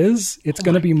that it is, it's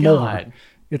going to be more. God.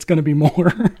 It's going to be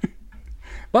more.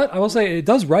 But I will say it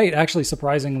does write actually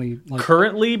surprisingly. Like,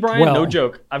 Currently, Brian, Well- no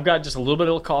joke. I've got just a little bit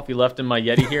of coffee left in my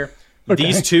Yeti here. Okay.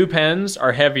 These two pens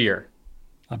are heavier.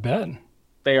 I bet.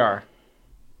 They are.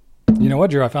 You know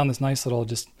what, Drew? I found this nice little.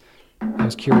 I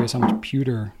was curious how much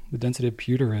pewter, the density of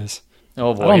pewter is.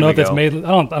 Oh boy. I don't know here if we it's go. made.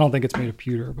 I don't think it's made of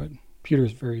pewter, but pewter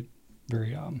is very,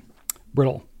 very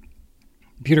brittle.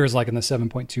 Pewter is like in the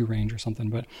 7.2 range or something.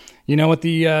 But you know what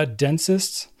the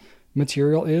densest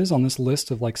material is on this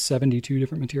list of like 72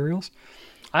 different materials?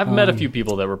 I've met a few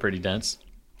people that were pretty dense.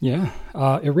 Yeah,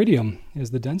 iridium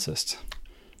is the densest.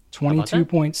 about that?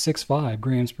 22.65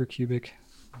 grams per cubic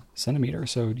centimeter.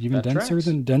 So even That tracks.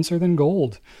 denser than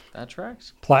gold. That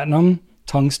tracks. Platinum,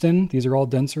 tungsten, these are all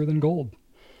denser than gold.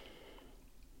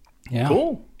 Yeah.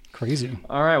 Cool. Crazy.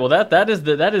 All right. Well, that is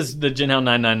the Jinhao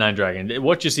 999 Dragon.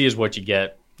 What you see is what you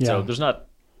get. So Yeah. there's not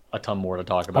a ton more to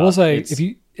talk about. I will say,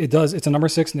 It's- it's a number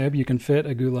 6 nib. You can fit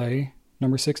a Goulet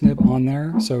number 6 nib on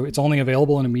there. So it's only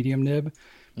available in a medium nib.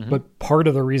 Mm-hmm. But part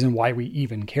of the reason why we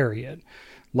even carry it,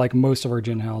 like most of our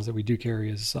Jinhaos that we do carry,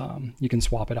 is you can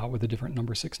swap it out with a different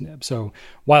number 6 nib. So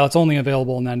while it's only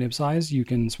available in that nib size, you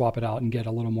can swap it out and get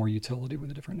a little more utility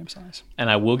with a different nib size. And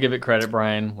I will give it credit,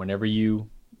 Brian. Whenever you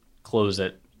close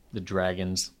it, the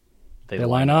dragons They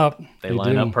line up. They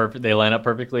line do. up perfect. They line up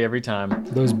perfectly every time.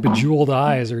 Those bejeweled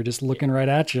eyes are just looking right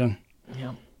at you.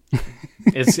 Yeah.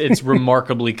 It's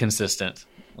remarkably consistent.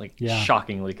 Like Yeah.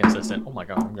 shockingly consistent. Oh my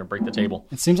god, I'm gonna break the table.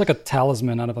 It seems like a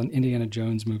talisman out of an Indiana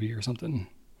Jones movie or something.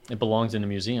 It belongs in a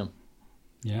museum.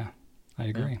 Yeah, I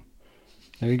agree.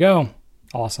 There you go.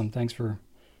 Awesome. Thanks for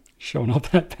showing up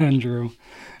that pen, Drew.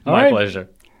 All My right, pleasure.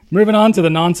 moving on to the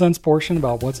nonsense portion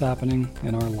about what's happening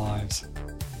in our lives.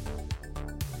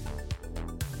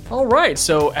 All right.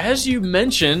 So as you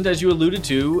mentioned, as you alluded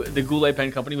to, the Goulet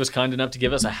Pen Company was kind enough to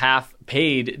give us a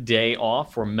half-paid day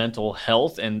off for mental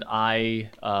health, and I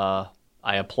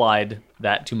applied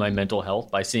that to my mental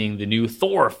health by seeing the new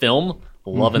Thor film,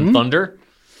 Love and Thunder.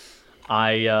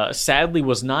 I sadly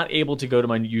was not able to go to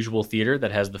my usual theater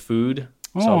that has the food,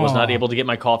 so I was not Aw. able to get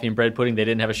my coffee and bread pudding. They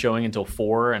didn't have a showing until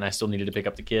 4, and I still needed to pick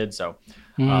up the kids, so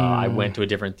I went to a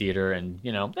different theater, and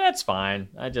that's fine.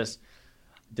 I just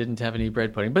didn't have any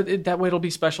bread pudding, but that way it'll be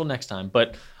special next time.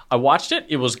 But I watched it;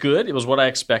 it was good. It was what I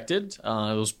expected. It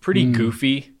was pretty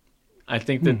goofy. I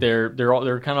think that they're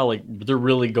kind of like they're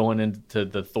really going into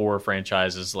the Thor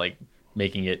franchises, like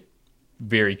making it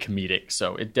very comedic.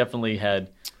 So it definitely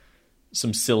had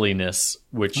some silliness,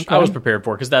 which I was prepared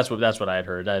for because that's what I had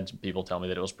heard. I had people tell me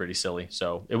that it was pretty silly.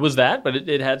 So it was that, but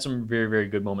it had some very, very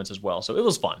good moments as well. So it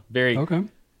was fun. Very Okay.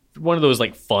 one of those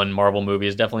like fun Marvel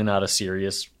movies. Definitely not a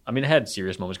serious. I mean, it had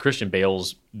serious moments. Christian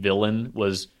Bale's villain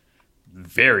was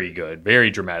very good, very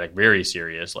dramatic, very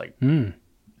serious. Like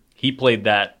he played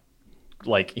that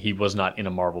like he was not in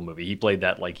a Marvel movie. He played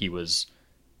that like he was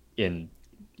in,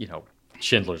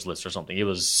 Schindler's List or something. It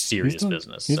was serious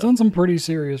business. He's So. done some pretty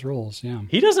serious roles. Yeah.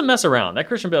 He doesn't mess around. That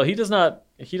Christian Bale, he does not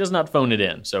phone it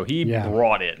in. So he Yeah.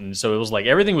 brought it, and so it was like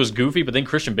everything was goofy. But then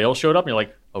Christian Bale showed up, and you're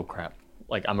like, oh crap!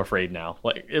 Like I'm afraid now.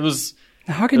 Like it was.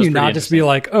 How can was you pretty not just be interesting.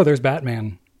 like, oh, there's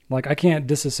Batman? Like I can't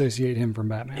disassociate him from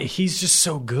Batman. He's just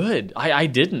so good. I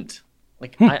didn't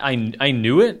like. I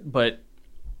knew it, but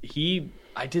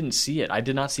I didn't see it. I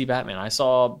did not see Batman. I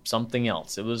saw something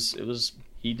else. It was.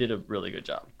 He did a really good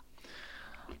job.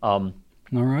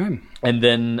 All right. And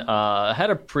then I had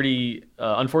a pretty.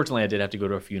 Unfortunately, I did have to go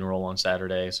to a funeral on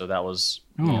Saturday, so that was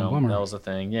bummer. that was the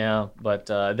thing. Yeah, but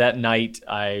that night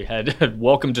I had a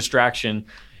welcome distraction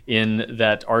in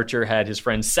that Archer had his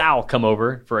friend Sal come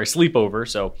over for a sleepover.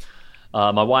 So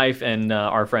my wife and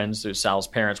our friends, so Sal's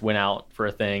parents, went out for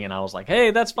a thing, and I was like,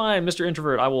 "Hey, that's fine, Mr.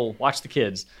 Introvert. I will watch the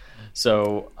kids."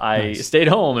 So I stayed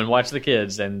home and watched the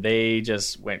kids, and they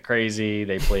just went crazy.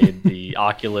 They played the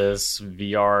Oculus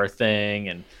VR thing,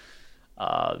 and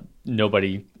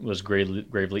Nobody was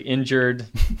gravely injured.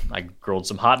 I grilled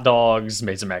some hot dogs,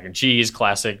 made some mac and cheese,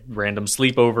 classic random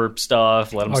sleepover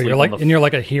stuff. Let them sleep you're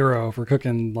like a hero for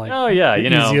cooking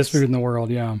the easiest food in the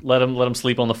world. Yeah, let them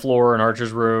sleep on the floor in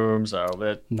Archer's room.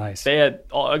 So nice. They had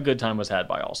a good time was had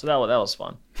by all. So that was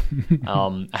fun.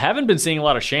 I haven't been seeing a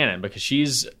lot of Shannon because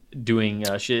she's doing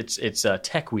it's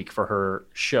Tech Week for her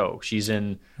show. She's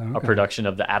in a production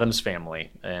of The Addams Family,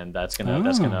 and that's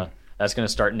gonna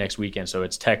start next weekend. So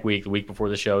it's Tech Week, the week before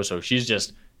the show. So she's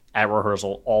just at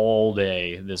rehearsal all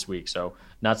day this week. So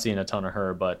not seeing a ton of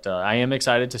her, but I am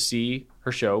excited to see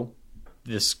her show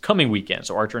this coming weekend.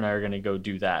 So Archer and I are going to go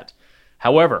do that.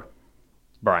 However,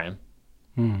 Brian,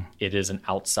 it is an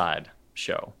outside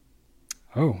show.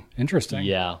 Oh, interesting.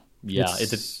 Yeah.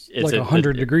 It's like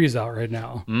 100 degrees out right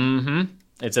now. Mm-hmm.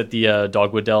 It's at the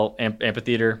Dogwood Dell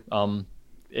Amphitheater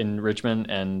in Richmond,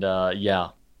 and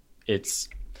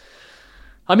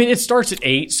it starts at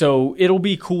 8, so it'll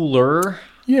be cooler.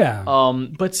 Yeah.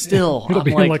 But still, it'll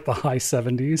be in like the high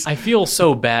 70s. I feel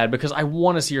so bad because I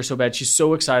want to see her so bad. She's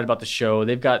so excited about the show.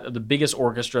 They've got the biggest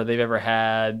orchestra they've ever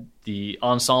had. The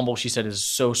ensemble, she said, is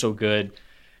so good.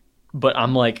 But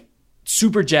I'm like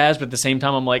super jazzed, but at the same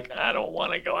time, I'm like, I don't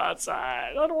want to go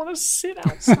outside. I don't want to sit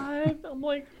outside. I'm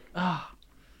like,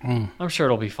 I'm sure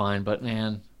it'll be fine, but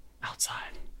man, outside.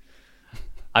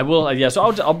 I will, yeah. So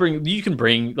I'll bring. You can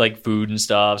bring like food and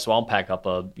stuff. So I'll pack up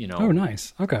a Oh,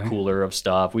 nice. Okay. Cooler of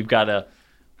stuff. We've got a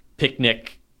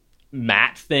picnic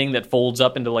mat thing that folds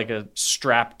up into like a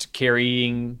strapped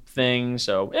carrying thing.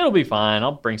 So it'll be fine.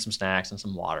 I'll bring some snacks and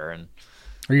some water. And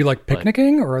are you like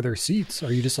picnicking, or are there seats?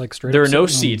 Are you just like straight? There are no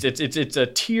seats. It's a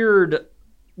tiered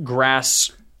grass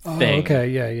thing. Okay.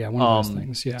 Yeah. One of those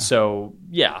things. Yeah. So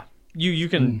yeah, you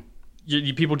can.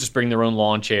 People just bring their own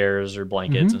lawn chairs or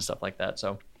blankets and stuff like that.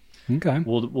 So okay,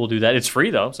 we'll do that. It's free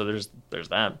though, so there's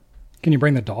that. Can you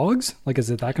bring the dogs? Like, is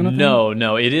it that kind of thing?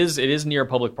 No. It is near a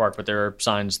public park, but there are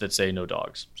signs that say no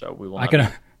dogs. So we will. I can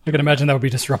imagine that would be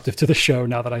disruptive to the show.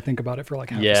 Now that I think about it for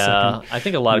like half a second. I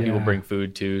think a lot of people bring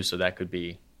food too, so that could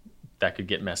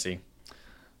get messy.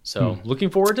 So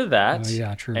looking forward to that.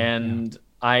 Yeah, true. And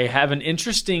I have an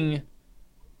interesting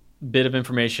bit of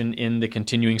information in the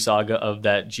continuing saga of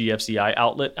that GFCI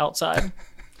outlet outside.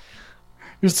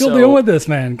 You're still dealing with this,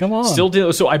 man. Come on. Still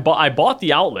dealing. So I bought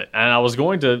the outlet, and I was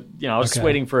going to, I was just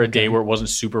waiting for a day where it wasn't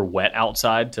super wet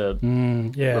outside to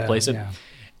replace it. Yeah.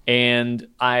 And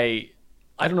I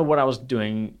don't know what I was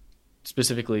doing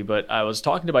specifically, but I was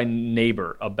talking to my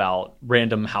neighbor about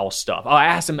random house stuff. I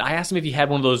asked him if he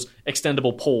had one of those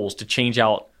extendable poles to change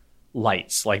out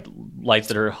lights, like lights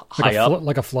that are high up,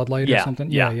 like a floodlight or something.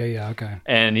 Yeah. Okay.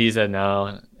 And he said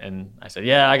no, and I said,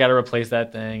 yeah, I got to replace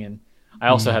that thing, and I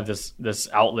also have this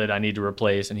outlet I need to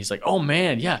replace. And he's like, oh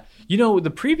man, yeah,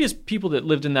 the previous people that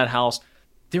lived in that house,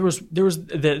 there was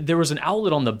an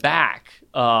outlet on the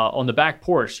back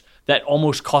porch that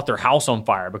almost caught their house on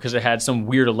fire because it had some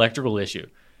weird electrical issue.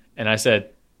 And I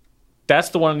said, that's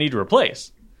the one I need to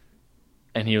replace.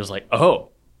 And he was like,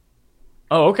 oh,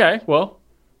 okay, well,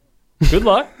 good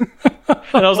luck.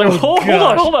 And I was like, hold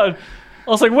on. I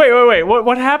was like, wait.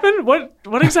 What happened? What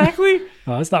exactly?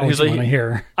 Oh, that's not what you want to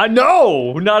hear.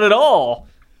 No, not at all.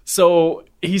 So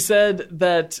he said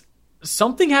that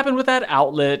something happened with that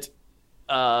outlet.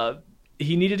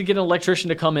 He needed to get an electrician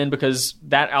to come in because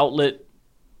that outlet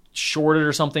shorted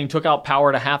or something, took out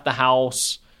power to half the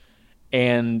house.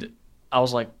 And I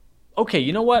was like, okay,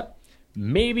 you know what?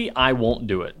 Maybe I won't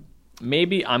do it.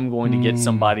 Maybe I'm going to get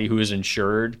somebody who is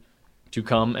insured to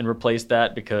come and replace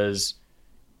that, because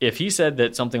if he said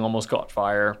that something almost caught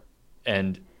fire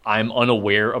and I'm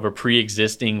unaware of a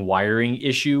pre-existing wiring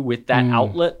issue with that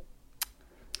outlet,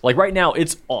 like right now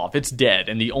it's off, it's dead,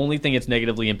 and the only thing it's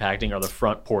negatively impacting are the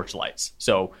front porch lights.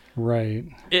 So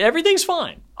everything's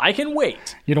fine. I can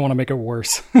wait. You don't want to make it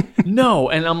worse. No,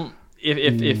 and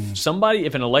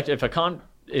if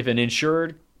an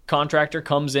insured contractor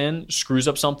comes in, screws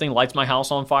up something, lights my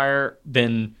house on fire,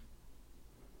 then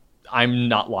I'm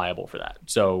not liable for that.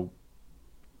 So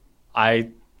I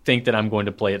think that I'm going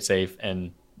to play it safe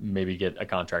and maybe get a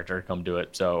contractor to come do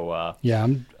it. So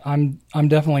I'm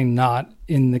definitely not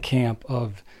in the camp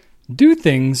of do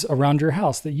things around your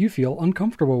house that you feel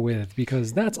uncomfortable with,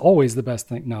 because that's always the best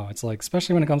thing. No, it's like,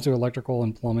 especially when it comes to electrical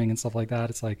and plumbing and stuff like that,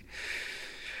 it's like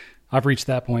I've reached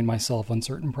that point myself on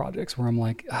certain projects where I'm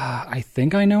like, I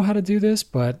think I know how to do this,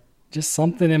 but just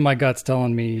something in my gut's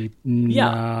telling me,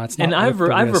 nah, it's not. And I've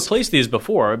replaced these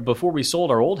before. Before we sold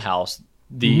our old house,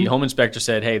 the home inspector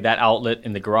said, hey, that outlet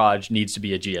in the garage needs to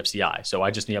be a GFCI. So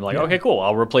I'm like, okay, cool.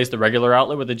 I'll replace the regular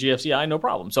outlet with a GFCI, no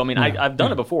problem. So, I mean, I've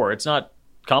done it before. It's not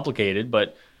complicated,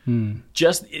 but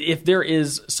Just if there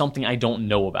is something I don't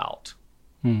know about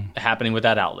happening with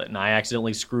that outlet and I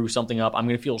accidentally screw something up, I'm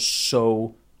going to feel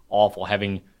so awful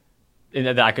having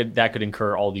that could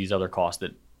incur all these other costs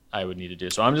that I would need to do.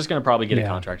 So I'm just going to probably get a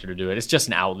contractor to do it. It's just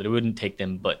an outlet. It wouldn't take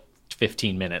them but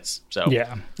 15 minutes. So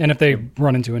yeah. And if they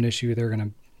run into an issue, they're going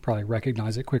to probably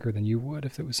recognize it quicker than you would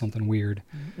if it was something weird.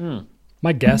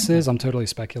 My guess is, I'm totally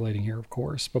speculating here, of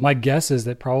course, but my guess is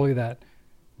that probably that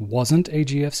wasn't a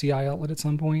GFCI outlet at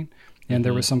some point, and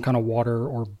there was some kind of water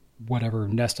or whatever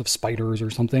nest of spiders or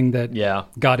something that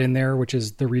got in there, which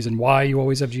is the reason why you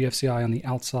always have GFCI on the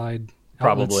outside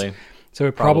outlets. Probably. So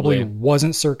it probably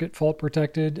wasn't circuit fault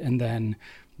protected, and then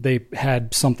they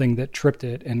had something that tripped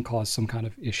it and caused some kind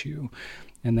of issue.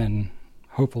 And then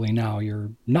hopefully now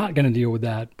you're not going to deal with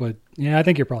that. But yeah, I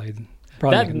think you're probably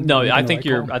I think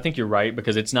you're right,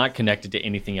 because it's not connected to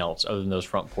anything else other than those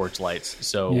front porch lights.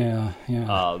 So and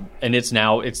it's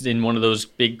in one of those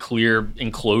big clear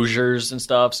enclosures and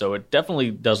stuff. So it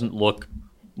definitely doesn't look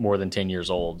more than 10 years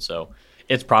old. So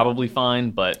it's probably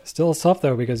fine, but still tough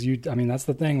though, because that's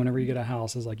the thing. Whenever you get a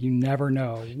house, is like you never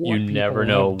know what people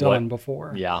have done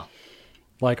before. Yeah,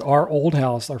 like our old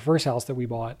house, our first house that we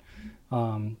bought.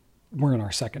 We're in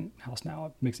our second house now.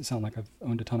 It makes it sound like I've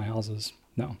owned a ton of houses.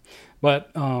 No,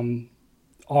 but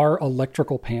our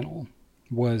electrical panel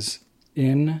was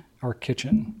in our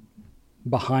kitchen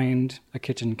behind a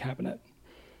kitchen cabinet.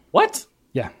 What?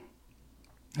 Yeah.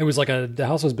 It was like the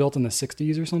house was built in the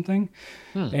 60s or something.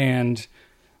 And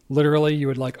literally you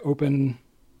would like open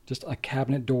just a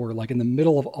cabinet door, like in the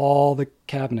middle of all the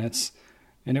cabinets.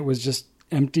 And it was just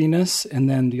emptiness and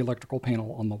then the electrical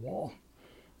panel on the wall.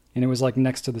 And it was like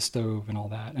next to the stove and all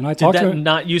that. And I talked to him.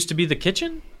 Not used to be the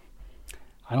kitchen?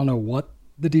 I don't know what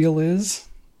the deal is,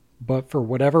 but for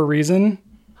whatever reason,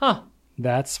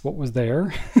 that's what was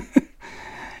there.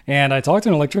 And I talked to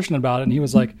an electrician about it, and he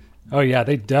was like, "Oh yeah,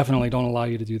 they definitely don't allow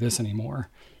you to do this anymore."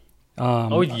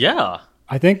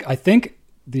 I think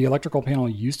the electrical panel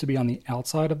used to be on the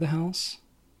outside of the house,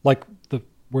 like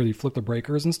where you flip the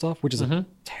breakers and stuff, which is a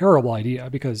terrible idea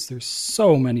because there's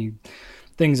so many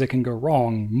things that can go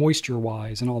wrong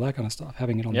moisture-wise and all that kind of stuff,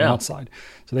 having it on the outside.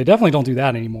 So they definitely don't do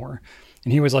that anymore.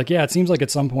 And he was like, yeah, it seems like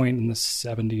at some point in the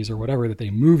 70s or whatever that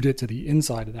they moved it to the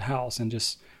inside of the house and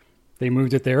just they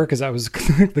moved it there because that was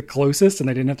the closest and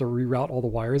they didn't have to reroute all the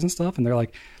wires and stuff. And they're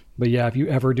like, but yeah, if you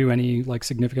ever do any like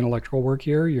significant electrical work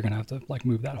here, you're going to have to like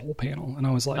move that whole panel. And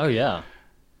I was like, oh yeah,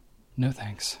 no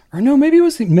thanks. Or no,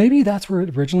 maybe that's where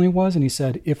it originally was. And he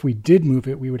said, if we did move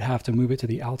it, we would have to move it to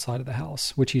the outside of the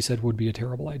house, which he said would be a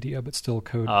terrible idea, but still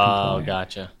code compliant. Oh,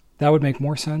 gotcha. That would make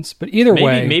more sense. But either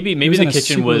way, maybe the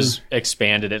kitchen was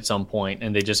expanded at some point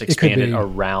and they just expanded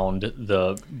around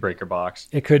the breaker box.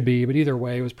 It could be, but either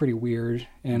way, it was pretty weird.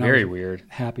 And very I was weird.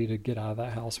 Happy to get out of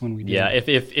that house when we did. Yeah,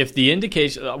 if the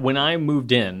indication when I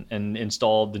moved in and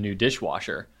installed the new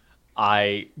dishwasher,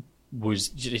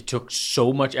 it took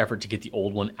so much effort to get the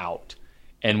old one out.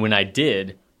 And when I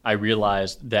did, I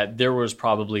realized that there was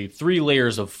probably 3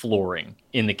 layers of flooring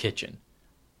in the kitchen.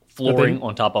 Flooring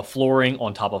on top of flooring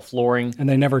on top of flooring. And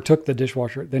they never took the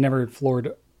dishwasher. They never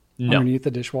floored underneath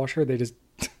the dishwasher. They just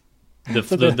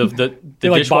the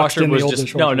dishwasher was just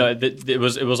dishwasher. It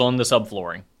was on the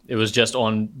subflooring. It was just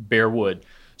on bare wood.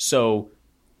 So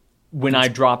when I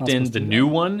dropped in the new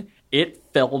one, it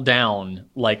fell down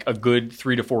like a good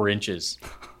 3 to 4 inches.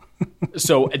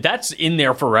 So that's in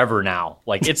there forever now.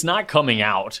 Like it's not coming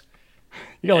out.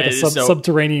 You got like a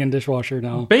subterranean dishwasher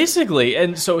now. Basically.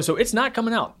 And so it's not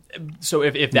coming out. So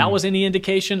if that was any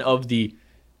indication of the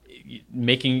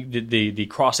making the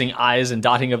crossing I's and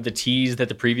dotting of the T's that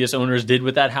the previous owners did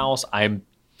with that house, I'm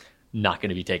not going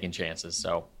to be taking chances.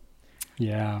 So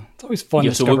yeah, it's always fun.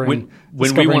 Yeah, so when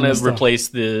we want to replace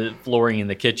the flooring in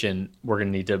the kitchen, we're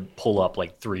going to need to pull up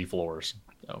like 3 floors.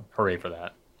 So hooray for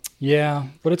that. Yeah,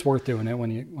 but it's worth doing it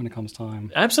when it comes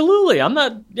time. Absolutely. I'm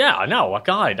not. Yeah, no.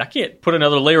 God, I can't put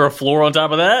another layer of floor on top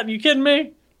of that. Are you kidding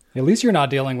me? At least you're not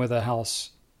dealing with a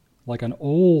house like an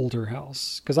older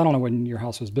house, because I don't know when your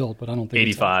house was built, but I don't think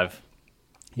 85.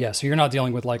 Yeah, so you're not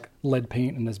dealing with like lead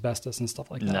paint and asbestos and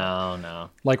stuff like that. No.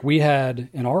 Like we had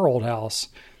in our old house,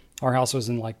 our house was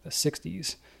in like the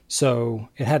 60s. So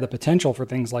it had the potential for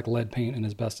things like lead paint and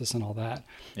asbestos and all that.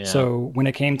 Yeah. So when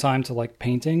it came time to like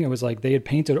painting, it was like they had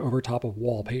painted over top of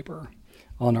wallpaper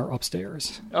on our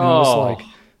upstairs. And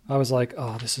I was like,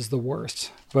 oh, this is the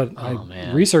worst. But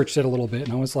I researched it a little bit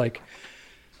and I was like,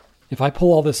 if I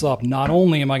pull all this up, not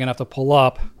only am I going to have to pull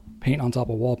up paint on top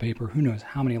of wallpaper, who knows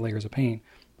how many layers of paint,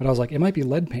 but I was like, it might be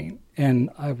lead paint. And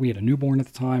we had a newborn at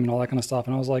the time and all that kind of stuff.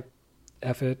 And I was like,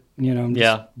 F it,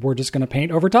 we're just going to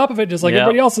paint over top of it just like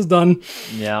everybody else has done.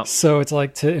 Yeah. So it's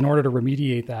like in order to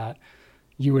remediate that,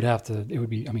 it would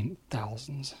be,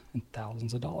 thousands and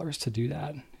thousands of dollars to do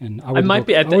that. And I wouldn't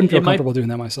feel comfortable doing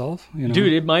that myself.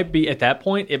 Dude, it might be, at that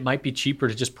point, it might be cheaper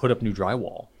to just put up new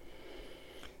drywall.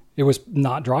 It was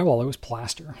not drywall, it was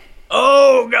plaster.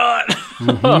 Oh, God.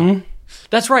 Mm-hmm.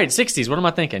 That's right, 60s. What am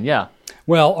I thinking? Yeah.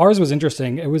 Well, ours was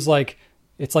interesting. It's like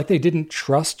they didn't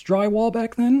trust drywall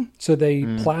back then, so they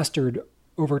plastered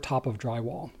over top of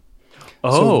drywall.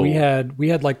 Oh. So we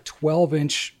had like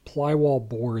 12-inch plywall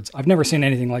boards. I've never seen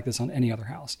anything like this on any other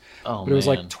house. Oh, but it was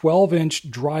like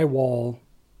 12-inch drywall,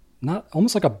 not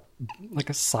almost like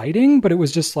a siding, but it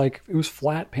was just like, it was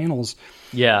flat panels.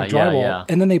 Yeah, drywall, yeah.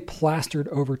 And then they plastered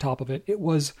over top of it. It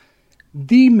was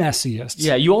the messiest.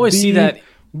 Yeah, you always see that.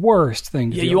 Worst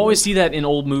thing. Yeah, you always see that in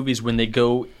old movies when they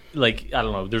go, like, I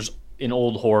don't know, in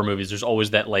old horror movies, there's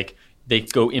always that, like, they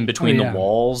go in between the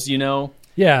walls,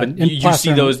 Yeah, but you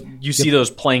see those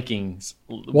plankings.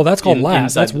 Well, that's called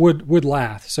lath. That's wood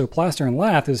lath. So plaster and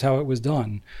lath is how it was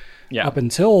done. Yeah. Up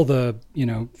until the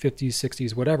 50s,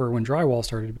 60s, whatever, when drywall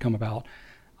started to come about.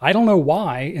 I don't know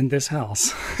why in this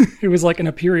house. It was like in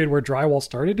a period where drywall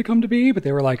started to come to be, but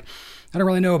they were like, I don't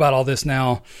really know about all this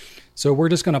now. So we're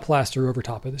just going to plaster over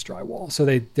top of this drywall. So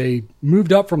they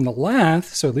moved up from the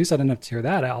lath, so at least I didn't have to tear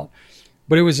that out.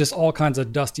 But it was just all kinds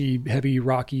of dusty, heavy,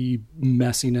 rocky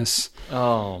messiness.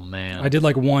 Oh, man. I did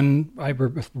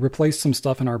replaced some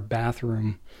stuff in our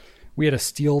bathroom. We had a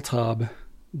steel tub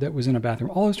that was in a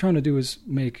bathroom. All I was trying to do was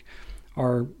make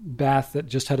our bath that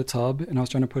just had a tub, and I was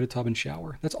trying to put a tub and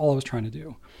shower. That's all I was trying to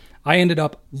do. I ended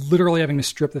up literally having to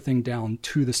strip the thing down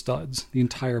to the studs, the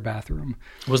entire bathroom.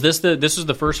 Was this was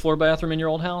the first floor bathroom in your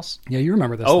old house? Yeah, you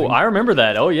remember this. Oh, thing. I remember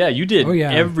that. Oh yeah, you did. Oh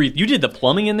yeah, you did the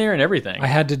plumbing in there and everything. I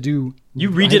had to do. You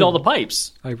redid all the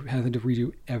pipes. I had to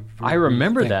redo everything. I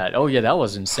remember that. Oh yeah, that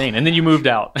was insane. And then you moved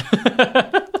out.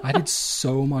 I did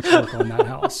so much work on that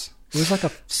house. It was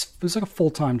like a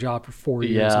full-time job for 4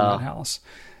 years on that house.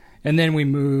 And then we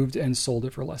moved and sold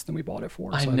it for less than we bought it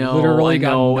for. So I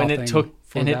know, and it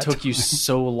took you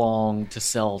so long to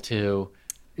sell too.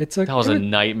 That was a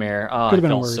nightmare. Oh, I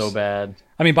felt so bad.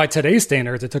 I mean, by today's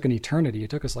standards, it took an eternity. It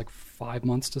took us like 5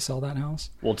 months to sell that house.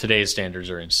 Well, today's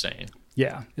standards are insane.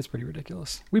 Yeah, it's pretty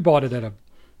ridiculous. We bought it at a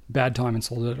bad time and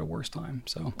sold it at a worse time.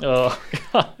 So. Oh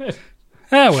God.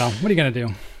 Well, what are you gonna do?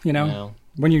 No.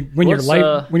 When your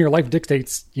life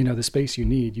dictates, the space you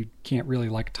need, you can't really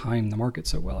like time the market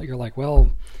so well. You're like,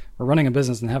 well, we're running a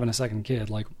business and having a second kid,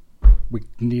 like we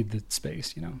need the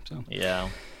space, So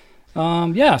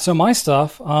yeah. So my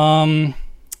stuff,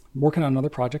 working on another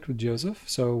project with Joseph.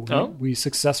 So we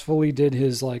successfully did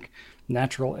his like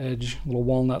natural edge little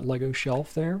walnut Lego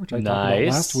shelf there, which I talked about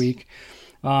last week.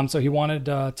 So he wanted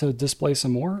to display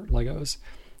some more Legos,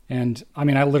 and I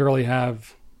mean, I literally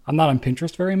have. I'm not on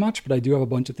Pinterest very much, but I do have a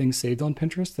bunch of things saved on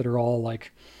Pinterest that are all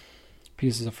like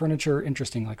pieces of furniture,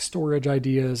 interesting like storage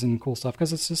ideas and cool stuff.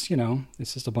 Because it's just,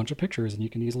 it's just a bunch of pictures and you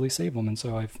can easily save them. And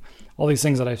so I've all these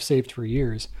things that I've saved for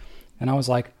years. And I was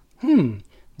like,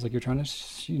 you're trying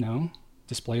to,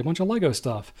 display a bunch of Lego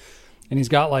stuff. And he's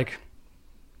got like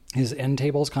his end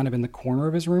tables kind of in the corner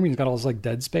of his room. He's got all this like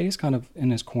dead space kind of in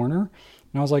his corner.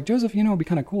 And I was like, Joseph, it'd be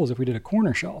kind of cool if we did a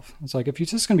corner shelf. It's like, if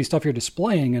it's just going to be stuff you're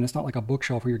displaying and it's not like a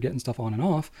bookshelf where you're getting stuff on and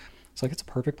off, it's like, it's a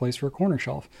perfect place for a corner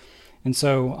shelf. And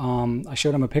so I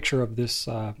showed him a picture of this,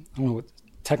 I don't know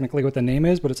technically what the name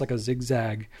is, but it's like a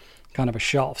zigzag kind of a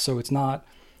shelf. So it's not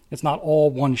all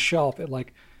one shelf. It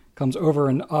like comes over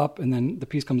and up, and then the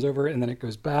piece comes over and then it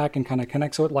goes back and kind of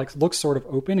connects. So it like looks sort of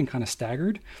open and kind of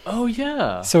staggered. Oh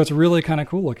yeah. So it's really kind of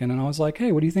cool looking. And I was like,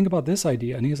 hey, what do you think about this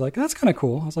idea? And he's like, that's kind of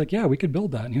cool. I was like, yeah, we could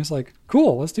build that. And he was like,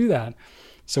 cool, let's do that.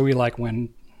 So we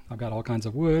I've got all kinds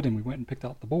of wood, and we went and picked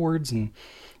out the boards and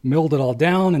milled it all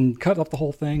down and cut up the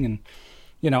whole thing. And,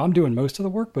 I'm doing most of the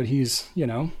work, but he's,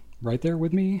 right there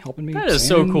with me, helping me. That is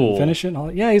so cool. Finish it. And all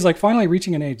that. Yeah. He's like finally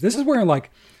reaching an age. This is where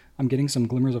I'm getting some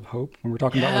glimmers of hope when we're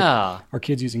talking about like, our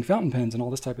kids using fountain pens and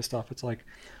all this type of stuff. It's like,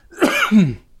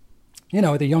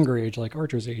 at a younger age, like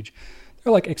Archer's age,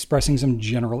 they're like expressing some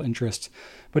general interest,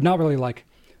 but not really like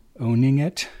owning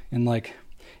it and like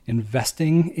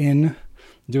investing in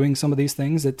doing some of these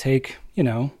things that take,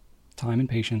 time and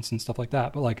patience and stuff like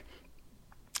that. But like,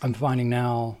 I'm finding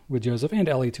now with Joseph and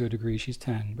Ellie to a degree, she's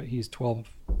 10, but he's 12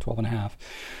 and a half.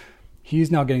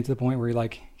 He's now getting to the point where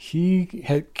he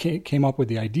came up with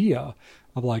the idea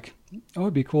of like, oh,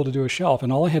 it'd be cool to do a shelf.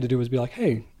 And all I had to do was be like,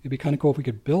 hey, it'd be kind of cool if we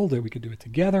could build it. We could do it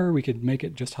together. We could make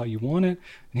it just how you want it.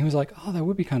 And he was like, oh, that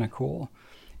would be kind of cool.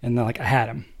 And then like I had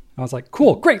him. I was like,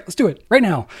 cool, great, let's do it right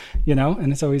now.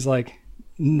 And so he's like,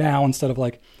 now, instead of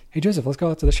like, hey, Joseph, let's go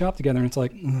out to the shop together. And it's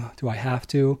like, do I have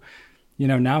to?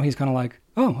 Now he's kind of like,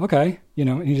 oh, okay.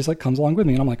 And he just like comes along with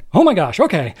me. And I'm like, oh my gosh,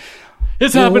 okay.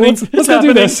 It's happening. Let's go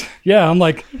do this. Yeah, I'm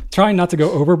like trying not to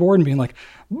go overboard and being like,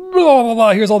 blah, blah,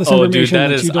 blah. Here's all this information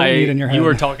that you don't need in your head. You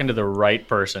were talking to the right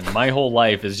person. My whole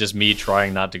life is just me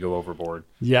trying not to go overboard.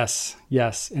 Yes.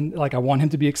 And like I want him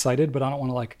to be excited, but I don't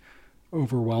want to like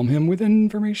overwhelm him with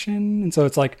information. And so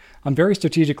it's like I'm very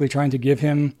strategically trying to give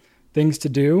him things to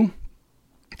do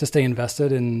to stay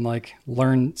invested and like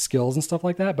learn skills and stuff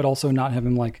like that, but also not have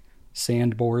him like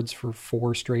sand boards for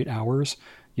 4 straight hours,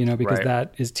 because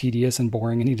that is tedious and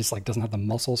boring, and he just like doesn't have the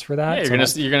muscles for that. Yeah,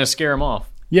 you're gonna scare him off.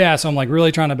 Yeah, so I'm like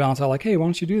really trying to balance out like, hey, why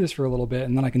don't you do this for a little bit,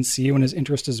 and then I can see when his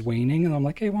interest is waning, and I'm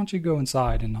like, hey, why don't you go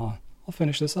inside and I'll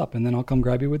finish this up, and then I'll come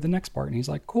grab you with the next part. And he's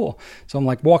like, cool. So I'm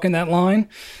like walking that line.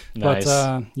 Nice.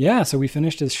 But so we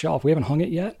finished his shelf. We haven't hung it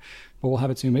yet, but we'll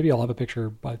have it soon. Maybe I'll have a picture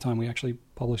by the time we actually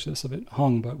publish this of it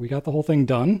hung, but we got the whole thing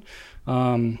done.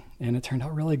 And it turned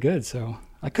out really good. So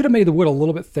I could have made the wood a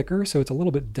little bit thicker, so it's a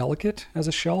little bit delicate as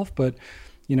a shelf, but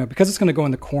because it's going to go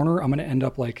in the corner, I'm going to end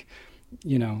up like,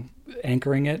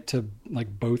 anchoring it to like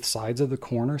both sides of the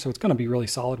corner. So it's going to be really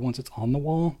solid once it's on the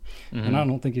wall. Mm-hmm. And I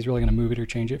don't think he's really going to move it or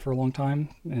change it for a long time.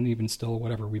 And even still,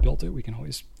 whatever we built it, we can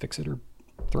always fix it or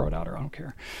throw it out, or I don't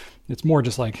care. It's more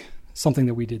just like something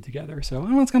that we did together. So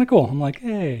it's kind of cool. I'm like,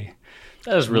 hey,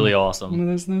 that is really awesome.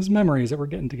 Those memories that we're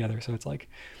getting together. So it's like,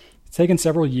 it's taken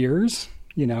several years,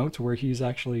 to where he's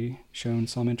actually shown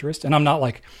some interest. And I'm not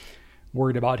like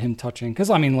worried about him touching, because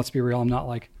let's be real, I'm not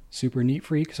like super neat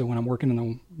freak. So when I'm working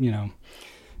in the,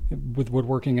 with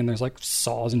woodworking and there's like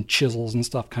saws and chisels and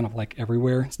stuff kind of like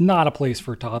everywhere, it's not a place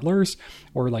for toddlers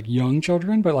or like young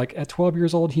children, but like at 12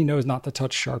 years old, he knows not to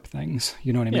touch sharp things.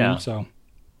 You know what I mean? Yeah. So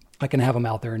I can have him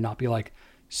out there and not be like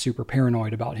super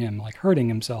paranoid about him like hurting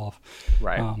himself.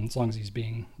 Right. As long as he's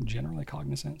being generally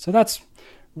cognizant. So that's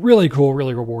really cool,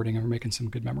 really rewarding, and we're making some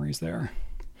good memories there.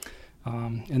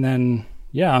 And then,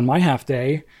 on my half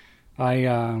day,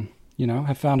 I,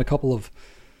 have found a couple of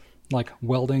like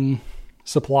welding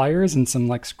suppliers and some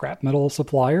like scrap metal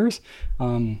suppliers.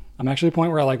 I'm actually at a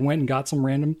point where I like went and got some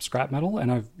random scrap metal,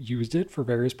 and I've used it for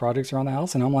various projects around the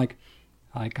house. And I'm like,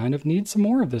 I kind of need some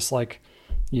more of this, like,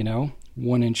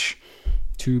 1-inch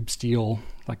tube steel,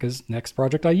 like his next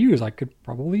project I use. I could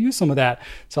probably use some of that.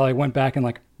 So I went back and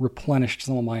like replenished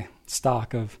some of my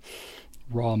stock of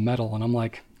raw metal. And I'm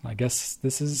like, I guess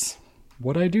this is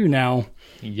what I do now.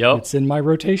 Yep. It's in my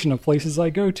rotation of places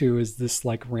I go to, is this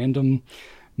like random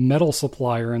metal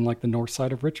supplier in like the north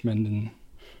side of Richmond. And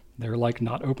they're like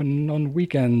not open on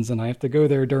weekends, and I have to go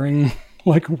there during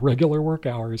like regular work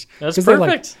hours. That's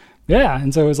perfect.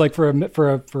 And so it was like for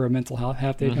a mental health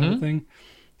half day kind of thing.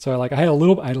 So I had a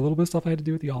little bit of stuff I had to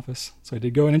do at the office. So I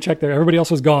did go in and check there. Everybody else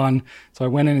was gone. So I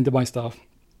went in and did my stuff.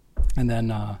 And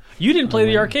then you didn't play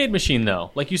the arcade machine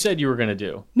though, like you said you were going to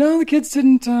do. No, the kids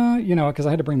didn't. Because I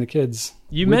had to bring the kids.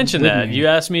 You mentioned that. You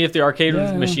asked me if the arcade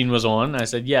machine was on. I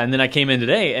said yeah, and then I came in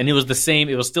today, and it was the same.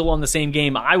 It was still on the same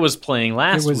game I was playing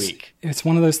last week. It's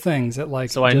one of those things that like.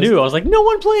 So I knew. I was like, no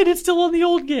one played. It's still on the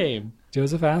old game.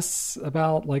 Joseph asks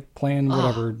about like playing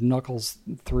whatever Knuckles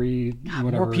 3,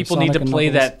 whatever. More people Sonic need to play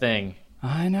Knuckles. that thing.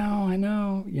 I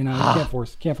know. You can't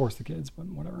force the kids, but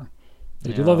whatever.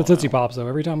 They do love the Tootsie Pops, though.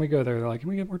 Every time we go there, they're like, can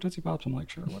we get more Tootsie Pops? I'm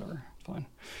like, sure, whatever. It's fine.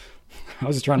 I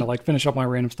was just trying to like finish up my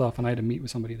random stuff, and I had to meet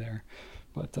with somebody there.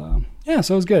 But so it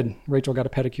was good. Rachel got a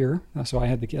pedicure, so that's why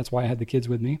I had the kids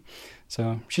with me.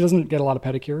 So she doesn't get a lot of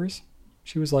pedicures.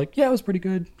 She was like, yeah, it was pretty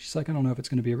good. She's like, I don't know if it's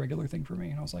going to be a regular thing for me.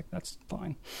 And I was like, that's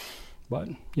fine. But,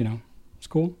 it's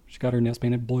cool. She got her nails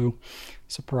painted blue.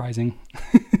 Surprising.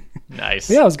 Nice.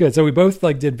 But yeah, it was good. So we both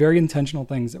like did very intentional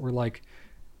things that were like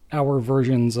our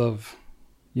versions of,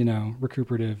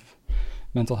 recuperative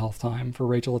mental health time. For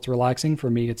Rachel, it's relaxing. For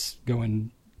me, it's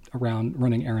going around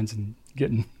running errands and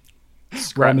getting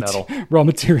scrap metal, raw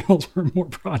materials for more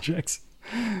projects.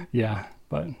 Yeah.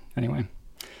 But anyway,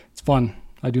 it's fun.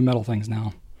 I do metal things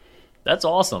now. That's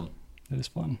awesome. It is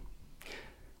fun.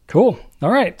 Cool.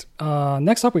 All right.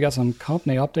 Next up, we got some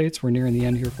company updates. We're nearing the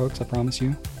end here, folks. I promise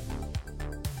you.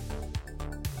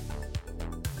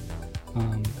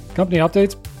 Company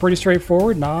updates, pretty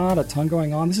straightforward. Not a ton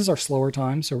going on. This is our slower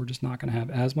time, so we're just not going to have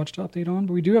as much to update on.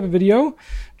 But we do have a video,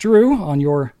 Drew, on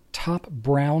your top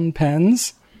brown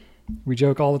pens. We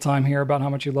joke all the time here about how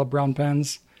much you love brown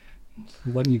pens.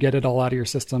 Letting you get it all out of your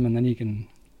system, and then you can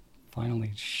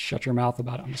finally shut your mouth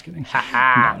about it. I'm just kidding.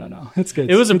 No. It's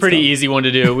good. It was a pretty easy one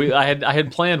to do. I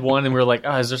had planned one, and we were like,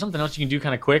 is there something else you can do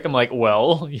kind of quick? I'm like,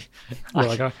 well,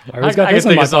 I always got this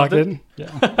in my pocket.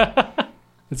 Yeah.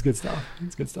 It's good stuff.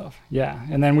 It's good stuff. Yeah.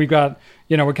 And then we've got,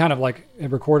 we kind of like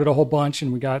have recorded a whole bunch,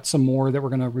 and we got some more that we're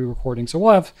going to be recording. So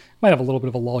might have a little bit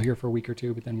of a lull here for a week or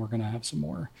two, but then we're going to have some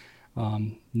more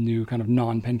new kind of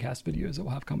non-Pencast videos that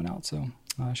we'll have coming out. So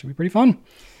it should be pretty fun.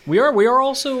 We are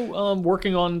also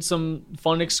working on some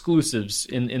fun exclusives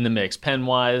in the mix.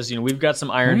 Pen-wise, we've got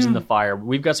some irons in the fire.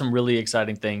 We've got some really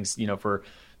exciting things, for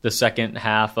the second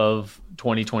half of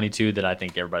 2022 that I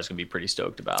think everybody's going to be pretty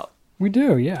stoked about. We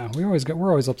do, yeah. We're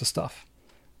always up to stuff.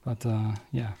 But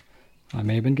yeah, I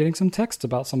may have been getting some texts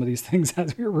about some of these things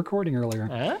as we were recording earlier.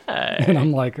 Hey. And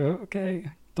I'm like, okay,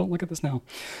 don't look at this now.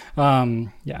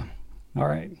 Yeah. All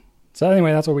right. So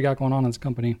anyway, that's what we got going on as a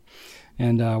company.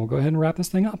 And we'll go ahead and wrap this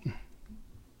thing up.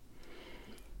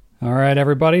 All right,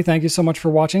 everybody. Thank you so much for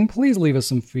watching. Please leave us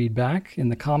some feedback in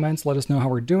the comments. Let us know how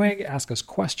we're doing. Ask us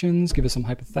questions. Give us some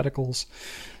hypotheticals.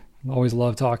 I always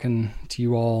love talking to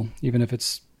you all, even if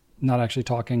it's not actually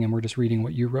talking and we're just reading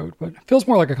what you wrote. But it feels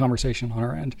more like a conversation on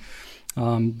our end.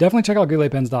 Definitely check out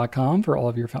gouletpens.com for all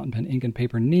of your fountain pen ink and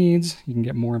paper needs. You can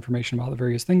get more information about the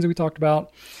various things that we talked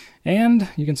about. And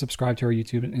you can subscribe to our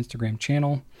YouTube and Instagram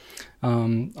channel.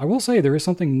 I will say there is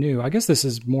something new. I guess this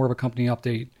is more of a company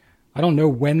update. I don't know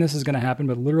when this is going to happen,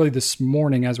 but literally this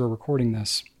morning as we're recording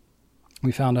this,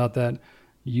 we found out that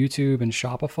YouTube and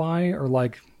Shopify are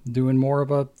like doing more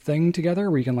of a thing together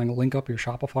where you can like link up your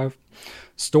Shopify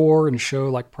store and show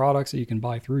like products that you can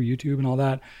buy through YouTube and all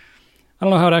that. I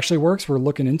don't know how it actually works. We're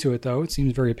looking into it though. It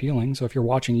seems very appealing. So if you're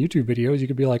watching YouTube videos, you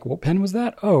could be like, what pen was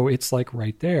that? Oh, it's like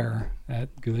right there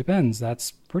at Goulet Pens.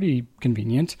 That's pretty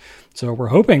convenient. So we're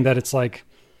hoping that it's like,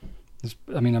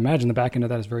 I imagine the back end of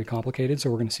that is very complicated.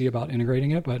 So we're going to see about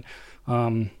integrating it, but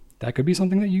that could be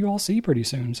something that you all see pretty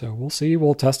soon. So we'll see,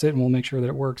 we'll test it and we'll make sure that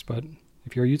it works. But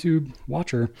if you're a YouTube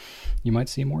watcher, you might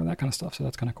see more of that kind of stuff. So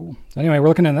that's kind of cool. So anyway, we're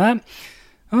looking at that.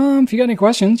 If you got any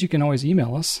questions, you can always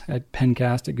email us at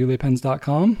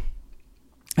pencast@gouletpens.com.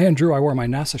 And Drew, I wore my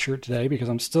NASA shirt today because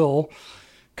I'm still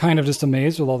kind of just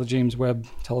amazed with all the James Webb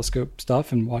Telescope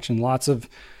stuff and watching lots of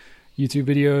YouTube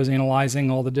videos, analyzing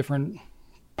all the different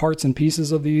parts and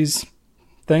pieces of these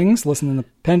things, listening to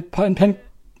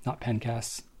not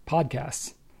Pencasts,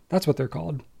 podcasts. That's what they're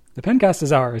called. The Pencast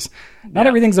is ours. Not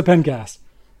everything's a Pencast.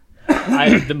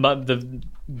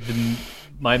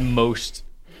 My most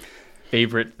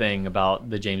favorite thing about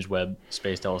the James Webb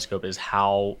Space Telescope is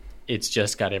how it's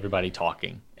just got everybody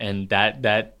talking, and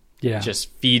that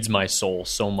just feeds my soul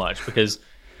so much because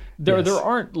there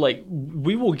aren't like,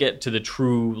 we will get to the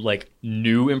true like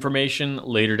new information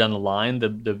later down the line.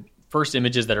 The first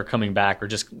images that are coming back are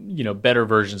just better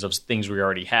versions of things we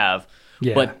already have.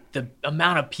 Yeah. But the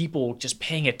amount of people just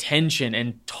paying attention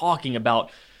and talking about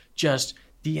just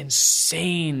the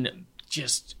insane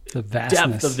the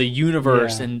depth of the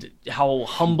universe and how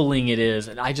humbling it is.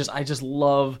 And I just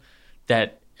love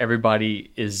that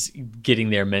everybody is getting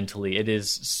there mentally. It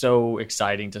is so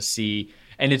exciting to see,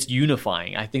 and it's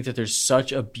unifying. I think that there's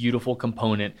such a beautiful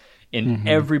component in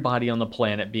everybody on the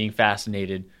planet being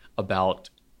fascinated about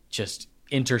just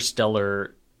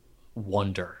interstellar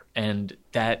wonder, and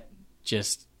that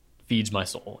just feeds my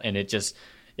soul. And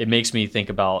it makes me think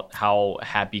about how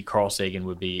happy Carl Sagan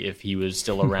would be if he was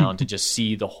still around to just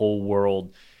see the whole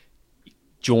world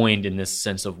joined in this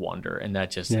sense of wonder. And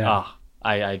that just,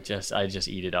 I just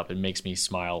eat it up. It makes me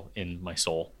smile in my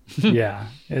soul. Yeah.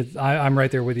 I'm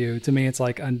right there with you. To me, it's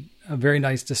like a very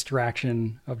nice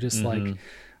distraction of just like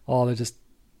all the just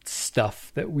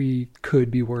stuff that we could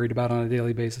be worried about on a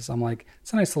daily basis. I'm like,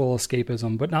 it's a nice little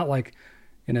escapism, but not like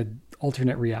in an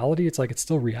alternate reality. It's like, it's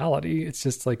still reality. It's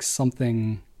just like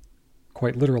something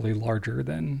quite literally larger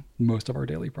than most of our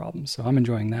daily problems. So I'm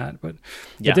enjoying that. But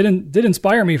it did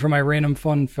inspire me for my random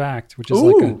fun fact, which is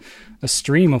like a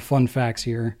stream of fun facts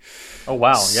here. Oh,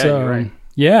 wow. Yeah, you're right.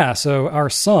 Yeah. So our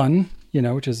sun,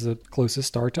 which is the closest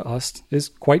star to us, is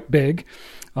quite big.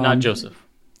 Not Joseph.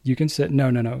 You can sit,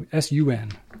 no,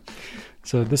 SUN.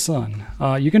 So the sun,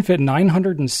 you can fit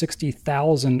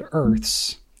 960,000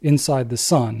 Earths inside the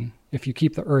sun if you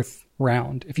keep the Earth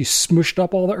round. If you smushed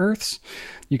up all the Earths,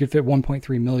 you could fit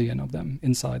 1.3 million of them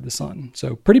inside the sun.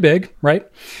 So pretty big, right?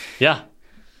 Yeah.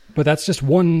 But that's just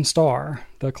one star.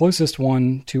 The closest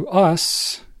one to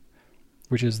us,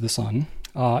 which is the sun,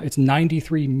 it's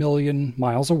 93 million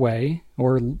miles away,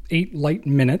 or 8 light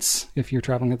minutes. If you're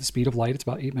traveling at the speed of light, it's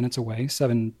about 8 minutes away,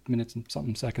 7 minutes and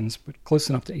something seconds, but close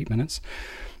enough to 8 minutes.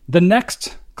 The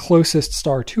next closest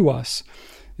star to us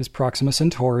is Proxima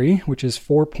Centauri, which is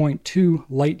 4.2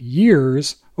 light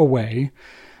years away.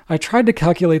 I tried to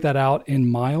calculate that out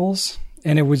in miles,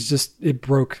 and it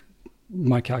broke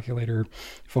my calculator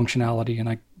functionality, and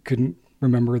I couldn't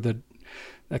remember the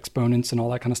exponents and all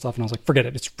that kind of stuff. And I was like, forget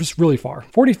it. It's just really far.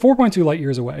 4.2 light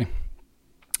years away.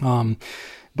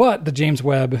 But the James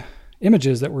Webb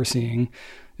images that we're seeing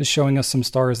is showing us some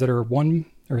stars that are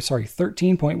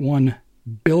 13.1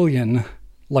 billion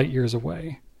light years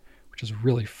away, which is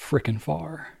really freaking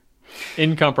far.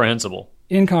 Incomprehensible.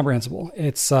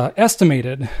 It's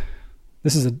estimated.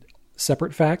 This is a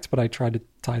separate fact, but I tried to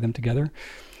tie them together.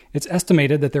 It's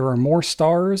estimated that there are more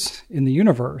stars in the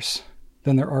universe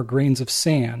than there are grains of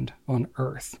sand on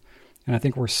Earth. And I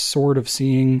think we're sort of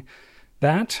seeing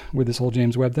that with this whole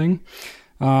James Webb thing.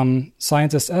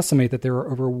 Scientists estimate that there are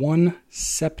over 1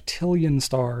 septillion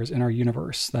stars in our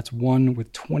universe. That's 1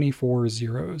 with 24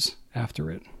 zeros after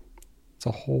it. It's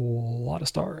a whole lot of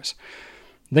stars.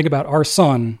 Think about our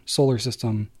sun, solar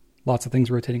system, lots of things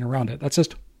rotating around it. That's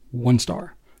just one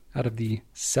star out of the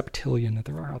septillion that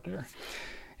there are out there.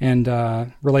 And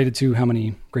related to how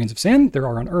many grains of sand there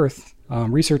are on Earth,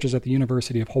 researchers at the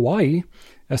University of Hawaii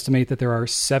estimate that there are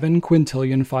 7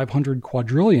 quintillion, 500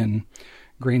 quadrillion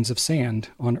grains of sand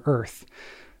on Earth.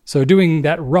 So doing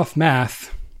that rough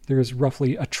math, there's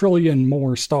roughly a trillion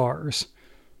more stars.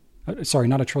 Sorry,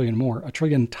 not a trillion more, a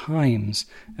trillion times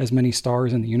as many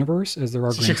stars in the universe as there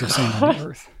are grains of sand on the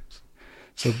Earth.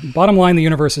 So bottom line, the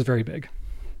universe is very big.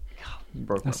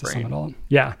 Broke That's my the sum brain. of it all.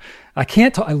 Yeah.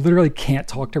 I literally can't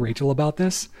talk to Rachel about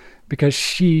this because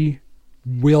she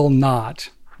will not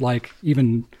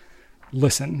even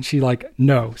listen. She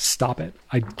no, stop it.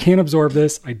 I can't absorb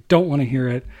this. I don't want to hear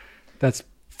it. That's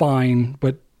fine.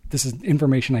 But this is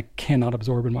information I cannot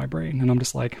absorb in my brain. And I'm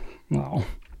just like, oh,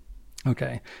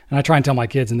 okay. And I try and tell my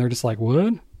kids and they're just like,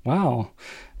 what? Wow.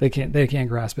 They can't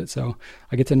grasp it. So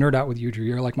I get to nerd out with you, Drew.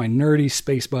 You're like my nerdy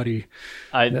space buddy.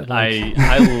 I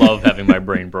love having my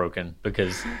brain broken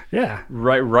because yeah,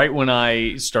 right when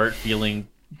I start feeling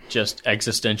just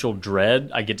existential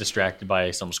dread, I get distracted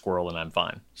by some squirrel and I'm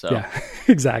fine. So yeah,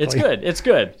 exactly. It's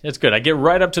good. I get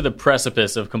right up to the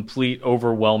precipice of complete,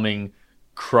 overwhelming,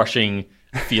 crushing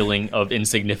feeling of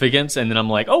insignificance, and then I'm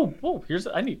like, oh, whoa,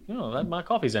 my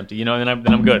coffee's empty, and then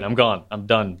I'm good. I'm gone. I'm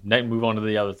done. Move on to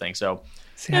the other thing. So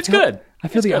it's good. I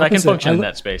feel the opposite. I can function in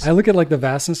that space. I look at the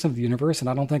vastness of the universe, and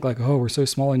I don't think oh, we're so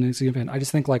small and insignificant. I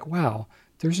just think wow,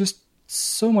 there's just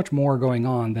so much more going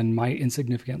on than my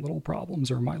insignificant little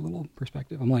problems or my little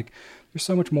perspective. I'm like, there's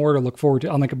so much more to look forward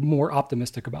to. I'm more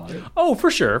optimistic about it. Oh,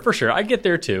 for sure. I get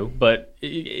there too, but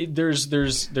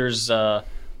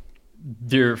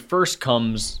there first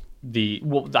comes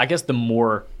I guess the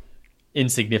more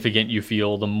insignificant you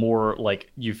feel, the more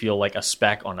you feel like a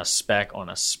speck on a speck on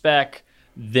a speck,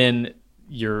 then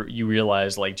you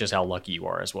realize just how lucky you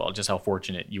are as well, just how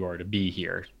fortunate you are to be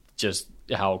here, just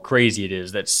how crazy it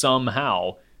is that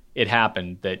somehow it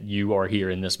happened that you are here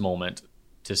in this moment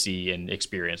to see and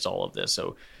experience all of this.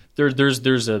 So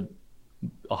there's a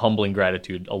humbling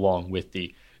gratitude along with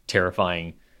the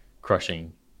terrifying,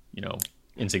 crushing,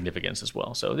 insignificance as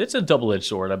well. So it's a double-edged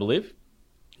sword, I believe.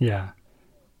 Yeah.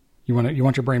 You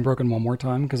want your brain broken one more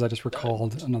time? Because I just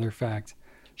recalled another fact.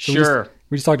 So sure.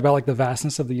 We just talked about the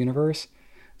vastness of the universe.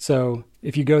 So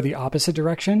if you go the opposite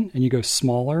direction and you go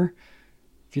smaller,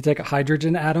 if you take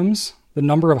hydrogen atoms, the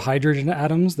number of hydrogen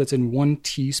atoms that's in 1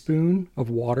 teaspoon of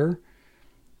water,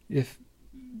 if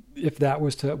that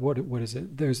was to, what is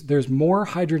it? There's more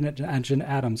hydrogen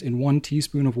atoms in 1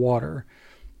 teaspoon of water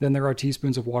than there are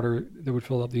teaspoons of water that would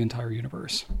fill up the entire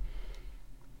universe.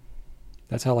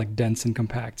 That's how dense and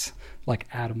compact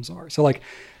atoms are. So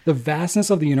the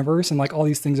vastness of the universe and all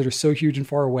these things that are so huge and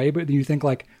far away, but then you think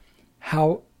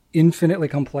how infinitely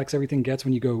complex everything gets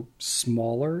when you go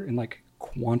smaller in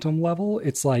quantum level.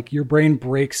 It's your brain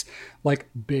breaks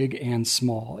big and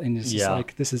small, and it's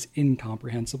just this is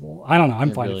incomprehensible. I don't know. I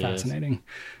find it fascinating. Is.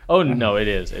 Oh no, it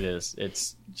is.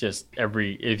 It's just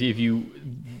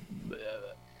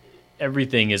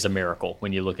everything is a miracle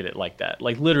when you look at it like that.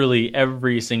 Literally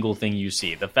every single thing you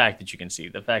see, the fact that you can see,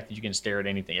 the fact that you can stare at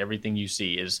anything, everything you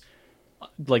see is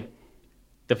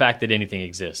the fact that anything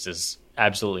exists is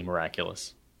absolutely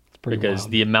miraculous. It's pretty because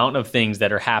wild. The amount of things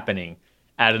that are happening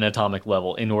at an atomic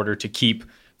level in order to keep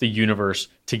the universe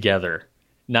together,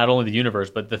 not only the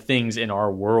universe, but the things in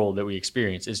our world that we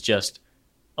experience is just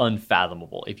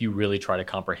unfathomable. If you really try to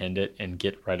comprehend it and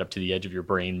get right up to the edge of your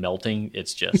brain melting,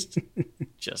 it's just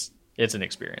it's an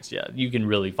experience. Yeah, you can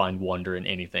really find wonder in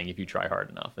anything if you try hard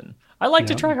enough. And I like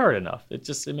to try hard enough. It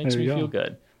makes me feel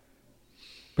good.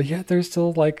 But yet there's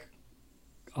still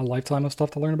a lifetime of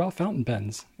stuff to learn about fountain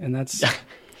pens. And that's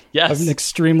yes. an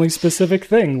extremely specific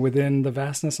thing within the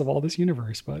vastness of all this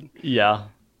universe. But yeah,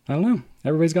 I don't know.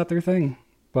 Everybody's got their thing.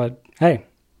 But hey,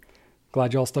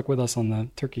 glad y'all stuck with us on the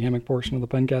turkey hammock portion of the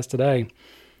Pencast today.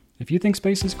 If you think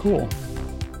space is cool,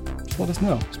 Just let us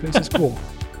know. Space is cool.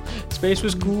 Space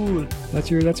was cool. That's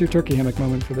your turkey hammock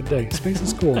moment for the day. Space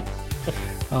is cool.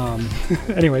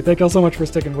 Anyway, thank you all so much for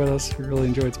sticking with us. We really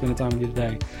enjoyed spending time with you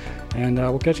today. And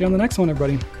we'll catch you on the next one,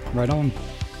 everybody. Right on.